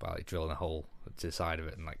by like drilling a hole to the side of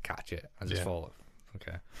it and like catch it as it's falling.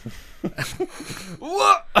 Okay.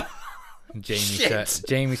 What?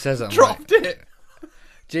 Jamie says it. Dropped it.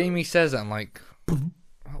 Jamie says it. I'm like,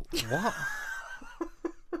 what?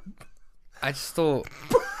 I just thought,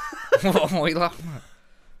 what are you laughing at?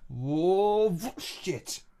 Whoa,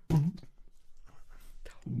 shit.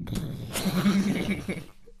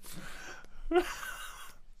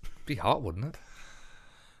 Be hot, wouldn't it?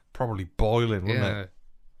 Probably boiling, wouldn't it?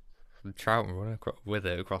 The trout running with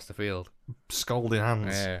it across the field. Scalding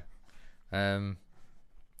hands. Yeah.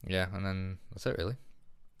 Yeah, and then that's it really.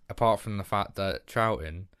 Apart from the fact that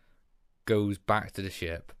Troughton goes back to the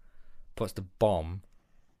ship, puts the bomb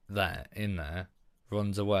in there,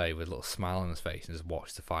 runs away with a little smile on his face and just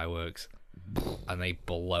watches the fireworks. And they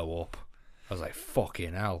blow up. I was like,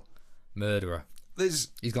 fucking hell. Murderer. He's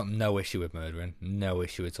got no issue with murdering. No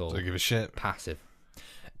issue at all. Don't give a shit. Passive.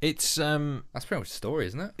 It's That's pretty much the story,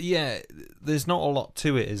 isn't it? Yeah, there's not a lot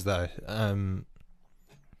to it, is there? I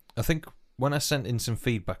think when I sent in some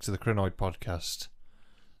feedback to the Crinoid podcast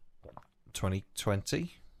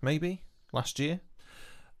 2020, maybe last year,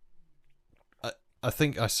 I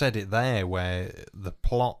think I said it there where the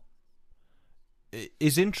plot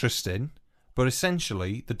is interesting, but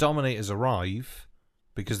essentially the Dominators arrive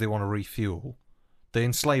because they want to refuel. They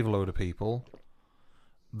enslave a load of people.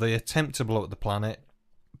 They attempt to blow up the planet,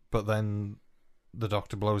 but then the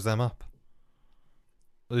Doctor blows them up.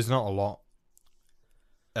 There's not a lot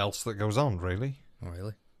else that goes on, really. Oh,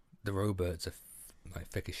 really? The robots are like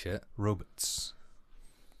thick as shit. Robots.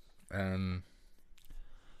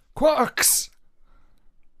 Quarks!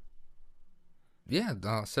 Yeah,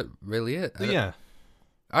 that's really it. Yeah.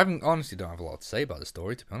 I honestly don't have a lot to say about the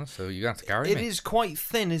story, to be honest, so you have to carry me. It is quite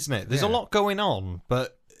thin, isn't it? There's a lot going on,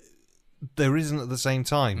 but there isn't at the same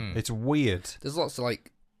time. It's weird. There's lots of,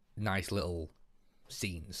 like, nice little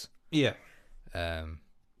scenes. Yeah.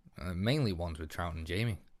 Mainly ones with Troughton and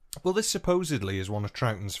Jamie. Well, this supposedly is one of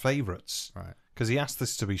Troughton's favourites. Right. Because he asked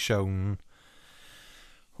this to be shown...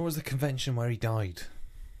 What was the convention where he died?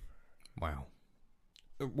 Wow.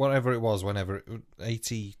 Whatever it was,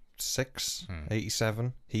 86,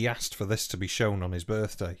 87. He asked for this to be shown on his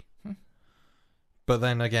birthday. But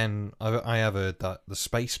then again, I have heard that the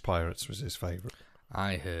Space Pirates was his favourite.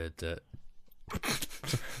 I heard that...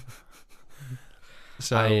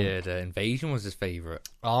 I heard Invasion was his favourite.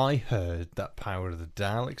 I heard that Power of the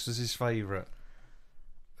Daleks was his favourite.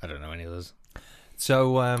 I don't know any others.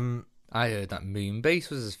 So, I heard that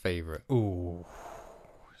Moonbase was his favourite. Ooh,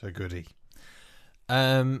 it's a goodie.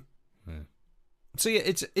 So yeah,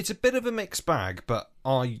 it's a bit of a mixed bag, but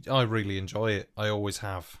I really enjoy it. I always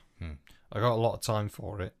have. I got a lot of time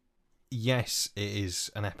for it. Yes, it is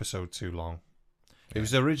an episode too long. It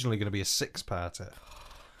was originally going to be a 6-parter.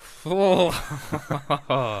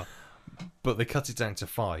 But they cut it down to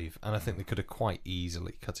 5, and I think they could have quite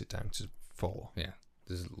easily cut it down to 4. Yeah,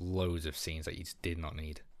 there's loads of scenes that you just did not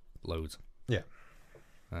need. Loads. Yeah.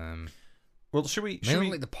 Well, should we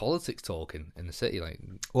like the politics talking in the city? Like,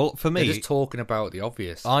 well, for me, they're just talking about the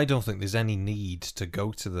obvious. I don't think there's any need to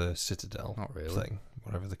go to the Citadel. Not really. Thing,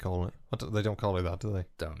 whatever they call it. They don't call it that, do they?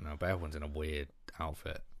 Don't know, but everyone's in a weird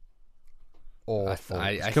outfit. Awful.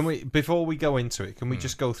 Can we, before we go into it, can we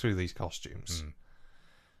just go through these costumes?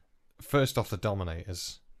 First off, the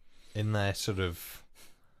Dominators in their sort of,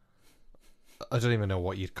 I don't even know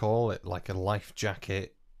what you'd call it, like a life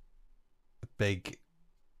jacket, a big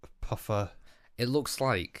puffer. It looks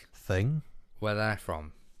like thing. Where they're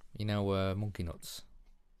from, you know, Monkey Nuts.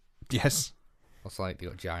 Yes. Looks like they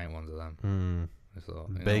got giant ones of them.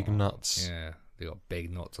 Big nuts. Yeah, they got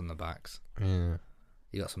big nuts on the backs. Yeah.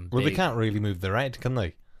 You got some. Well, they can't really move their head, can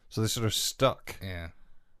they? So they're sort of stuck. Yeah.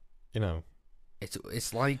 You know.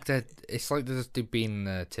 It's like they've been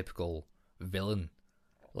a typical villain,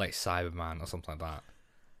 like Cyberman or something like that.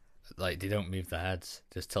 Like, they don't move their heads,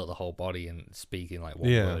 just tilt the whole body and speak in like one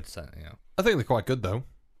word. You know. I think they're quite good though.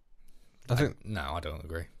 No, I don't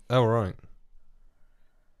agree. Oh right.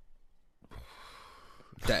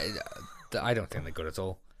 I don't think they're good at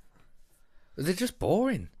all. They're just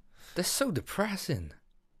boring. They're so depressing.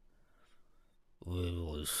 We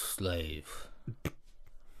will slave.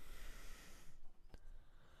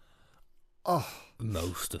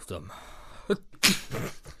 Most of them.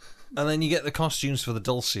 And then you get the costumes for the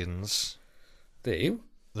Dulcians. Do you?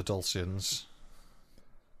 The Dulcians.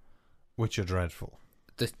 Which are dreadful.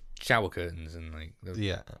 The shower curtains and like...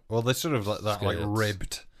 Yeah. Well, they're sort of like that, like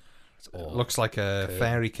ribbed. It looks like a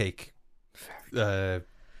fairy cake. Base.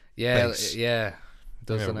 Yeah.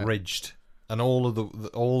 Doesn't it? Ridged. And all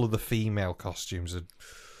of the female costumes are...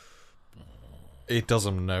 It does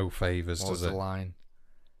them no favours, What was does the it? line?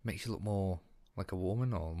 Makes you look more like a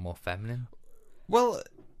woman or more feminine. Well,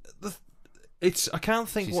 I can't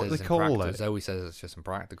think She what says they call it. Zoe says it's just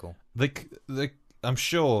impractical. I'm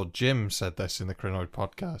sure Jim said this in the Crinoid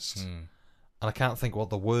podcast, and I can't think what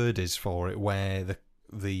the word is for it. Where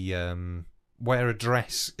where a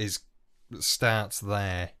dress starts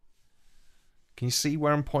there. Can you see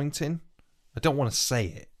where I'm pointing? I don't want to say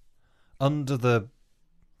it. Under the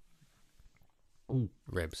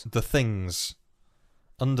Ribs. the things,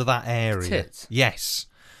 under that area. Tits. Yes.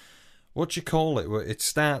 What do you call it? Well, it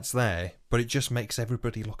starts there, but it just makes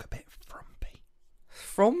everybody look a bit frumpy.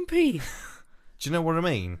 Frumpy? Do you know what I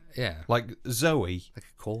mean? Yeah. Like Zoe. Like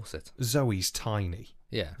a corset. Zoe's tiny.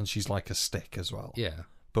 Yeah. And she's like a stick as well. Yeah.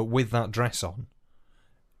 But with that dress on,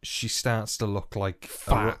 she starts to look like...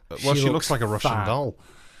 Fat. She looks like a Russian fat. doll.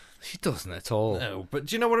 She doesn't at all. No, but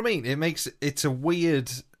do you know what I mean? It's a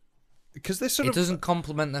weird... Because they're sort It of doesn't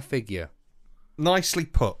complement their figure. nicely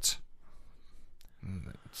put.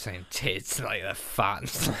 Saying tits like they're fat.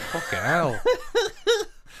 Fucking hell.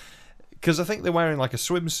 Because I think they're wearing like a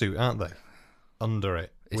swimsuit, aren't they? Under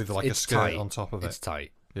it. With like a It's skirt tight. on top of it. It's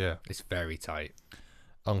tight. Yeah. It's very tight.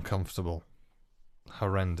 Uncomfortable.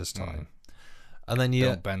 Horrendous time. And then you...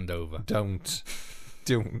 Don't bend over. Don't.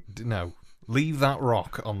 No. Leave that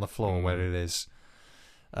rock on the floor where it is.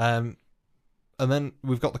 And then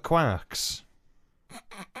we've got the Quarks.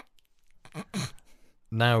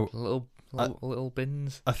 Now, Little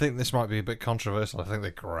bins. I think this might be a bit controversial. I think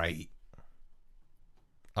they're great.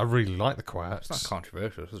 I really like the Quarks. It's not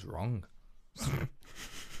controversial. It's just wrong.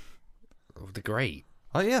 They're great.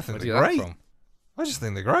 Oh yeah, I think Where do you they're get that great. from? I just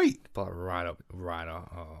think they're great. But right up.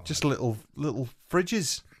 Oh, Just little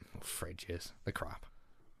fridges. fridges. They're crap.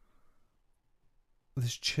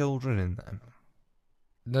 There's children in them.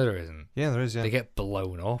 No, there isn't. Yeah, there is. Yeah, They get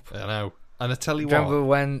blown up. I know. And I tell you Remember what,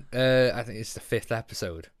 when I think it's the 5th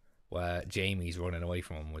episode where Jamie's running away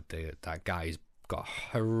from him with that guy who's got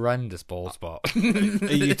a horrendous bald spot. are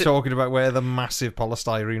you talking about where the massive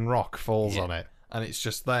polystyrene rock falls Yeah. on it, and it's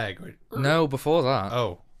just there going? No, before that,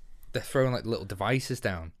 Oh, they're throwing like little devices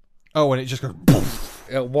down. and it just goes.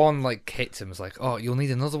 One like hits him. It's like, oh, you'll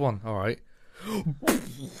need another one. All right.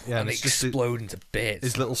 Yeah, And they it's just explode into bits.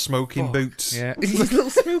 his little smoking Fuck. boots. Yeah, his little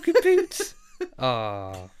smoking boots.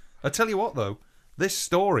 Ah, I tell you what, though, this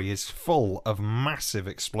story is full of massive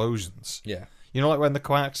explosions. yeah. You know, like when the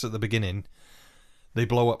Quarks at the beginning, they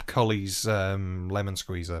blow up Cully's lemon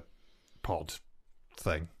squeezer pod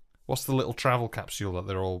thing. What's the little travel capsule that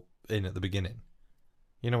they're all in at the beginning?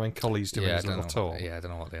 You know when Cully's doing his little tour? I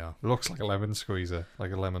don't know what they are. It looks like a lemon squeezer,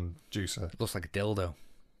 like a lemon juicer. It looks like a dildo.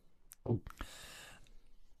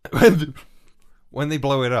 When they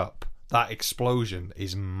blow it up, that explosion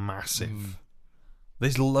is massive.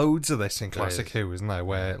 There's loads of this in Classic is. Who, isn't there?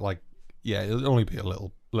 Where, like, yeah, it'll only be a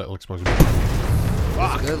little explosion.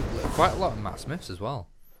 Quite a lot of Matt Smiths as well.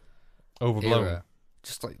 Overblown. Era.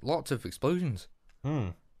 Just like lots of explosions. Hmm.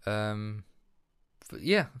 And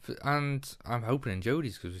I'm hoping in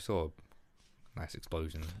Jodie's because we saw a nice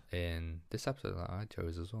explosion in this episode that I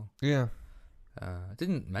chose as well. Yeah. I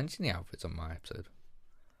didn't mention the outfits on my episode.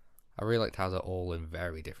 I really liked how they're all in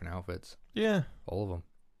very different outfits. Yeah. All of them.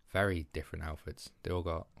 Very different outfits. They all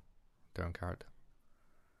got their own character.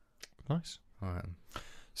 Nice. Alright.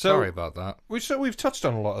 So Sorry about that. we've touched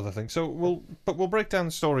on a lot of the things. So we'll break down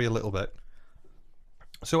the story a little bit.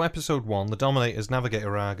 So episode 1, the Dominators navigate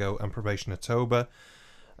Arago and Probationer Toba.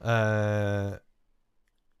 Land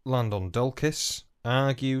on Dulcis.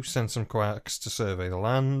 Argue, send some Quarks to survey the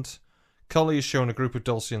land. Cully is shown a group of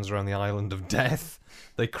Dulcians around the island of death.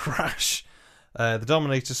 They crash. The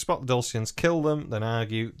Dominators spot the Dulcians, kill them, then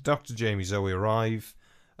argue. Dr. Jamie Zoe arrive.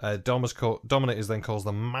 Dominators then cause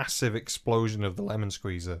the massive explosion of the lemon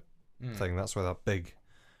squeezer thing. That's where that big,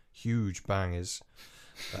 huge bang is.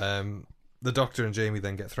 The Doctor and Jamie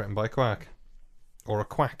then get threatened by a Quark. Or a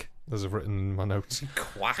quack, as I've written in my notes.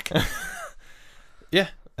 Quack. Yeah,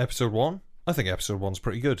 episode 1. I think episode 1's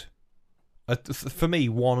pretty good. For me,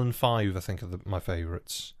 1 and 5, I think, are my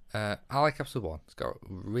favourites. I like episode 1. It's got a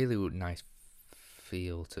really nice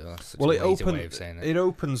feel to it. That's such Well, a lazy way of saying it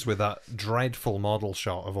opens with that dreadful model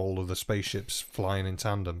shot of all of the spaceships flying in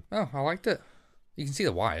tandem. Oh, I liked it. You can see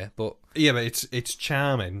the wire, but Yeah, but it's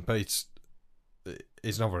charming, but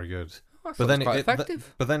it's not very good. I thought But it then was quite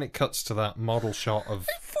effective. but then it cuts to that model shot of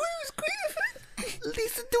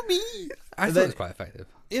Listen to me. I thought then- it was quite effective.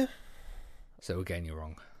 yeah. So again, you're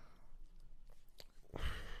wrong.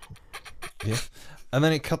 Yeah. And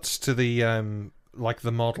then it cuts to the like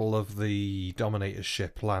the model of the Dominator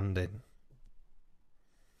ship landing.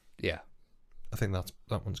 Yeah. I think that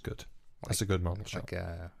one's good. That's a good model shot.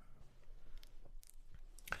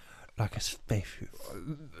 Like a spaceship.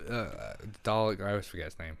 Dalek, I always forget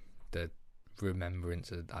his name. The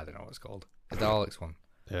Remembrance of, I don't know what it's called. The Daleks one.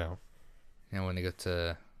 Yeah. You know, when they go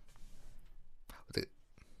to...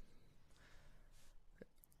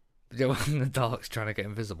 You know, when the Daleks trying to get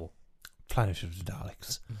invisible. Planet of the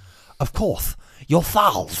Daleks. Of course, your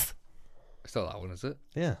fouls. It's not that one, is it?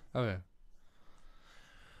 Yeah. Oh, yeah.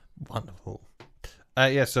 Wonderful.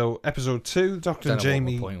 Yeah, so episode 2, Doctor and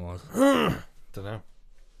Jamie... What the point was. Don't know.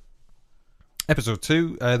 Episode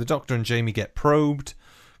 2, the Doctor and Jamie get probed.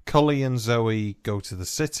 Cully and Zoe go to the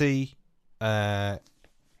city. Cully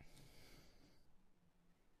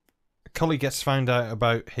gets found out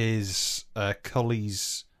about his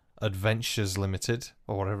Cully's Adventures Limited,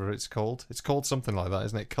 or whatever it's called. It's called something like that,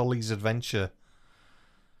 isn't it? Cully's Adventure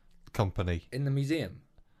Company. In the museum?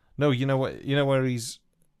 No, you know what? You know where he's...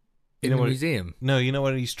 In the museum? No, you know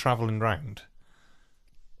where he's travelling round?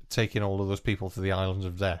 Taking all of those people to the Island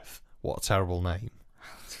of Death. What a terrible name.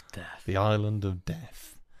 Death. The Island of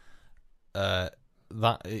Death.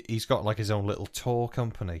 That he's got like his own little tour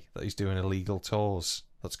company that he's doing illegal tours.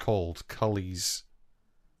 That's called Cully's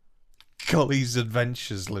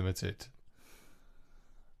Adventures Limited.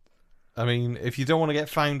 I mean, if you don't want to get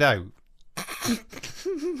found out,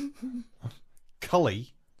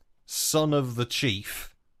 Cully, son of the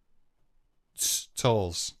chief,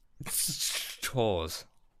 tours. Tours.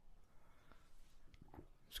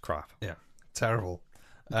 It's crap. Yeah, terrible.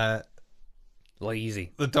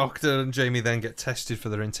 Lazy. The Doctor and Jamie then get tested for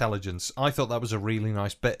their intelligence. I thought that was a really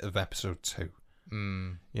nice bit of episode 2.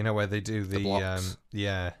 Mm. You know, where they do the blocks.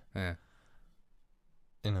 Yeah. You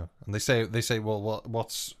know, and they say, well,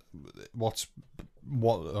 what's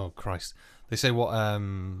oh Christ, they say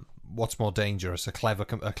what's more dangerous, a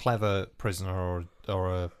clever prisoner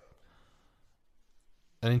or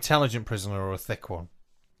an intelligent prisoner or a thick one?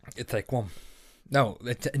 A thick one. No,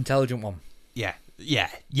 intelligent one. Yeah. No,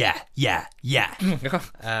 I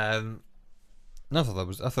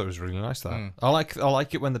thought it was really nice. That I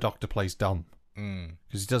like it when the Doctor plays dumb.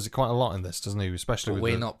 Because he does it quite a lot in this, doesn't he? Especially but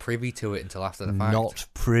with we're not privy to it until after the fact. Not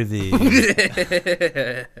privy.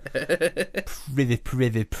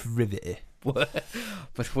 privy.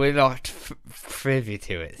 But we're not privy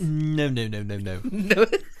to it. No. No,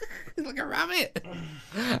 it's like a rabbit.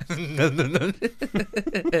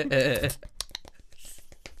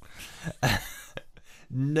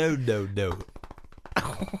 No.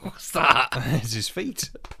 What's that? It's his feet.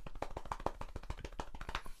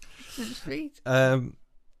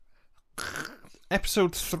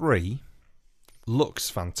 Episode 3 looks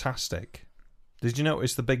fantastic. Did you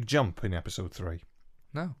notice the big jump in episode 3?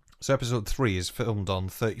 No. So episode 3 is filmed on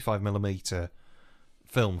 35mm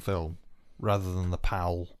film rather than the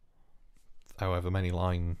PAL however many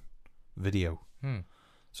line video.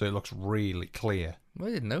 So it looks really clear. I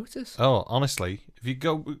didn't notice. Oh, honestly, if you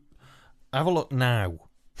go have a look now.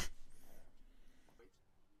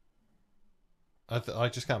 I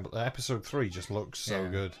just can't. Episode 3 just looks so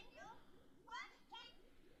good.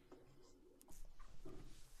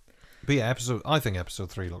 But yeah, I think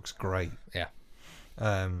episode 3 looks great. Yeah.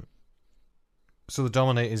 So the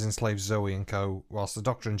Dominators enslave Zoe and co, whilst the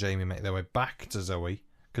Doctor and Jamie make their way back to Zoe,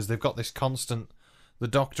 because they've got this constant. The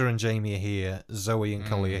Doctor and Jamie are here, Zoe and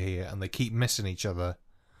Cully are here, and they keep missing each other.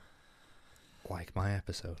 Like my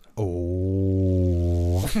episode.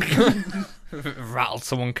 Oh. Rattled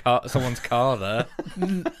someone's car there.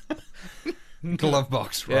 Glove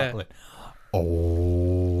box rattling. Yeah.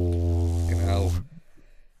 Oh. Fucking hell.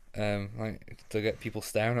 Like to get people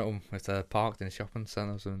staring at them if they're parked in a shopping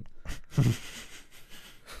centre or something.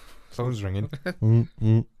 Phone's ringing.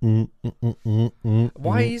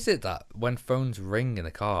 Why is it that when phones ring in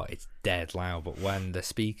the car, it's dead loud, but when they're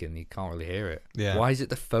speaking, you can't really hear it? Yeah. Why is it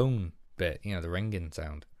the phone bit, you know, the ringing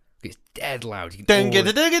sound? It's dead loud. You Hello?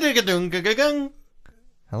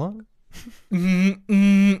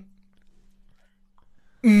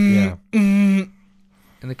 Yeah. In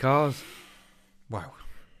the cars. Wow.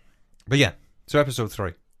 But yeah, so episode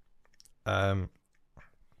 3.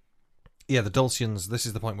 Yeah, the Dulcians, this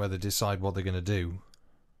is the point where they decide what they're going to do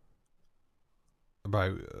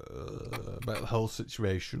about the whole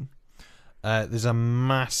situation. There's a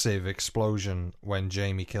massive explosion when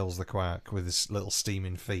Jamie kills the Quark with his little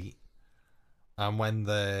steaming feet. And when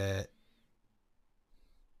they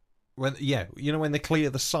clear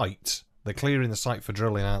the site, they're clearing the site for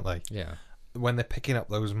drilling, aren't they? Yeah. When they're picking up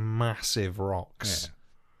those massive rocks,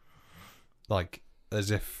 like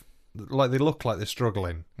as if, like they look like they're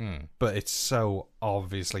struggling, but it's so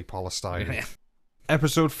obviously polystyrene.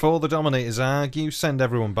 Episode 4, the Dominators argue, send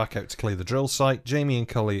everyone back out to clear the drill site. Jamie and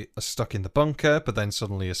Cully are stuck in the bunker, but then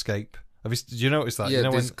suddenly escape. Did you notice that? Yeah, you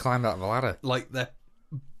know, they when, just climbed out of the ladder. like, they're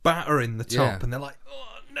battering the top, and they're like,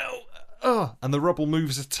 oh, no, oh. And the rubble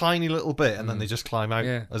moves a tiny little bit, and then they just climb out,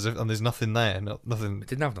 as if, and there's nothing there. Nothing. It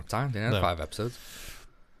didn't have enough time, didn't it? No. 5 episodes.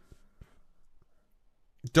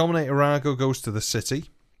 Dominator Argo goes to the city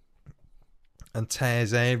and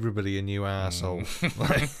tears everybody a new arsehole.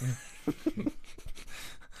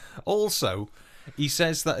 Also, he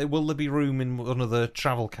says that will there be room in one of the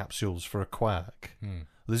travel capsules for a Quark?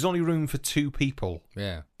 There's only room for 2 people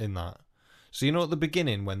in that. So you know at the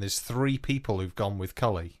beginning when there's 3 people who've gone with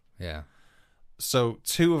Cully? Yeah. So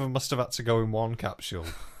 2 of them must have had to go in one capsule.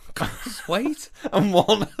 Wait. And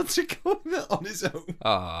one had to go in it on his own.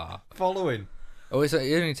 Following. Oh, it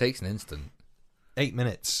only takes an instant. 8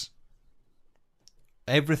 minutes.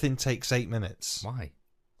 Everything takes 8 minutes. Why?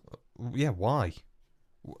 Yeah, why?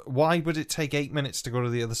 Why would it take 8 minutes to go to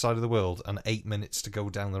the other side of the world and 8 minutes to go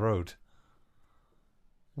down the road?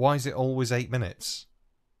 Why is it always 8 minutes?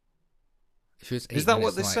 If it's 8 Is that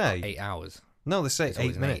minutes, what they say? 8 hours. No, they say It's 8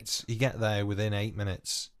 always an minutes. You get there within 8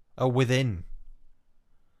 minutes. Oh, within.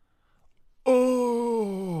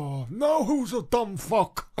 Oh, now who's a dumb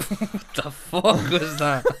fuck? What the fuck was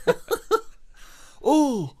that?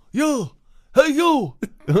 Oh, yeah. Hey, yo.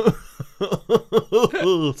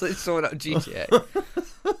 So it's sorted out GTA.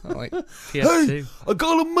 Like PS2. Hey, I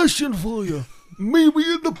got a mission for you. Meet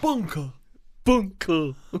me in the bunker.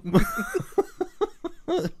 Bunker.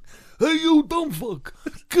 Hey, you dumb fuck.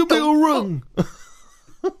 Give me a run.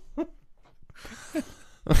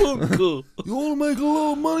 Bunker. You want to make a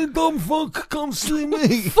lot of money, dumb fuck? Come see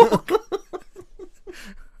me.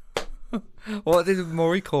 What did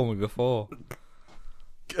Maury call me before?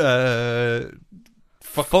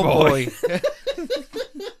 Fuck boy.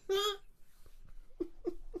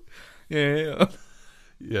 Yeah.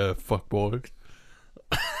 Yeah, fuck boy.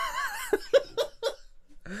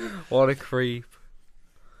 What a creep.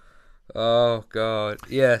 Oh god.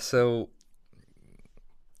 Yeah, so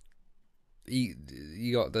you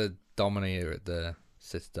got the Dominator at the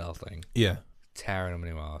Citadel thing. Yeah. Tearing him a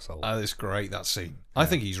new arsehole. Oh, it's great, that scene. I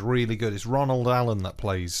think he's really good. It's Ronald Allen that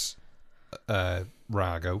plays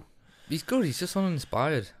Rago. He's good, he's just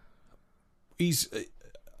uninspired. He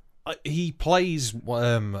plays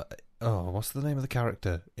what's the name of the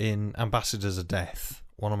character in Ambassadors of Death,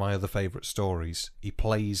 one of my other favourite stories. He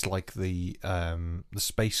plays like the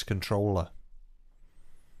space controller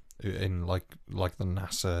in like the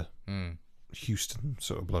NASA Houston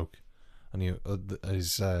sort of bloke, and he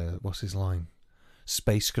is what's his line?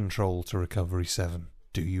 Space control to Recovery 7.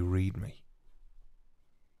 Do you read me?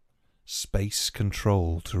 Space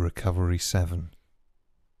control to Recovery 7.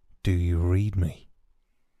 Do you read me?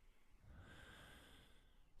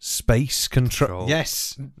 Space control.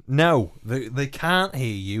 Yes. No. They can't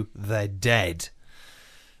hear you. They're dead.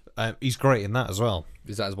 He's great in that as well.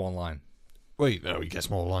 Is that his one line? Wait, no, he gets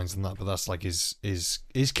more lines than that, but that's like his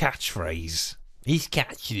catchphrase. His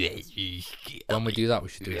catchphrase. When we do that, we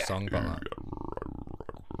should do a song about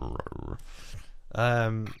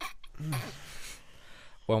that.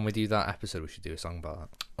 When we do that episode, we should do a song about that.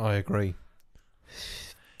 I agree.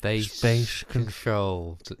 Space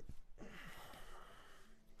control.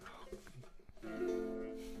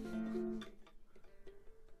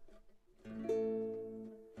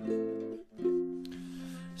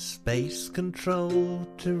 Space control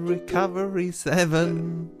to Recovery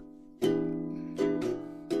 7.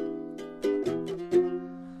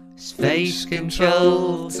 Space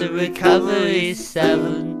control to Recovery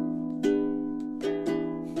 7.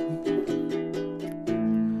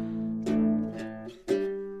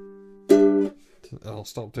 I'll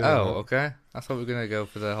stop doing Oh, that. okay. I thought we were going to go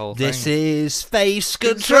for the whole This thing. is Space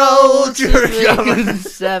control to Recovery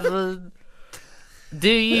 7. Do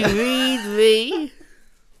you read me?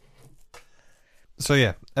 So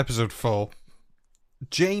yeah, episode 4.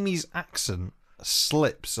 Jamie's accent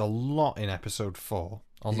slips a lot in episode 4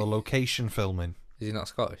 on the location filming. Is he not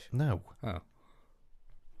Scottish? No. Oh.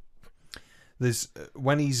 There's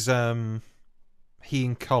when he's he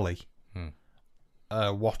and Collie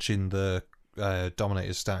watching the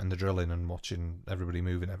Dominators starting the drilling and watching everybody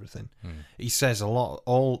moving everything. He says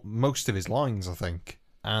most of his lines, I think,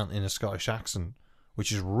 aren't in a Scottish accent,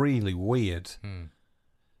 which is really weird.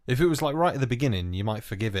 If it was like right at the beginning, you might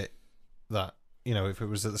forgive it that, you know, if it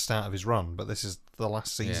was at the start of his run, but this is the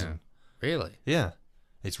last season. Yeah. Really? Yeah.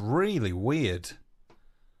 It's really weird.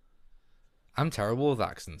 I'm terrible with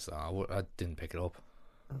accents, though. I didn't pick it up.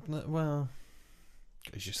 Well,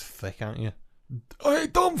 he's just thick, aren't you? Hey,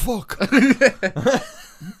 dumb fuck!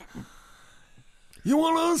 You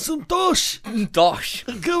want to earn some dosh? Dosh.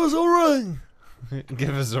 Give us a ring.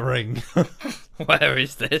 Give us a ring. Where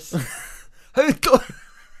is this? Hey,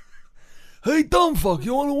 hey, dumbfuck,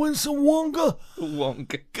 you want to win some Wonka?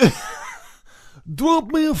 Wonk. Drop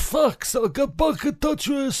me a fax. I'll get back in touch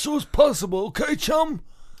with you as soon as possible, okay, chum?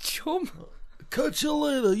 Chum. Catch you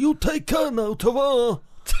later. You take care now, ta-ra.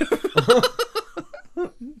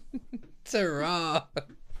 Ta-ra.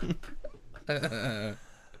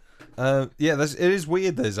 Yeah, it is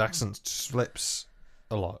weird that his accent slips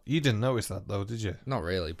a lot. You didn't notice that, though, did you? Not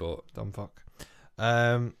really, but Dumb fuck.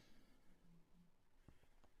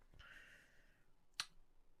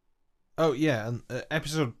 Oh, yeah, and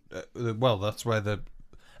episode... well, that's where the...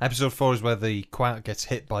 Episode 4 is where the Quark gets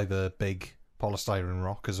hit by the big polystyrene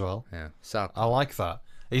rock as well. yeah, sad. I like that.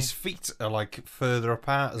 His feet are, like, further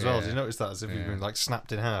apart as well. Did you notice that? As if he's Yeah. been, like,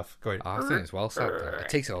 snapped in half. Going... I think it's well sad. Though. It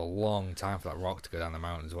takes a long time for that rock to go down the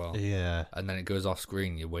mountain as well. Yeah. And then it goes off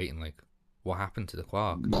screen. You're waiting like, what happened to the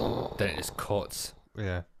Quark? Then it just cuts.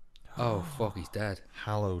 Yeah. Oh fuck, he's dead.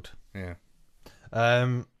 Hallowed. Yeah,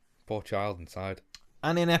 Um... poor child inside.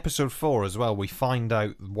 And in episode 4 as well, we find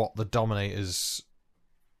out what the Dominators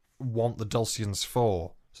want the Dulcians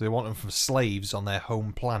for. So they want them for slaves on their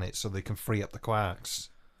home planet so they can free up the Quarks.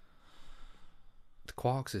 The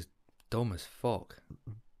Quarks is dumb as fuck.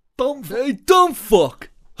 Hey, dumbfuck.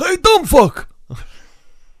 Hey, dumbfuck.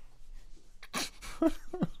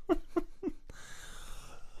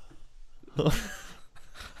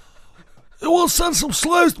 You want to send some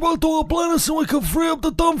slaves back to our planet so we can free up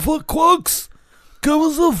the dumbfuck Quarks? Give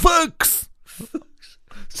us a fax.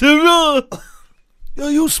 Ta-ra. Yeah,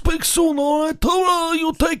 you speak soon, alright? Ta-ra,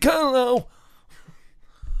 you take care now.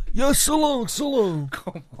 Yeah, so long, so long.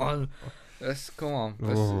 Come on, let's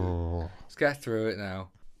Oh. get through it now.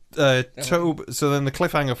 Tob. So then the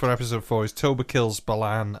cliffhanger for episode 4 is Toba kills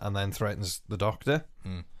Balan and then threatens the Doctor.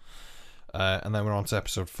 And then we're on to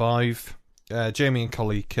episode 5. Jamie and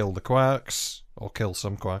Cully kill the Quarks, or kill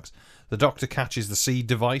some Quarks. The Doctor catches the seed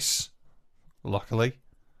device, luckily.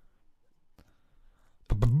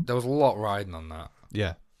 There was a lot riding on that.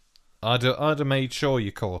 Yeah. I'd have made sure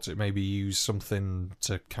you caught it. Maybe use something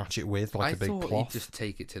to catch it with, like I a big thought cloth. he'd just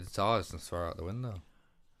take it to the TARDIS and throw it out the window.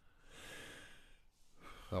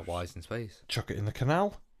 That wise in space. Chuck it in the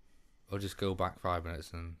canal. Or just go back 5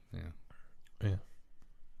 minutes and Yeah.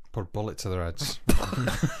 Put a bullet to their heads.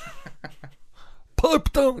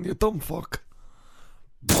 Pipe down, you dumbfuck.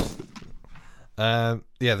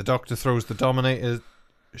 Yeah, the Doctor throws the Dominator.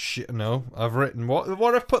 No, I've written what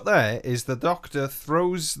I've put there is the Doctor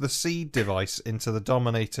throws the seed device into the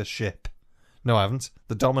Dominator ship. No, I haven't.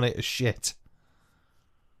 The Dominator shit.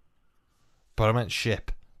 But I meant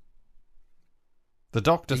ship. The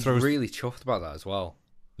Doctor he's throws. really chuffed about that as well.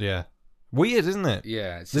 Yeah, weird, isn't it?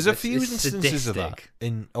 Yeah, There's a few instances of that sadistic.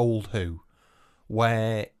 in Old Who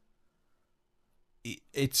where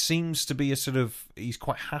it seems to be a sort of he's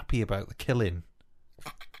quite happy about the killing.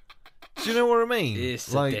 Do you know what I mean? It's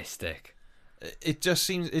sadistic. It just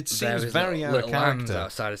seems There seems is very a out of little hands character.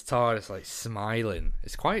 outside his TARDIS, like smiling.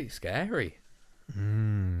 It's quite scary.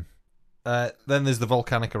 Then there's the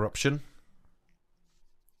volcanic eruption,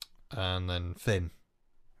 and then Finn.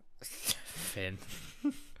 Finn.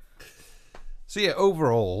 So yeah,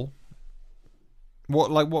 overall,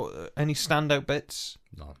 what any standout bits?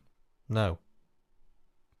 None. No.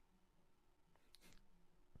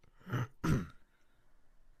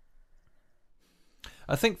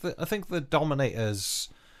 I think the Dominators,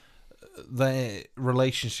 their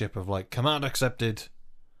relationship of like command accepted,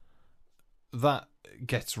 that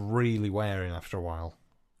gets really wearing after a while.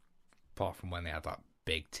 Apart from when they had that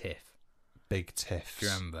big tiff. Big tiffs. Do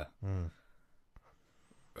you remember? Mm.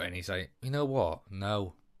 And he's like, you know what?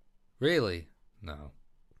 No. Really? No.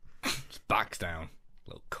 Just backs down.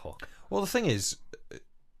 Little cock. Well, the thing is,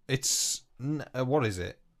 it's what is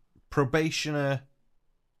it? Probationer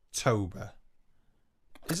Toba.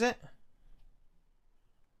 Is it?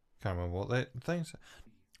 Can't remember what the things.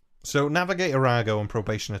 So Navigator Rago and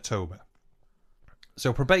Probationer Toba.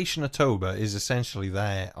 So Probationer Toba is essentially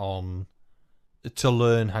there on to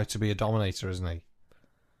learn how to be a Dominator, isn't he?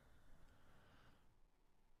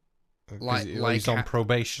 He's on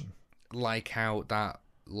probation. Like how that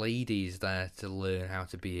lady's there to learn how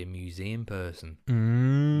to be a museum person.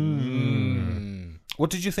 What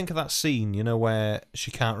did you think of that scene, you know, where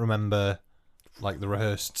she can't remember like the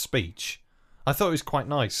rehearsed speech? I thought it was quite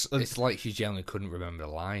nice. It's like she generally couldn't remember the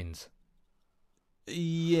lines.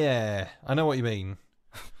 Yeah, I know what you mean.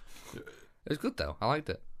 It was good though. I liked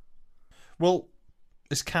it. Well,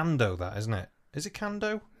 it's Kando, that, isn't it? Is it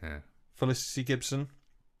Kando? Yeah. Felicity Gibson?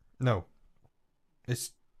 No.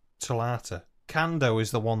 It's Talata. Kando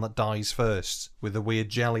is the one that dies first with the weird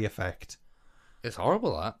jelly effect. It's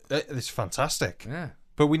horrible, that. It's fantastic. Yeah.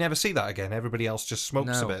 But we never see that again. Everybody else just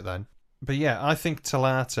smokes a No. bit then. But yeah, I think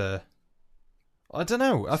Talata... I don't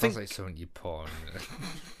know. I think Sounds like something you put on.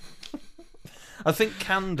 I think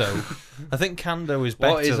Kando... I think Kando is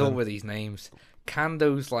better What is than... up with these names?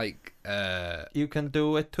 Kando's like, You can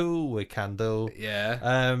do it too with Kando.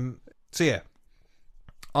 yeah. So yeah,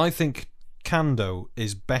 I think Kando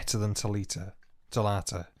is better than Talata.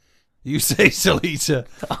 You say Talita,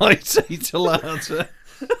 I say Talata.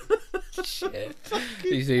 Shit.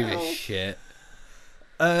 These names are shit.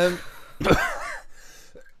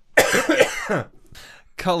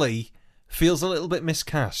 Cully feels a little bit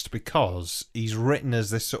miscast because he's written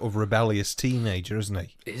as this sort of rebellious teenager, isn't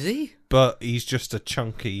he? Is he? But he's just a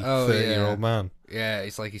chunky Oh, 30-year-old man. Yeah,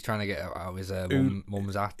 it's like he's trying to get out of his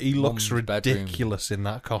mum's He looks mum's bedroom. ridiculous in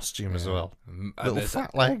that costume as well. And Little there's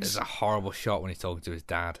fat a, legs. There's a horrible shot when he's talking to his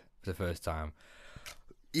dad for the first time.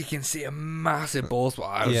 You can see a massive balls, but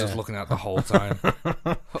I was Yeah. just looking at the whole time.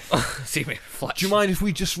 See me flash. Do you mind if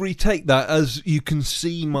we just retake that, as you can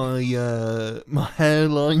see my my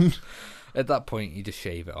hairline? At that point, you just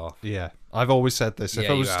shave it off. Yeah, I've always said this. If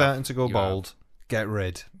Yeah, I was you have. starting to go You bald, get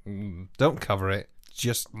rid. Don't cover it.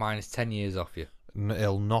 Just Minus 10 years off you.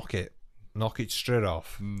 it'll knock it straight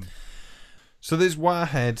off. So there's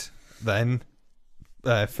Warhead then.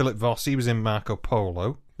 Philip Voss, he was in Marco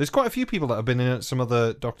Polo. There's quite a few people that have been in some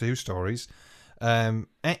other Doctor Who stories.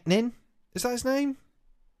 Etnin, is that his name?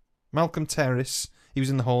 Malcolm Terrace, he was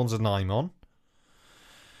in The Horns of Nimon.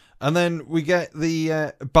 And then we get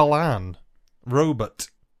the Balan, Robot.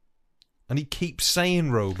 And he keeps saying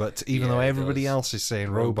Robot, even Yeah, though he everybody does. else is saying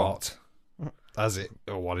Robot. As it,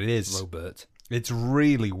 or what it is. Robert. It's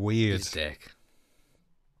really weird. He's a dick.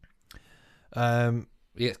 Um,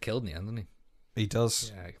 He gets killed in the end, doesn't he does.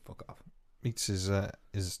 he? Yeah, fuck off. Meets his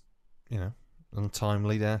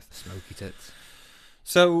untimely death. Smoky tits.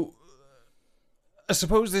 So, I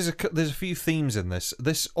suppose there's a few themes in this.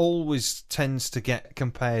 This always tends to get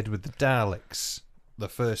compared with the Daleks, the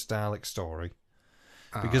first Dalek story,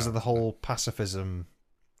 because of the whole pacifism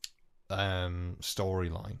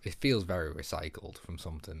storyline. It feels very recycled from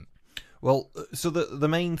something. Well, so the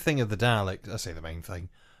main thing of the Dalek, I say the main thing,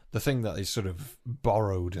 the thing that is sort of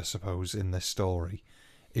borrowed, I suppose, in this story,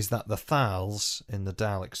 is that the Thals in the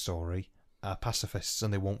Dalek story are pacifists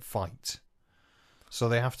and they won't fight. So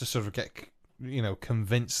they have to sort of get,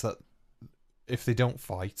 convinced that if they don't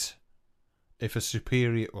fight, if a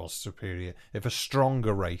if a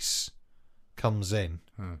stronger race comes in,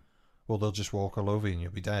 well, they'll just walk all over you and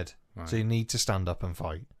you'll be dead. Right. So you need to stand up and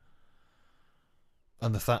fight.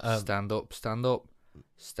 And the Stand up, stand up.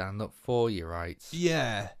 Stand up for your rights.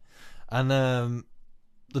 yeah, and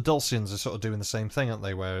the Dulcians are sort of doing the same thing, aren't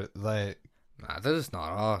they? Where they, Nah, they're just not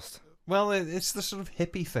asked. well, it's the sort of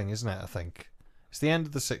hippie thing, isn't it? I think it's the end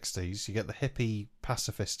of the 60s. You get the hippie,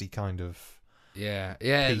 pacifisty kind of. Yeah,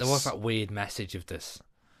 Peace. there was that weird message of this.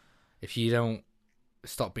 If you don't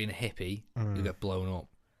stop being a hippie, you get blown up.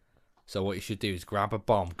 So what you should do is grab a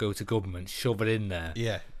bomb, go to government, shove it in there.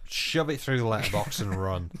 Yeah, shove it through the letterbox and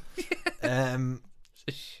run.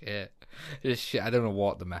 Shit. Just shit. I don't know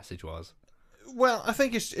what the message was. Well, I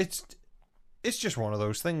think it's just one of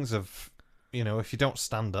those things of, if you don't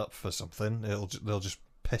stand up for something, they'll just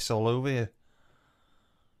piss all over you.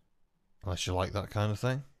 Unless you like that kind of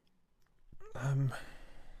thing. I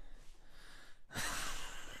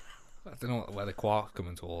don't know where the quarks come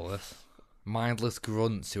into all this. Mindless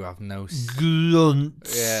grunts who have no...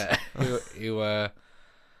 Grunts. Yeah. who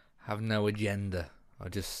have no agenda. Or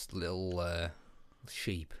just little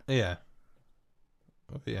sheep. Yeah.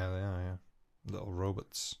 Yeah, they are, yeah. Little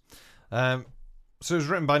robots. So it was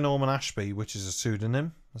written by Norman Ashby, which is a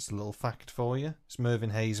pseudonym. That's a little fact for you. It's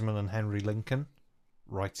Mervyn Haseman and Henry Lincoln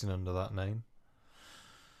writing under that name.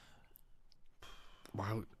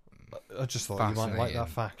 Wow. I just thought you might like that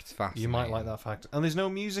fact. Fascinating. You might like that fact. And there's no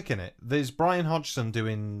music in it. There's Brian Hodgson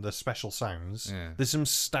doing the special sounds. Yeah. There's some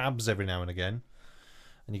stabs every now and again.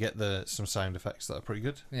 And you get some sound effects that are pretty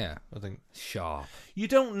good, Yeah. I think. Sharp. You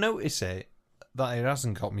don't notice it that it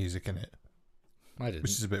hasn't got music in it, I didn't.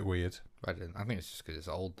 which is a bit weird. I didn't. I think it's just because it's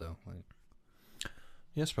old, though. Like,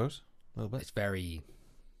 Yeah, I suppose. A little bit. it's very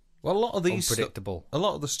Well, a lot of these unpredictable. a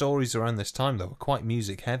lot of the stories around this time though are quite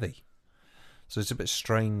music heavy, so it's a bit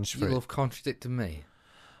strange for You it. love contradicting me.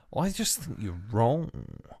 Well, I just think you're wrong.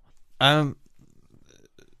 Yeah,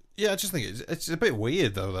 I just think it's a bit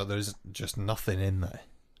weird though that there's just nothing in there.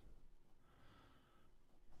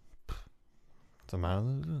 Doesn't matter,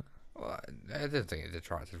 does it? Well, I didn't think it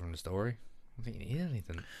detracted from the story. I don't think you need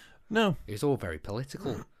anything. No. It was all very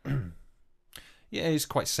political. Yeah, it's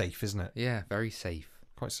quite safe, isn't it? Yeah, very safe.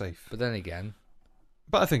 Quite safe. But then again,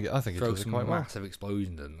 But I think it throw does it some quite well. massive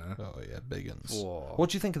explosions in there. Oh yeah, big uns. Whoa. What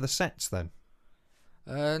do you think of the sets then?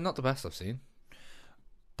 Not the best I've seen.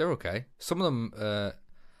 They're okay. Some of them,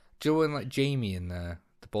 do you know when like Jamie and the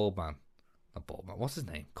bald man, not bald man, what's his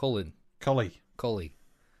name? Cully.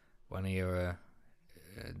 When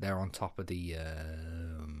they're on top of the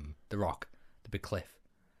rock, the big cliff,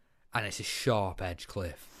 and it's a sharp edge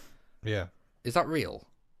cliff. Yeah. Is that real?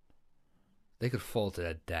 They could fall to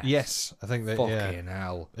their death. Yes, I think that. Fucking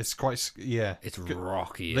hell. It's quite. Yeah. It's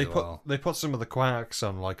rocky They as well. they put some of the quacks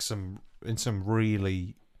on like some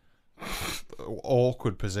really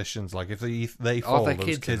awkward positions. Like if they fall, they're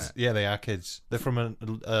those kids, innit? Yeah, they are kids. They're from an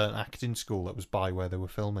acting school that was by where they were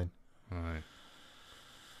filming. Right.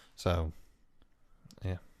 So,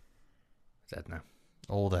 yeah, Dead now.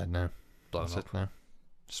 all dead now. Blown That's up. it now.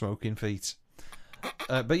 Smoking feet.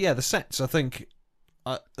 But yeah, the sets. I think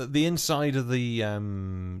the inside of the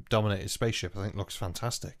Dominator spaceship, I think, looks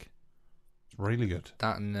fantastic. It's really good.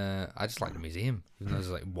 That and I just like the museum. Even though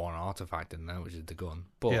there's like one artifact in there, which is the gun.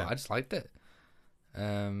 But Yeah. I just liked it.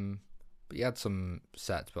 But you had some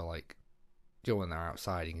sets where like, you know, when they're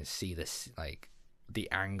outside, you can see this like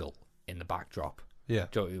the angle in the backdrop. Yeah.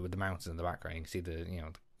 Do you know, with the mountains in the background, you can see the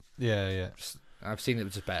Yeah. I've seen it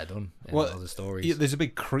was just better done in Well, other stories. Yeah, there's a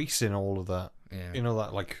big crease in all of that. Yeah. You know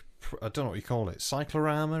that, like, I don't know what you call it.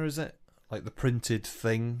 Cyclorama, is it? Like the printed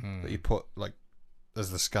thing that you put like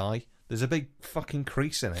as the sky. There's a big fucking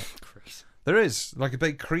crease in it. Crease. There is like a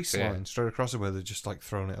big crease Yeah. line straight across it where they're just like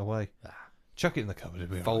throwing it away. Chuck it in the cupboard.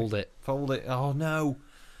 It'll be Fold alright. it. Fold it. Oh no,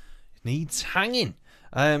 it needs hanging.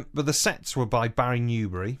 But the sets were by Barry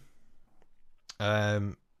Newbury.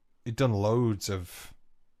 He'd done loads of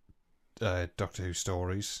Doctor Who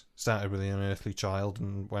stories. Started with The Unearthly Child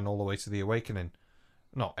and went all the way to The Awakening.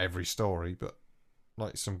 Not every story, but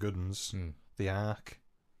like some good ones. The Ark.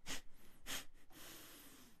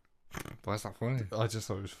 Why's that funny? I just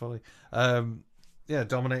thought it was funny. Yeah,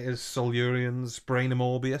 Dominators, Solurians, Brain of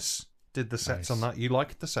Morbius did the sets Nice. on that. You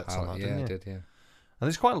liked the sets on that, Yeah, didn't you? I did, yeah. And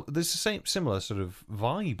there's the same similar sort of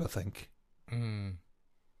vibe, I think.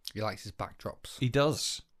 He likes his backdrops. He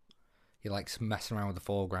does. He likes messing around with the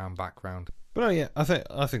foreground, background. But no, yeah, I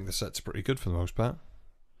think the sets are pretty good for the most part.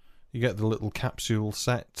 You get the little capsule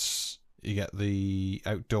sets. You get the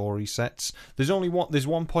outdoory sets. There's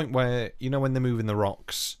one point where, you know, when they're moving the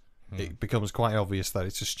rocks, it becomes quite obvious that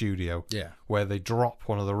it's a studio. Yeah. Where they drop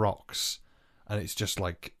one of the rocks, and it's just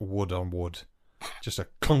like wood on wood, just a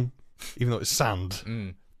clunk, even though it's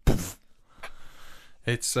sand. Poof.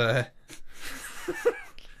 It's And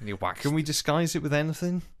he waxed. Can we disguise it with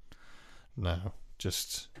anything? No,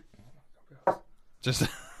 just.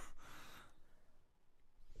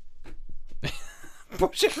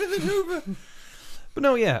 Push everything over. But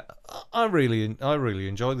no, yeah, I really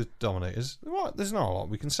enjoy the Dominators. What? There's not a lot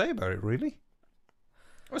we can say about it, really.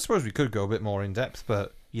 I suppose we could go a bit more in depth,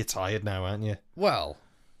 but you're tired now, aren't you? Well,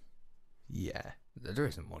 Yeah. there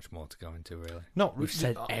isn't much more to go into, really. Not We've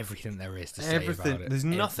said everything there is to say everything. about it. There's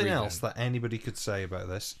nothing else that anybody could say about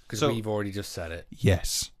this. Because So we've already just said it.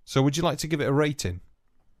 yes. So would you like to give it a rating?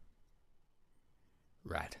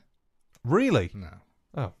 Red. Really? No.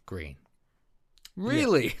 Oh, Green.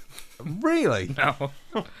 Really? really? No.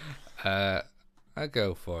 I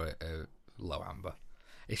go for it. Low amber.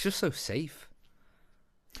 It's just so safe.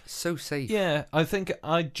 It's so safe. Yeah, I think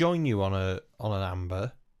I'd join you on an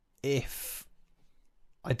amber if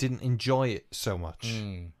I didn't enjoy it so much.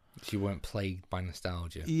 If you weren't plagued by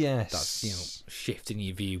nostalgia. Yes. That's, shifting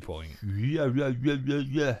your viewpoint. Yeah.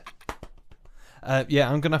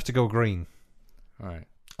 I'm gonna have to go green. Right.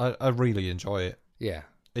 I really enjoy it. Yeah.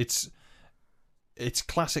 It's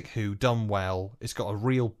classic Who done well. It's got a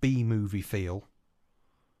real B movie feel.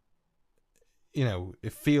 You know,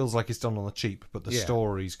 it feels like it's done on the cheap, but the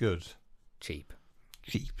story's good. Cheap.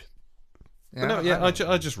 But no, yeah, I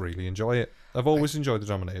just really enjoy it. I've always enjoyed the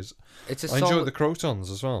Dominators. It's I enjoy the Crotons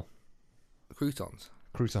as well. croutons.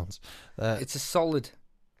 Croutons. It's a solid.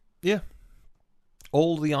 Yeah.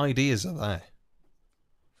 All the ideas are there.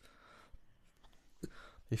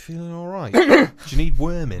 You feeling all right? Do you need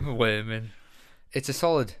worming? Women. It's a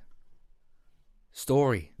solid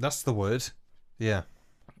story. That's the word. Yeah.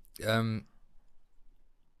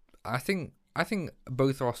 I think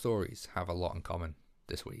both our stories have a lot in common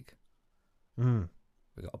this week. Mm.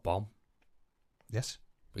 We got a bomb. Yes.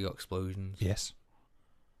 We got explosions. Yes.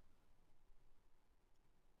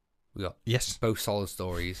 We got Yes. both solid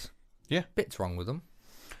stories. Yeah. Bits wrong with them.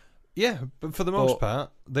 Yeah, but for the most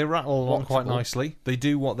part, they rattle along quite watchable. nicely. They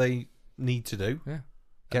do what they need to do. Yeah.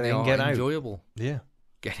 Get And they in, are get out. enjoyable. Yeah.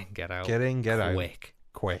 Get in, get out. Get in, get out. Quick.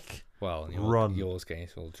 Quick. Well, Run. Yours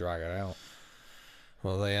case will drag it out.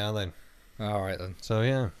 Well, they are then. All right then. So,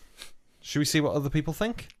 yeah. Should we see what other people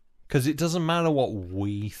think? Because it doesn't matter what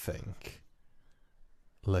we think.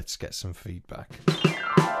 Let's get some feedback.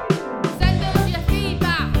 Send us your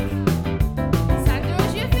feedback. Send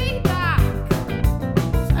us your feedback.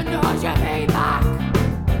 Send us your feedback.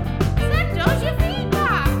 Send us your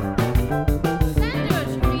feedback. Send us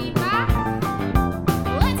your feedback.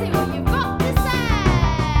 Let's hear what you've got to say.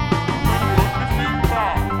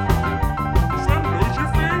 Send us your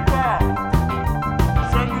feedback.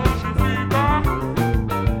 Send us your feedback.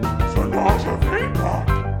 Send us your feedback.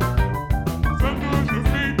 Send us your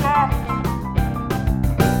feedback.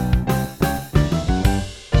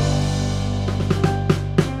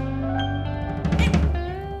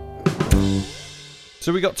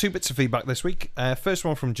 So we got 2 bits of feedback this week. First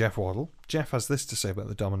one from Jeff Waddle. Jeff has this to say about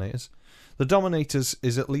The Dominators. The Dominators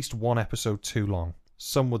is at least 1 episode too long.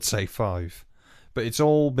 Some would say 5. But it's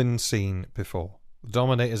all been seen before. The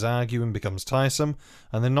Dominators arguing becomes tiresome,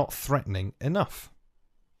 and they're not threatening enough.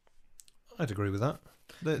 I'd agree with that.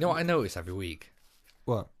 You know what I notice every week?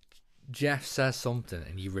 What? Jeff says something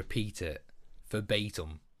and you repeat it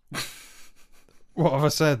verbatim. What have I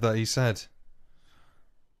said that he said?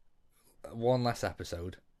 1 less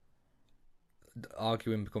episode.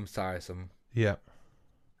 Arguing becomes tiresome. Yeah.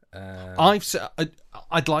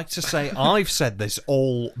 I'd like to say I've said this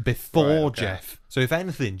all before Right, okay. Jeff. So if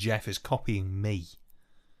anything, Jeff is copying me.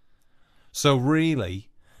 So really,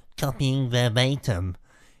 copying verbatim,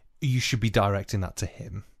 you should be directing that to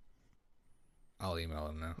him. I'll email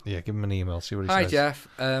him now. Yeah, give him an email, see what he Hi, says. Jeff.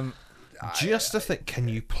 Just a thing, can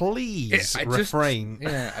you please I just- refrain?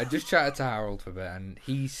 Yeah, I just chatted to Harold for a bit, and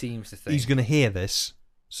he seems to think... He's going to hear this,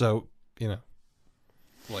 so, you know.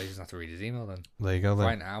 Well, he doesn't have to read his email then. There you go then.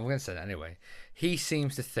 Right now, I'm going to say it anyway. He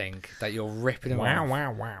seems to think that you're ripping him off.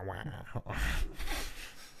 wow.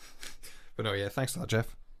 But no, yeah, thanks for that,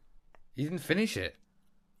 Jeff. You didn't finish it,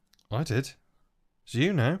 I did. So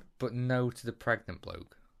you know. but no to the pregnant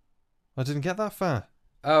bloke. I didn't get that far.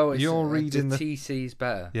 Oh, it's, You're reading the the- TC's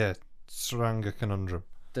better. Yeah, Saranga Conundrum.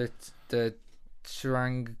 The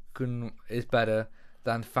Sharangun is better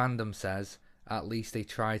than fandom says. At least they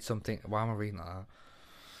tried something. Why am I reading that?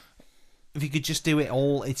 If you could just do it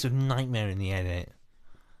all, it's a nightmare in the edit.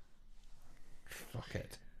 Fuck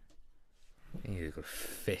it. You need a good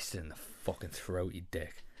fist in the fucking throat, you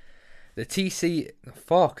dick. The TC,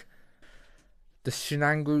 fuck. The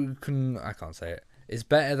Shenangan, I can't say it, is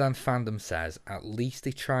better than fandom says. At least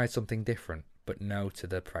they tried something different, but no to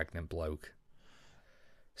the pregnant bloke.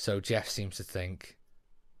 So Jeff seems to think,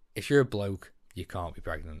 if you're a bloke, you can't be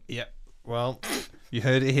pregnant. Yep. Well, you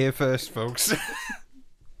heard it here first, folks.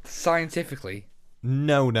 Scientifically,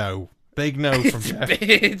 No. Big no from Jeff.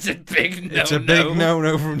 it's a big no. It's a big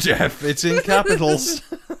no from Jeff. It's in capitals.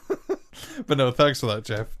 But no, thanks for that,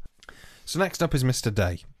 Jeff. So next up is Mr.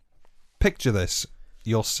 Day. Picture this.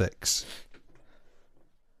 You're 6.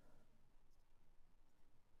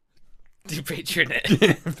 You picturing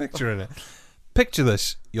it? Picturing it. Picture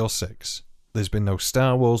this. You're 6. There's been no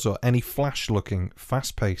Star Wars or any flash-looking,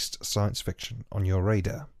 fast-paced science fiction on your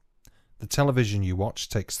radar. The television you watch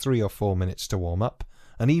takes 3 or 4 minutes to warm up,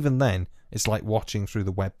 and even then, it's like watching through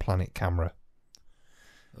the Web Planet camera.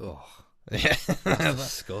 Oh, Yeah. that's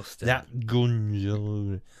disgusting. That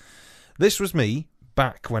gun. This was me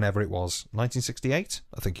back whenever it was. 1968?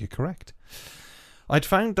 I think you're correct. I'd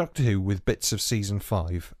found Doctor Who with bits of season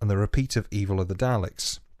 5 and the repeat of Evil of the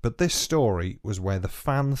Daleks, but this story was where the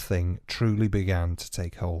fan thing truly began to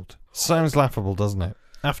take hold. Sounds laughable, doesn't it?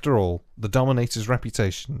 After all, the Dominator's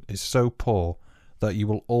reputation is so poor that you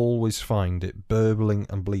will always find it burbling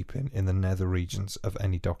and bleeping in the nether regions of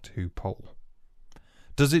any Doctor Who poll.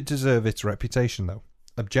 Does it deserve its reputation, though?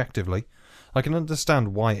 Objectively, I can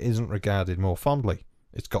understand why it isn't regarded more fondly.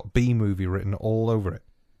 It's got B-movie written all over it.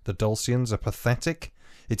 The Dulcians are pathetic,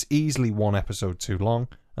 it's easily 1 episode too long,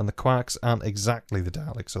 and the Quarks aren't exactly the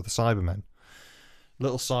Daleks or the Cybermen.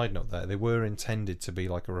 Little side note there, they were intended to be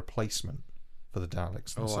like a replacement for the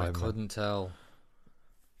Daleks and the Oh, I Cybermen. couldn't tell.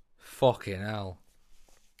 Fucking hell.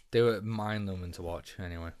 They were mind-numbing to watch,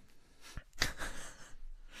 anyway.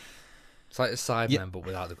 It's like the Cybermen, Yeah. but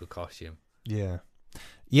without the good costume. Yeah.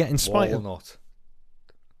 Yeah, in spite of... Walnut.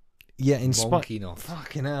 Yeah, in spite... Monkey nut.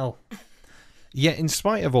 Fucking hell. Yeah, in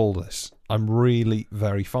spite of all this, I'm really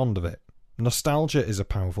very fond of it. Nostalgia is a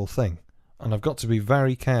powerful thing, and I've got to be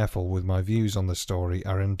very careful with my views on the story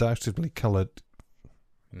are undoubtedly coloured...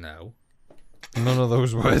 No. None of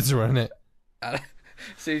those words were in it. As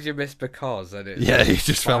soon as you missed because, then it Yeah, he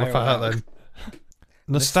just fell Fire apart out. then.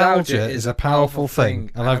 Nostalgia is a powerful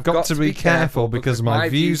thing, and I've got to be careful because my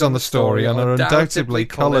views on the story are undoubtedly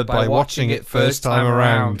coloured by watching it first time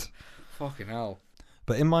around. Fucking hell.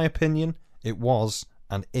 But in my opinion, it was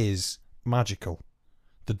and is magical.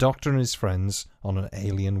 The Doctor and his friends on an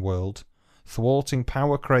alien world, thwarting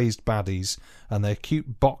power-crazed baddies and their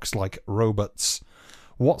cute box-like robots.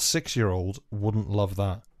 What 6-year-old wouldn't love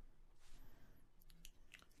that?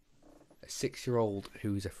 A 6-year-old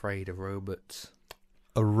who's afraid of robots.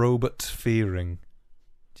 A robot fearing.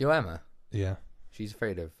 Do you know Emma? Yeah. She's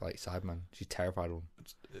afraid of, like, Cyberman. She's terrified of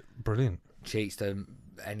them. Brilliant. She hates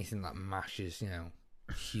anything that mashes,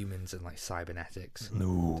 humans and, like, cybernetics.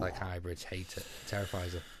 No. Like, hybrids. Hate it. It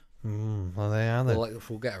terrifies her. Well, they are then. Well,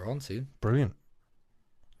 we'll get her on soon. Brilliant.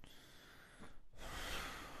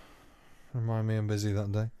 Remind me I'm busy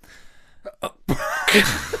that day.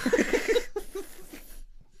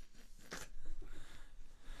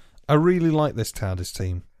 I really like this TARDIS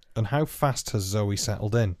team. And how fast has Zoe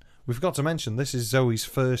settled in? We've got to mention this is Zoe's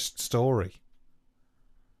first story.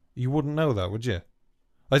 You wouldn't know that, would you?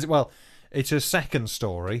 Well, it's her second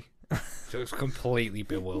story. So it's completely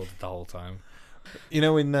bewildered the whole time.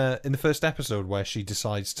 In the first episode where she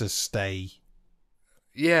decides to stay.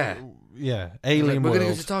 Yeah. Yeah, alien We're world.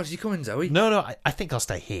 going to go to TARDIS. You coming, Zoe? No, I think I'll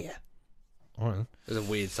stay here. All right. There's a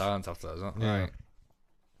weird silence after that, isn't Yeah. Right.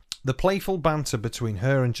 The playful banter between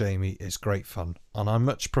her and Jamie is great fun, and I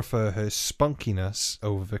much prefer her spunkiness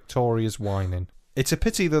over Victoria's whining. It's a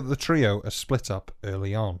pity that the trio are split up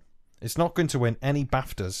early on. It's not going to win any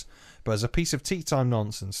BAFTAs, but as a piece of tea time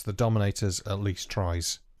nonsense, The Dominators at least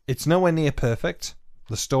tries. It's nowhere near perfect.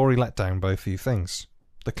 The story let down by a few things.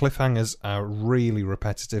 The cliffhangers are really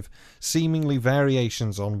repetitive, seemingly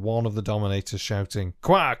variations on one of the Dominators shouting,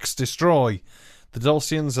 "Quarks, destroy!" The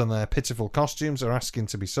Dulcians and their pitiful costumes are asking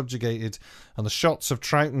to be subjugated, and the shots of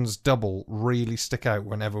Troughton's double really stick out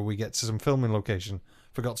whenever we get to some filming location.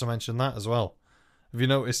 Forgot to mention that as well. Have you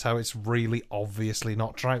noticed how it's really obviously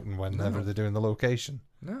not Troughton whenever they're doing the location?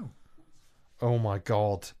 No. Oh my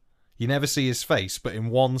god. You never see his face, but in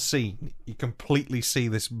one scene, you completely see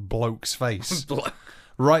this bloke's face.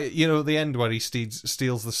 Right, at the end where he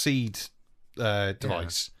steals the seed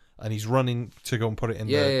device, and he's running to go and put it in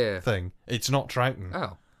the thing. It's not Troughton.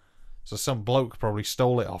 Oh. So some bloke probably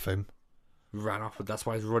stole it off him. Ran off, but that's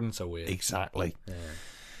why he's running so weird. Exactly. Yeah.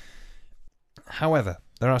 However,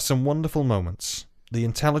 there are some wonderful moments. The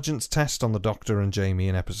intelligence test on the Doctor and Jamie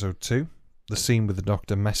in episode 2. The scene with the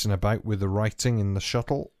Doctor messing about with the writing in the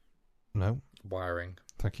shuttle. No. Wiring.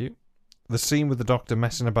 Thank you. The scene with the Doctor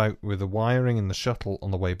messing about with the wiring in the shuttle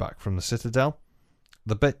on the way back from the Citadel.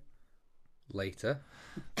 The bit later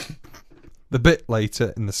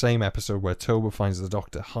in the same episode where Toba finds the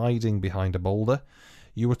Doctor hiding behind a boulder.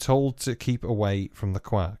 You were told to keep away from the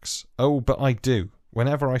Quarks. Oh, but I do.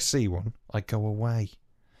 Whenever I see one, I go away.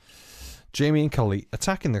 Jamie and Cully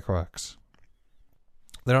attacking the Quarks.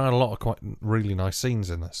 There are a lot of quite really nice scenes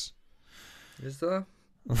in this. Is there?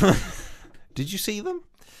 Did you see them?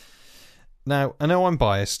 Now, I know I'm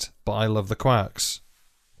biased, but I love the Quarks.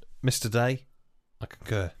 Mr. Day, I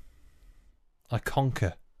concur. I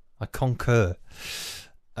concur.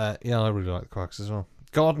 Yeah, I really like the Quarks as well.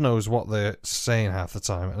 God knows what they're saying half the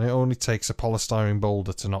time, and it only takes a polystyrene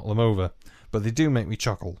boulder to knock them over, but they do make me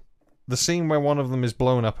chuckle. The scene where one of them is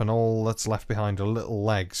blown up and all that's left behind are little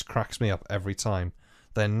legs cracks me up every time.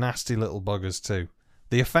 They're nasty little buggers too.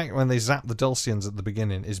 The effect when they zap the Dulcians at the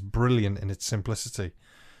beginning is brilliant in its simplicity.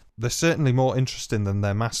 They're certainly more interesting than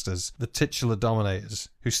their masters, the titular Dominators,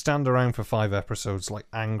 who stand around for 5 episodes like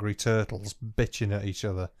angry turtles bitching at each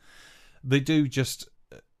other. They do just...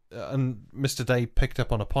 and Mr. Day picked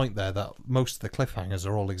up on a point there that most of the cliffhangers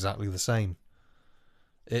are all exactly the same.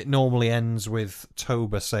 It normally ends with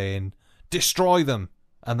Toba saying, "Destroy them!"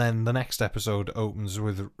 And then the next episode opens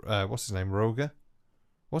with, what's his name, Roger?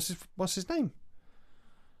 What's his name?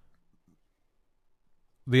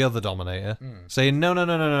 The other Dominator, saying, no,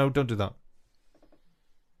 don't do that.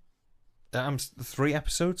 3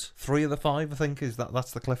 episodes? 3 of the 5, I think,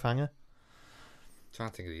 that's the cliffhanger.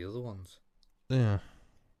 Trying to think of the other ones. Yeah.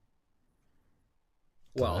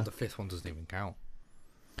 Well, the 5th one doesn't even count.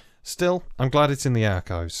 Still, I'm glad it's in the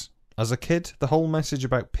archives. As a kid, the whole message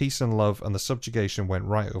about peace and love and the subjugation went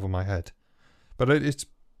right over my head. But at its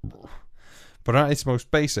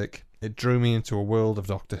most basic, it drew me into a world of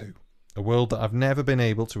Doctor Who. A world that I've never been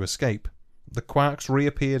able to escape. The Quarks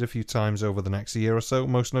reappeared a few times over the next year or so,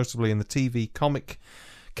 most notably in the TV comic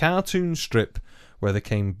cartoon strip where they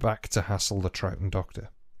came back to hassle the Troughton Doctor.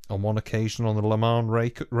 On one occasion on the Le Mans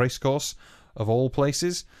racecourse, of all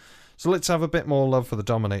places. So let's have a bit more love for the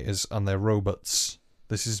Dominators and their robots.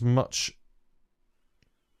 This is much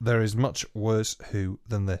there is much worse Who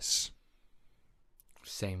than this.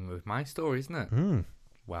 Same with my story, isn't it? Mm.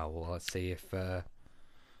 Well, let's see if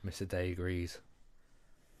Mr. Day agrees.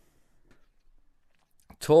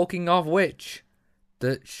 Talking of which,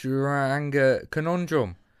 the Schrödinger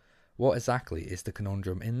conundrum. What exactly is the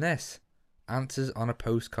conundrum in this? Answers on a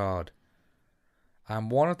postcard. I'm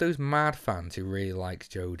one of those mad fans who really likes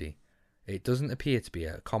Jodie. It doesn't appear to be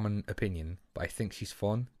a common opinion, but I think she's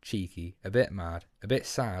fun, cheeky, a bit mad, a bit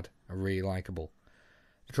sad, and really likeable.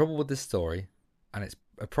 The trouble with this story, and it's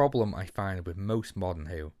a problem I find with most modern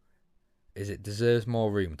Who, is it deserves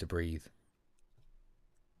more room to breathe.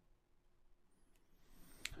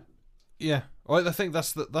 Yeah, well, I think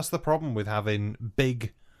that's the problem with having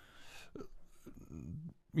big,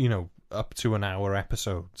 up to an hour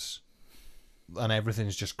episodes, and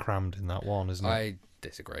everything's just crammed in that one, isn't it? I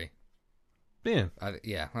disagree. Yeah. I think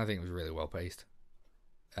it was really well paced.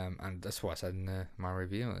 And that's what I said in my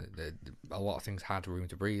review. A lot of things had room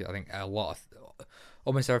to breathe. I think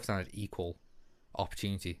almost everything had equal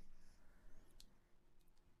opportunity.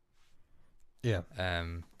 Yeah.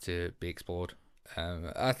 To be explored.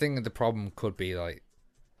 I think the problem could be like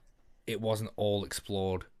it wasn't all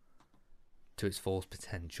explored to its full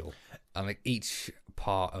potential, and like each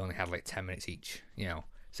part only had like 10 minutes each.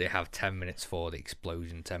 So you have 10 minutes for the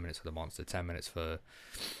explosion, 10 minutes for the monster, 10 minutes for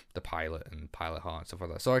the pilot and pilot heart and stuff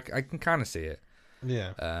like that. So I can kind of see it.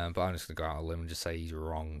 Yeah. But I'm just going to go out on a limb and just say he's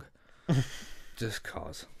wrong. Just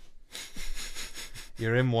cause.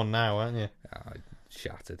 You're in one now, aren't you?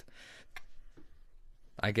 Shattered.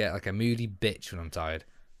 I get like a moody bitch when I'm tired.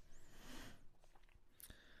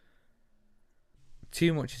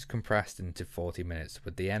 Too much is compressed into 40 minutes,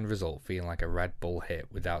 with the end result feeling like a Red Bull hit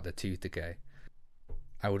without the tooth decay.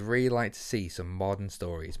 I would really like to see some modern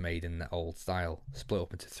stories made in the old style, split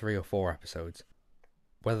up into 3 or 4 episodes.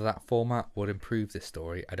 Whether that format would improve this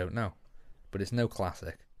story, I don't know. But it's no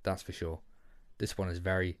classic, that's for sure. This one is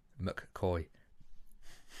very McCoy.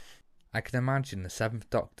 I can imagine the 7th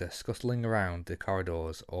Doctor scuttling around the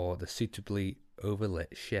corridors or the suitably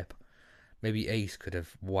overlit ship. Maybe Ace could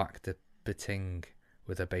have whacked the Pating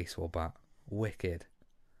with a baseball bat. Wicked.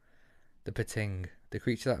 The Pating, the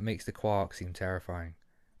creature that makes the Quark seem terrifying.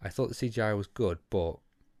 I thought the CGI was good, but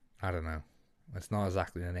I don't know. It's not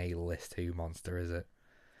exactly an A-list Who monster, is it?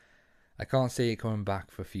 I can't see it coming back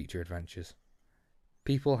for future adventures.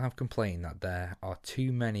 People have complained that there are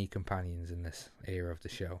too many companions in this era of the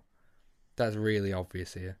show. That's really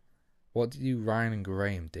obvious here. What do Ryan and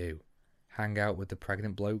Graham do? Hang out with the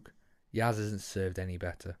pregnant bloke? Yaz isn't served any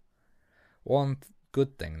better. One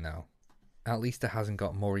good thing though, at least it hasn't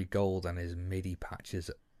got Murray Gold and his MIDI patches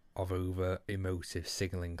of over emotive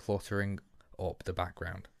signalling cluttering up the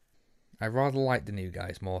background. I rather like the new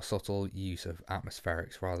guy's more subtle use of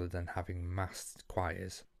atmospherics rather than having massed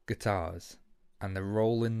choirs, guitars, and the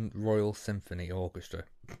rolling Royal Symphony Orchestra.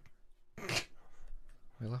 What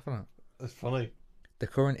are you laughing at? That's funny. The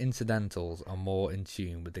current incidentals are more in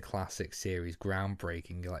tune with the classic series'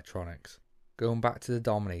 groundbreaking electronics. Going back to the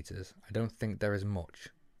Dominators, I don't think there is much,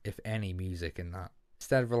 if any, music in that.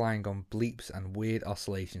 Instead of relying on bleeps and weird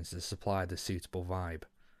oscillations to supply the suitable vibe.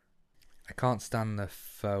 I can't stand the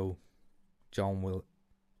faux John Will.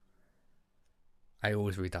 I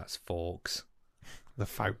always read that's Forks. The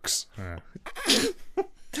Fawkes.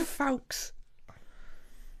 The Fawkes.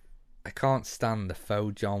 I can't stand the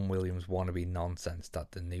faux John Williams wannabe nonsense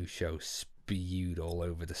that the new show spewed all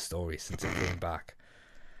over the story since it came back.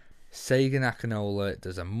 Sagan Akinola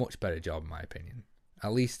does a much better job in my opinion.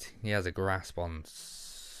 At least he has a grasp on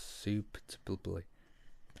subtlety.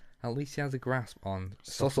 At least he has a grasp on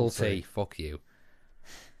subtlety. Fuck you.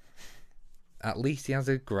 At least he has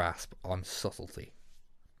a grasp on subtlety.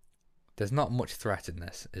 There's not much threat in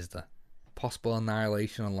this, is there? Possible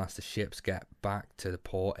annihilation unless the ships get back to the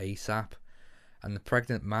port ASAP. And the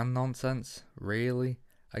pregnant man nonsense? Really?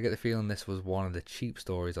 I get the feeling this was one of the cheap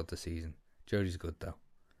stories of the season. Jodie's good though.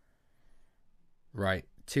 Right,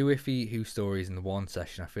 2 iffy Who stories in the one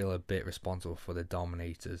session. I feel a bit responsible for the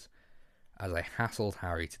Dominators, as I hassled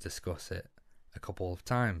Harry to discuss it a couple of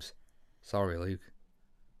times. Sorry, Luke.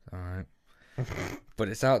 Alright. But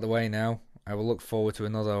it's out of the way now. I will look forward to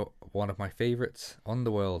another one of my favourites,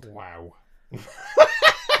 Underworld. Wow.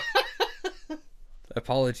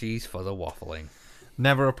 Apologies for the waffling.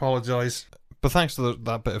 Never apologise. But thanks for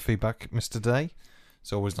that bit of feedback, Mr. Day.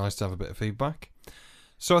 It's always nice to have a bit of feedback.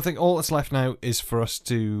 So I think all that's left now is for us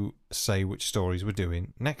to say which stories we're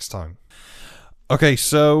doing next time. Okay,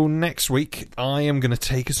 so next week I am going to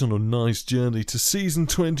take us on a nice journey to season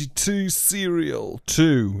 22, Serial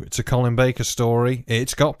 2. It's a Colin Baker story.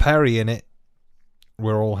 It's got Perry in it.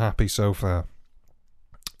 We're all happy so far.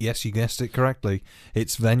 Yes, you guessed it correctly.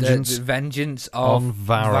 It's The Vengeance Vengeance of on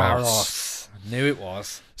Varos. Varos. Knew it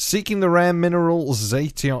was. Seeking the rare mineral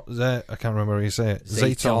Zaton. I can't remember how you say it.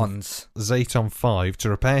 Zatons. Zaton 5 to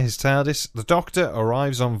repair his TARDIS. The Doctor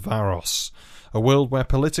arrives on Varos, a world where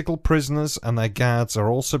political prisoners and their guards are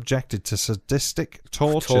all subjected to sadistic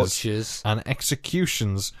tortures and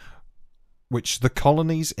executions, which the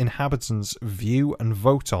colony's inhabitants view and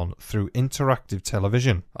vote on through interactive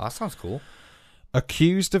television. Oh, that sounds cool.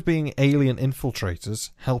 Accused of being alien infiltrators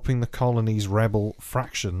helping the colony's rebel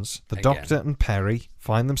fractions, the Again. Doctor and Perry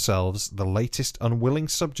find themselves the latest unwilling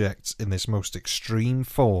subjects in this most extreme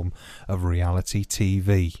form of reality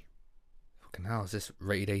TV. Fucking hell, is this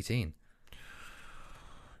rated 18?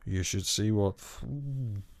 You should see what...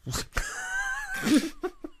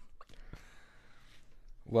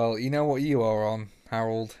 Well, you know what you are on,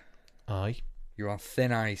 Harold? Aye. You're on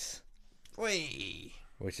thin ice, Whee!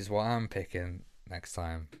 which is what I'm picking next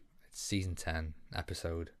time. It's season 10,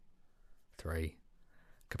 episode 3,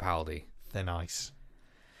 Capaldi. Thin ice.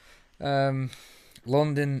 London,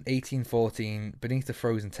 1814. Beneath the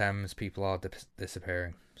frozen Thames, people are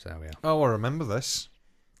disappearing. So there we are. Oh, I remember this.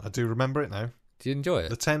 I do remember it now. Do you enjoy it?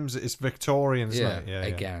 The Thames is Victorian, isn't it? Yeah,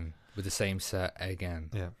 again. With the same set again.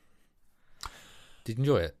 Yeah. Did you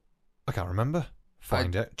enjoy it? I can't remember.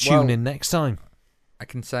 Find it. well- Tune in next time. I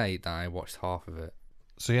can say that I watched half of it.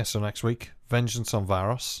 So yeah, so next week, Vengeance on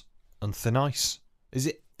Varos and Thin Ice.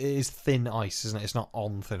 It is Thin Ice, isn't it? It's not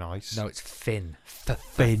on Thin Ice. No, it's Finn.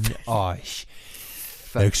 Thin Ice.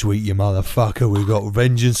 Next week, you motherfucker, we got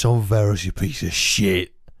Vengeance on Varos, you piece of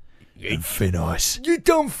shit. And Thin Ice. You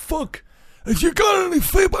dumb fuck. If you got any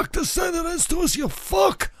feedback to send it in to us, you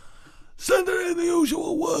fuck. Send it in the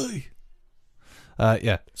usual way.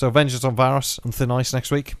 Yeah, so Vengeance on Varos and Thin Ice next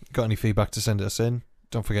week. Got any feedback to send us in?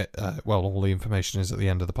 Don't forget, all the information is at the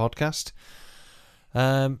end of the podcast.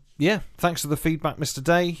 Yeah, thanks for the feedback, Mr.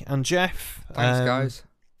 Day and Jeff. Thanks, guys.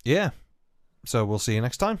 Yeah, so we'll see you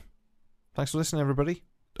next time. Thanks for listening, everybody.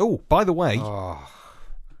 Oh, by the way,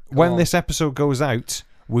 when on. this episode goes out,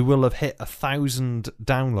 we will have hit 1,000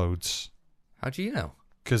 downloads, How do you know?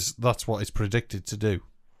 because that's what it's predicted to do.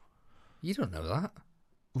 You don't know that.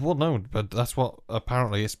 Well, no, but that's what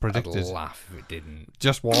apparently it's I'd predicted. laugh if it didn't.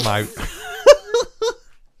 Just one out.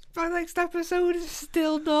 My next episode is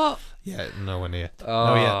still not. Yeah, nowhere near.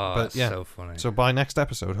 Oh, yeah, but yeah. so funny. So by next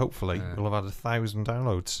episode, hopefully, Yeah. we'll have had 1,000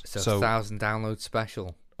 downloads. So 1,000 download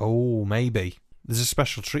special. Oh, maybe. There's a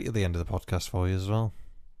special treat at the end of the podcast for you as well.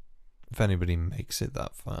 If anybody makes it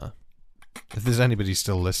that far. If there's anybody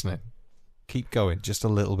still listening, keep going just a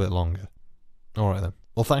little bit longer. All right, then.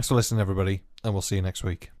 Well, thanks for listening, everybody, and we'll see you next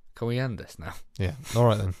week. Can we end this now? Yeah. All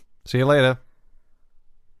right, then. See you later.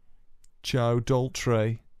 Ciao,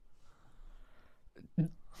 Doltre.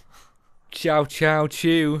 Ciao, ciao,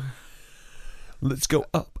 chew. Let's go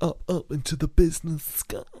up, up, up into the business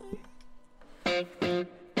sky.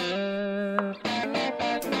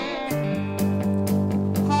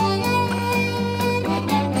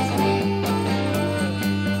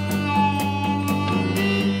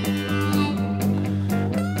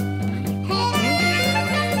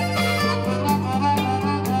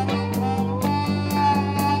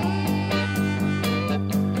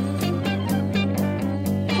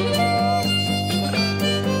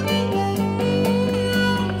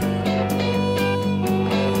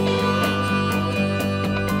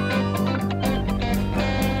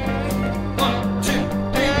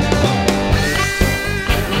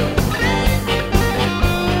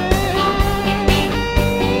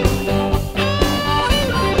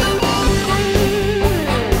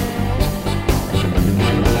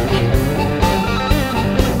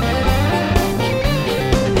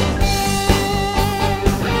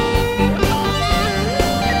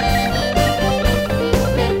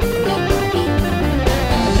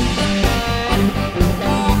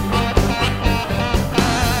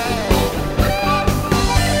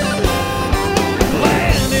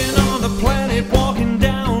 Landing on the planet, walking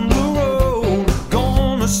down the road.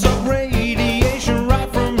 Gonna suck radiation right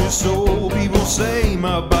from your soul. People say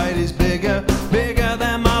my bite is bigger, bigger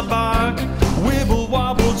than my bark. Wibble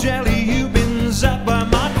wobble jelly, you've been zapped by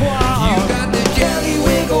my quark. You got the jelly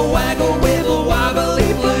wiggle waggle wibble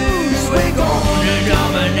wobbly blues. We're gonna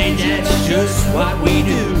dominate, that's just what we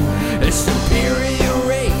do. A superior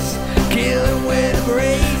race, killing with a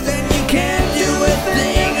grace, and you can't do a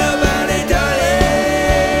thing about it, darling.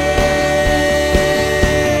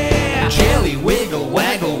 Jelly wiggle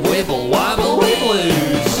waggle wibble wobble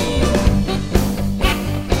blues.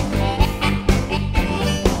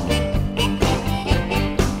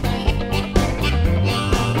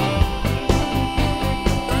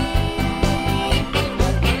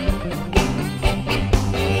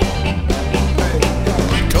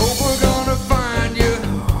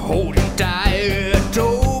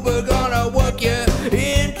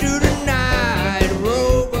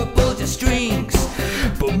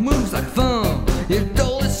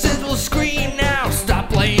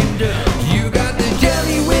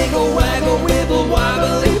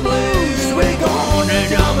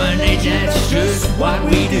 dominate, that's just what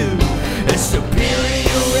we do. A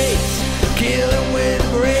superior race, killing with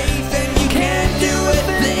grace, and you can't do a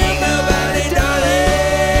thing about it, darling.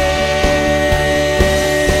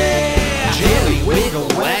 Jelly wiggle,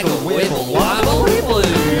 waggle, wibble, wobble,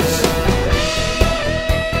 blues.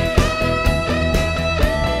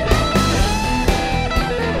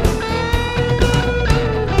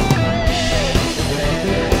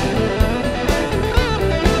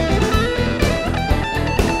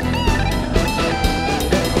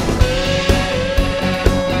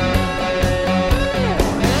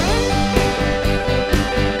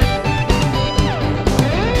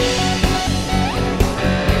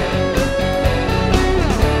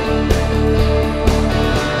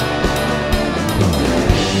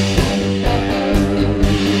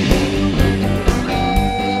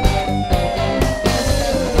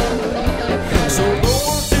 So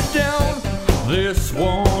go and sit down, this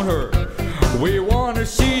won't hurt. We want to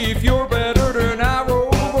see if you're better than our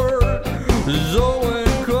Rover. Zoe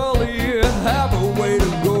and Cully have a way to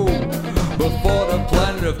go before the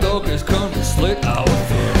planet of Focus comes to slit our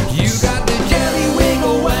throats. You got the jelly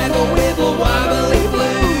wiggle, waggle, wibble, wobbly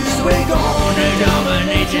blues. We're gonna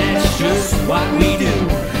dominate, that's just what we do.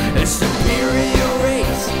 A superior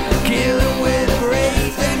race, killing with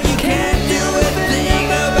grace, and you can't do a thing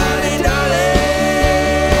about it, darling.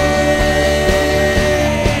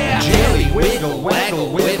 Jelly wiggle,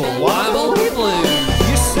 waggle, wibble, wobble, blues.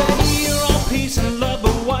 You say you're all peace and love,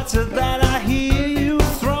 but what's it that I hear? You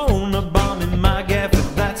throwing a bomb in my gap,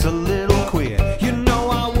 but that's a little queer. You know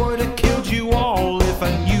I would have killed you all if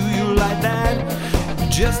I knew you like that.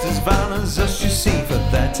 Just as fine as us, you see, for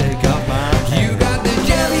that take off my hat. You got the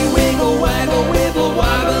jelly wiggle, waggle, wibble,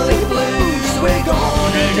 wobbly blues. We're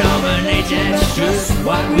gonna dominate, that's just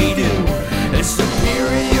what we do. A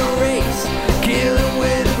superior race, killing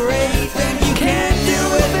with grace, and you can't do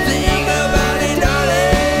a thing about it,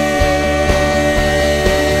 darling.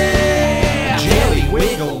 Jelly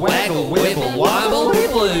wiggle, waggle, wibble, wobbly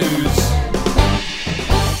blues.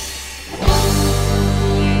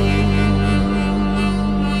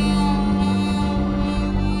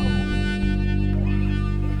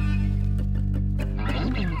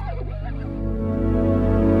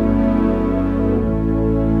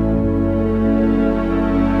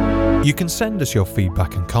 You can send us your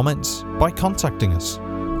feedback and comments by contacting us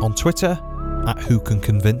on Twitter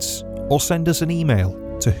 @WhoCanConvince or send us an email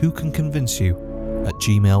to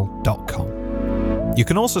whocanconvinceyou@gmail.com. You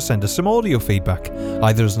can also send us some audio feedback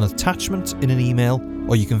either as an attachment in an email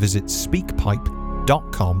or you can visit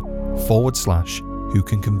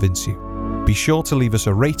speakpipe.com/whocanconvinceyou. Be sure to leave us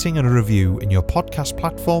a rating and a review in your podcast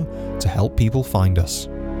platform to help people find us.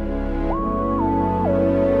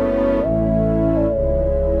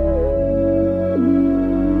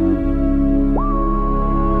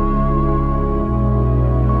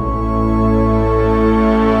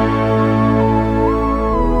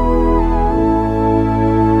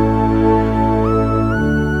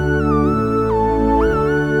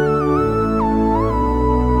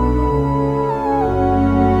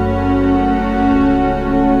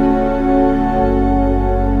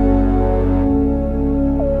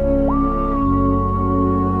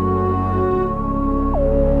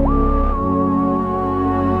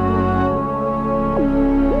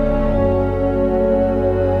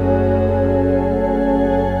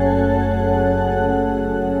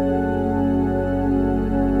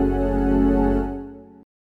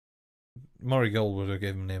 Murray Gold would have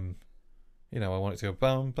given him, you know, I want it to go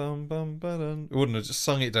bum bum bum ba-dun. Wouldn't have just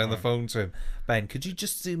sung it down the phone to him. Ben, could you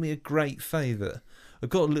just do me a great favour? I've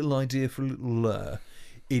got a little idea for a little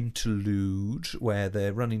interlude where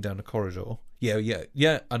they're running down a corridor.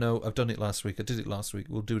 Yeah, I know, I've done it last week. I did it last week.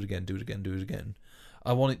 We'll do it again.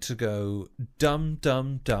 I want it to go dum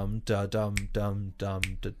dum dum da dum dum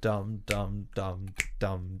dum da dum dum dum dum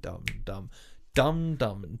dum dum dum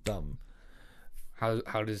dum dum. How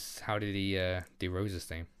did he do Rose's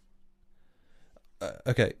theme?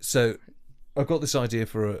 Okay, so I've got this idea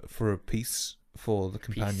for a piece for the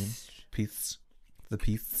companion piece,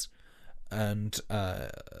 and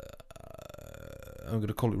I'm going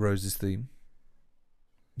to call it Rose's theme.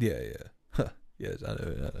 Yeah, yes, I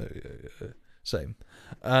know, yeah. Same,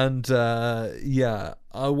 and I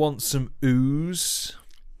want some ooze,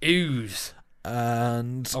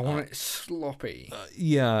 and I want it sloppy.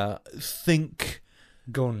 Think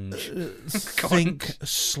Gunge. think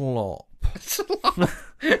slop.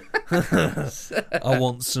 I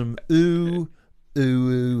want some ooh.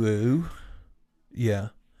 Yeah.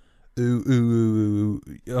 Ooh.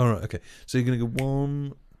 Alright, okay. So you're gonna go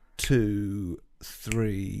 1, 2,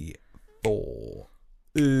 3, 4.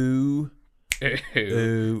 Ooh. Ooh,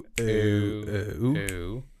 ooh, ooh.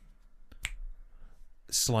 Ooh.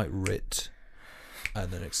 Slight rit.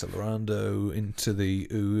 And then accelerando into the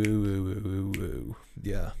ooh, ooh, ooh, ooh, ooh, ooh.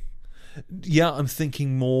 Yeah. Yeah, I'm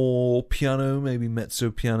thinking more piano, maybe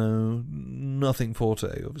mezzo piano. Nothing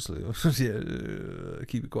forte, obviously. Yeah,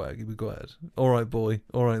 keep it quiet, keep it quiet. All right, boy.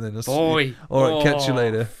 All right, then. Boy. All right, catch you Oh,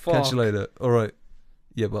 later. fuck. Catch you later. All right.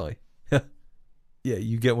 Yeah, bye. Yeah,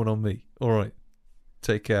 you get one on me. All right.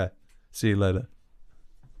 Take care. See you later.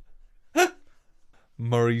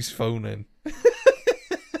 Murray's phoning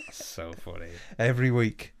So funny. every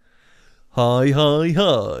week. Hi, hi,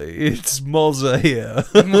 hi. It's Mozza here.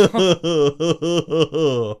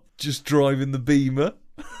 Just driving the Beamer.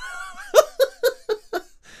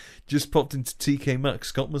 Just popped into TK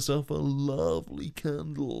Maxx, got myself a lovely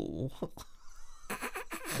candle.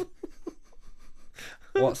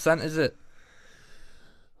 What scent is it?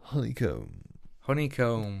 Honeycomb.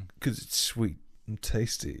 Honeycomb. Because it's sweet and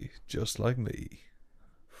tasty, just like me.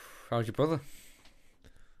 How's your brother?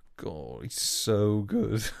 God, he's so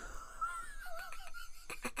good.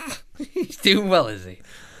 He's doing well, is he?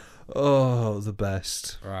 Oh, the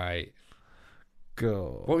best. Right.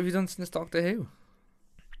 God. What have you done since Doctor Who?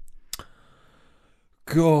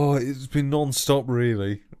 God, it's been non-stop,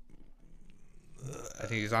 really.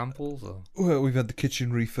 Any examples? Or? Well, we've had the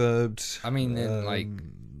kitchen refurbed. I mean, in like,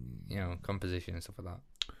 you know, composition and stuff like that.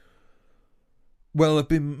 Well, I've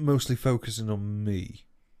been mostly focusing on me.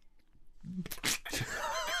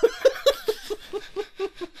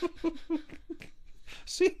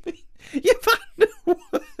 See me? You've had no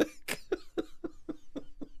work.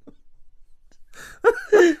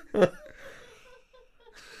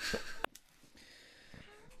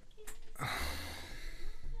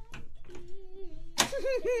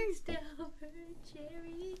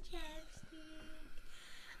 Cherry chapstick.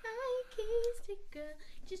 I kissed a girl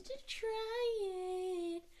just to try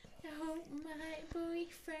it. I hope my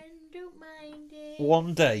boyfriend don't mind it.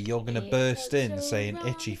 One day you're going to It burst felt in so saying wrong.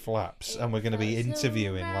 itchy flaps, and It we're going to be felt so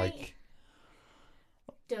interviewing right. like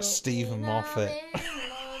Don't Stephen mean I'm Moffat. in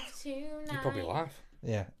love You probably tonight. laugh.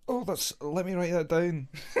 Yeah. Oh, that's. Let me write that down.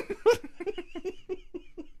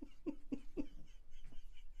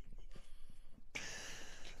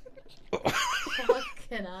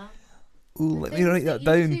 Fucking hell. Ooh, let me write that You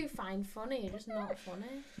down. two find funny, you're just not funny.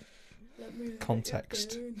 Let me write that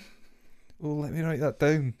Context. down. Oh, let me write that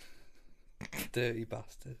down. Dirty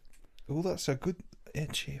bastard. Oh, that's a good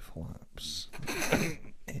itchy flaps.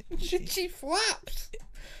 itchy. flaps.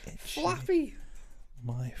 Itchy. Flappy.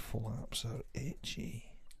 My flaps are itchy.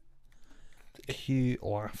 Cue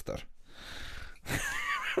laughter.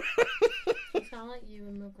 You sound like you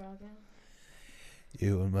and McGregor.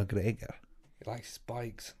 Ewan McGregor. He likes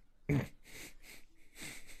spikes. Spike.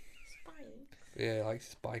 Yeah, he likes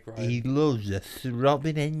spike riding. He loves a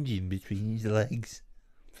throbbing engine between his legs.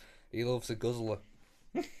 He loves a guzzler.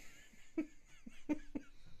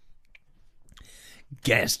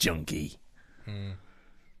 Gas junkie.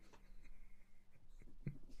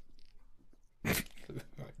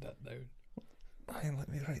 Write that down. Hey, let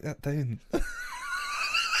me write that down.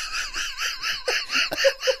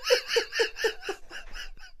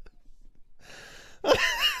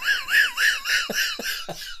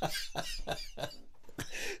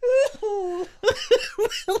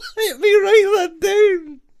 Let me write that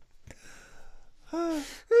down.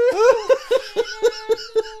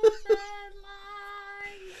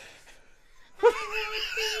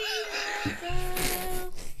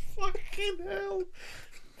 Fucking hell.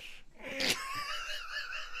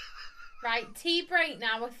 Right, tea break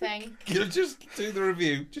now, I think. You just do the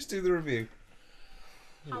review. Just do the review.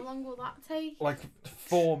 How long will that take? Like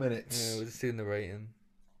 4 minutes. Yeah, we're just doing the rating.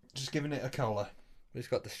 Just giving it a colour. We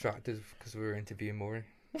just got distracted because we were interviewing Maury.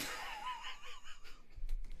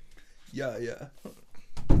 Yeah.